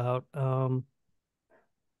talk about. The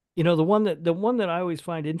one that I always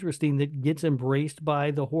find interesting that gets embraced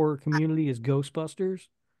by the horror community is Ghostbusters.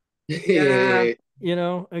 Yeah.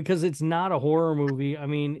 Because it's not a horror movie. I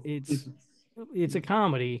mean, it's a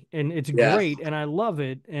comedy and it's Yeah. great and I love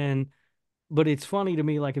it. But it's funny to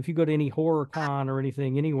me, like if you go to any horror con or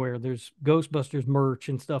anything anywhere, there's Ghostbusters merch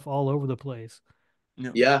and stuff all over the place.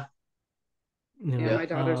 Yep. Yeah, You Yeah, know, my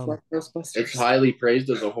daughters love Ghostbusters. it's highly praised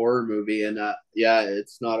as a horror movie, and yeah,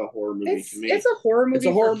 it's not a horror movie to me. It's a horror movie. It's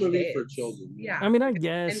a horror for movie kids. for children. Yeah. I mean, I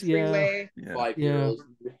guess, yeah, Entryway. Yeah. 5-year-olds.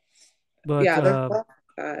 but Yeah,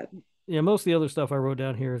 they're yeah, most of the other stuff I wrote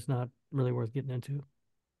down here is not really worth getting into.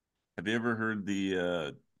 Have you ever heard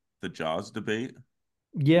the Jaws debate?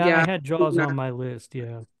 Yeah, I Yeah. had Jaws on my list.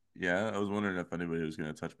 Yeah, Yeah, I was wondering if anybody was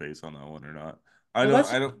going to touch base on that one or not. Well,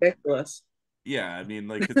 that's I don't. ridiculous. Yeah, I mean,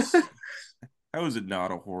 like it's how is it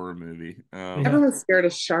not a horror movie? Yeah. Everyone's scared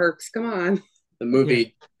of sharks. Come on. The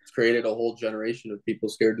movie created a whole generation of people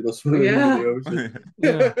scared to go swimming into Yeah. the ocean.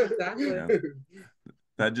 Yeah. Exactly. Yeah.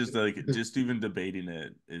 That just even debating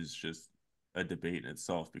it is just a debate in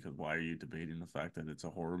itself, because why are you debating the fact that it's a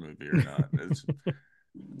horror movie or not?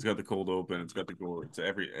 It's got the cold open, it's got the gore, it's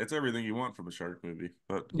everything you want from a shark movie.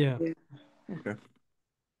 But Yeah. okay.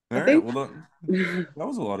 I All right. think Well, that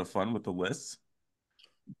was a lot of fun with the lists.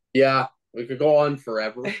 Yeah, we could go on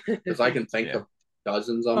forever because I can think Yeah. of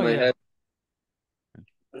dozens on Oh, my yeah.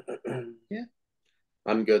 head. Yeah.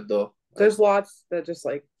 I'm good though. there's lots that just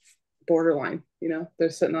like borderline, they're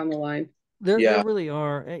sitting on the line. There Yeah. really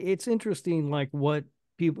are. It's interesting, like what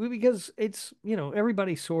people, because it's,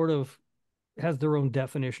 everybody sort of has their own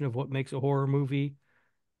definition of what makes a horror movie,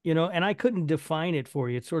 and I couldn't define it for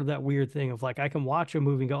you. It's sort of that weird thing of like, I can watch a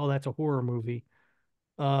movie and go, oh, that's a horror movie.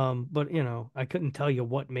 But I couldn't tell you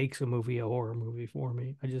what makes a movie a horror movie for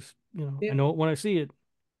me. I just, Yeah. I know it when I see it.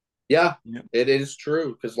 Yeah, Yep. it is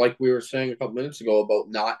true because, like we were saying a couple minutes ago about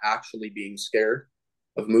not actually being scared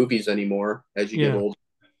of movies anymore as you get Yeah. older.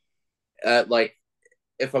 Like,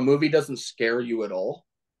 if a movie doesn't scare you at all,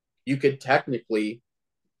 you could technically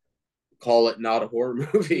call it not a horror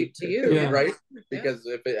movie To you, Yeah. right? Because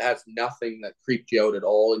if it has nothing that creeped you out at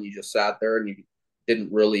all and you just sat there and you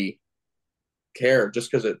didn't really care, just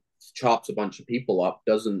because it chops a bunch of people up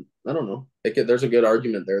doesn't, I don't know. There's a good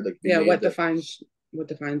argument there that could be Yeah, made what that- defines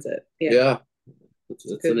it? yeah. It's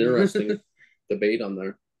Good. an interesting debate on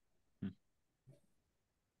there.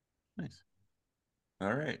 Nice.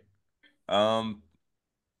 All right.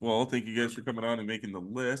 Well, thank you guys for coming on and making the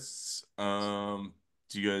lists.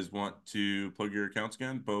 Do you guys want to plug your accounts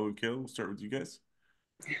again? Beau and Kayla, we'll start with you guys.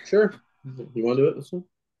 Sure. You want to do it this one?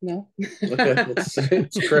 No. Okay.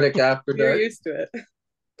 It's Critic After You're Dark used to it.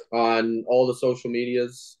 on all the social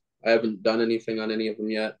medias. I haven't done anything on any of them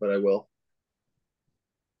yet, but I will.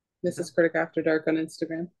 This is Critic After Dark on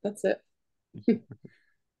Instagram. That's it.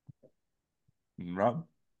 Rob?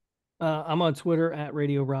 I'm on Twitter at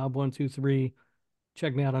Radio Rob123.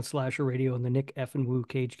 Check me out on Slasher Radio and the Nick F and Woo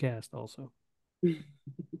Cage Cast also.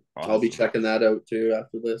 I'll be checking that out too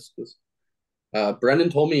after this because Brendan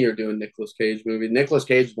told me you're doing Nicolas Cage movie. Nicolas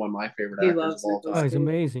Cage is one of my favorite He actors of loves all Nicolas Oh, time. he's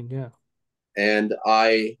amazing. Yeah. And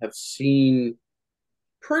I have seen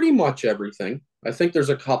pretty much everything. I think there's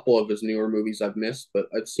a couple of his newer movies I've missed, but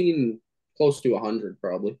I've seen close to 100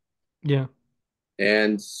 probably. Yeah.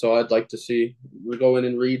 And so I'd like to see we go in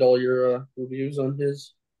and read all your reviews on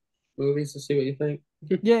his movies to see what you think.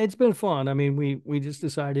 Yeah, it's been fun. I mean, we just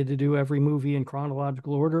decided to do every movie in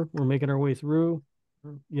chronological order. We're making our way through,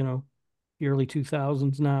 the early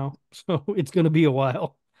 2000s now. So it's going to be a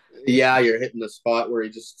while. Yeah, you're hitting the spot where he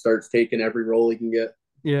just starts taking every role he can get.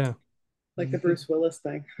 Yeah. Like the Bruce Willis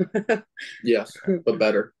thing. Yes, but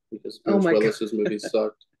better because Oh Bruce my God. Willis's movies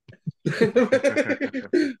sucked.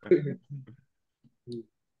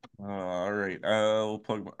 All right. I'll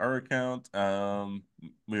plug our account.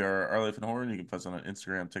 We are Our Life in Horror, and you can find us on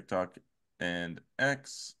Instagram, TikTok, and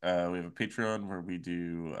X. We have a Patreon where we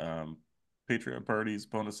do Patreon parties,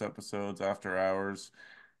 bonus episodes, after hours,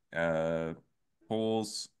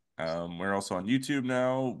 polls. We're also on YouTube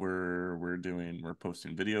now. We're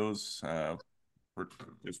posting videos. We're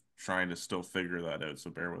just trying to still figure that out,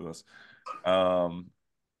 so bear with us.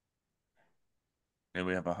 And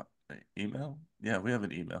we have a email. Yeah, we have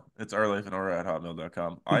an email. It's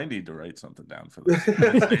ourlifeandhorror@hotmail.com. I need to write something down for this.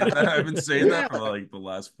 I've been saying that for like the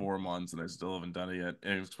last 4 months, and I still haven't done it yet.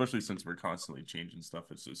 And especially since we're constantly changing stuff,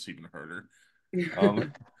 it's just even harder.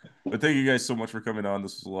 But thank you guys so much for coming on.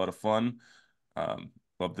 This was a lot of fun.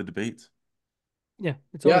 Love the debate. Yeah.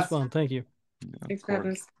 It's always Yes. fun. Thank you. Yeah, of Thanks for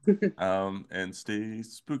having course. us. And stay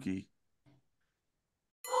spooky.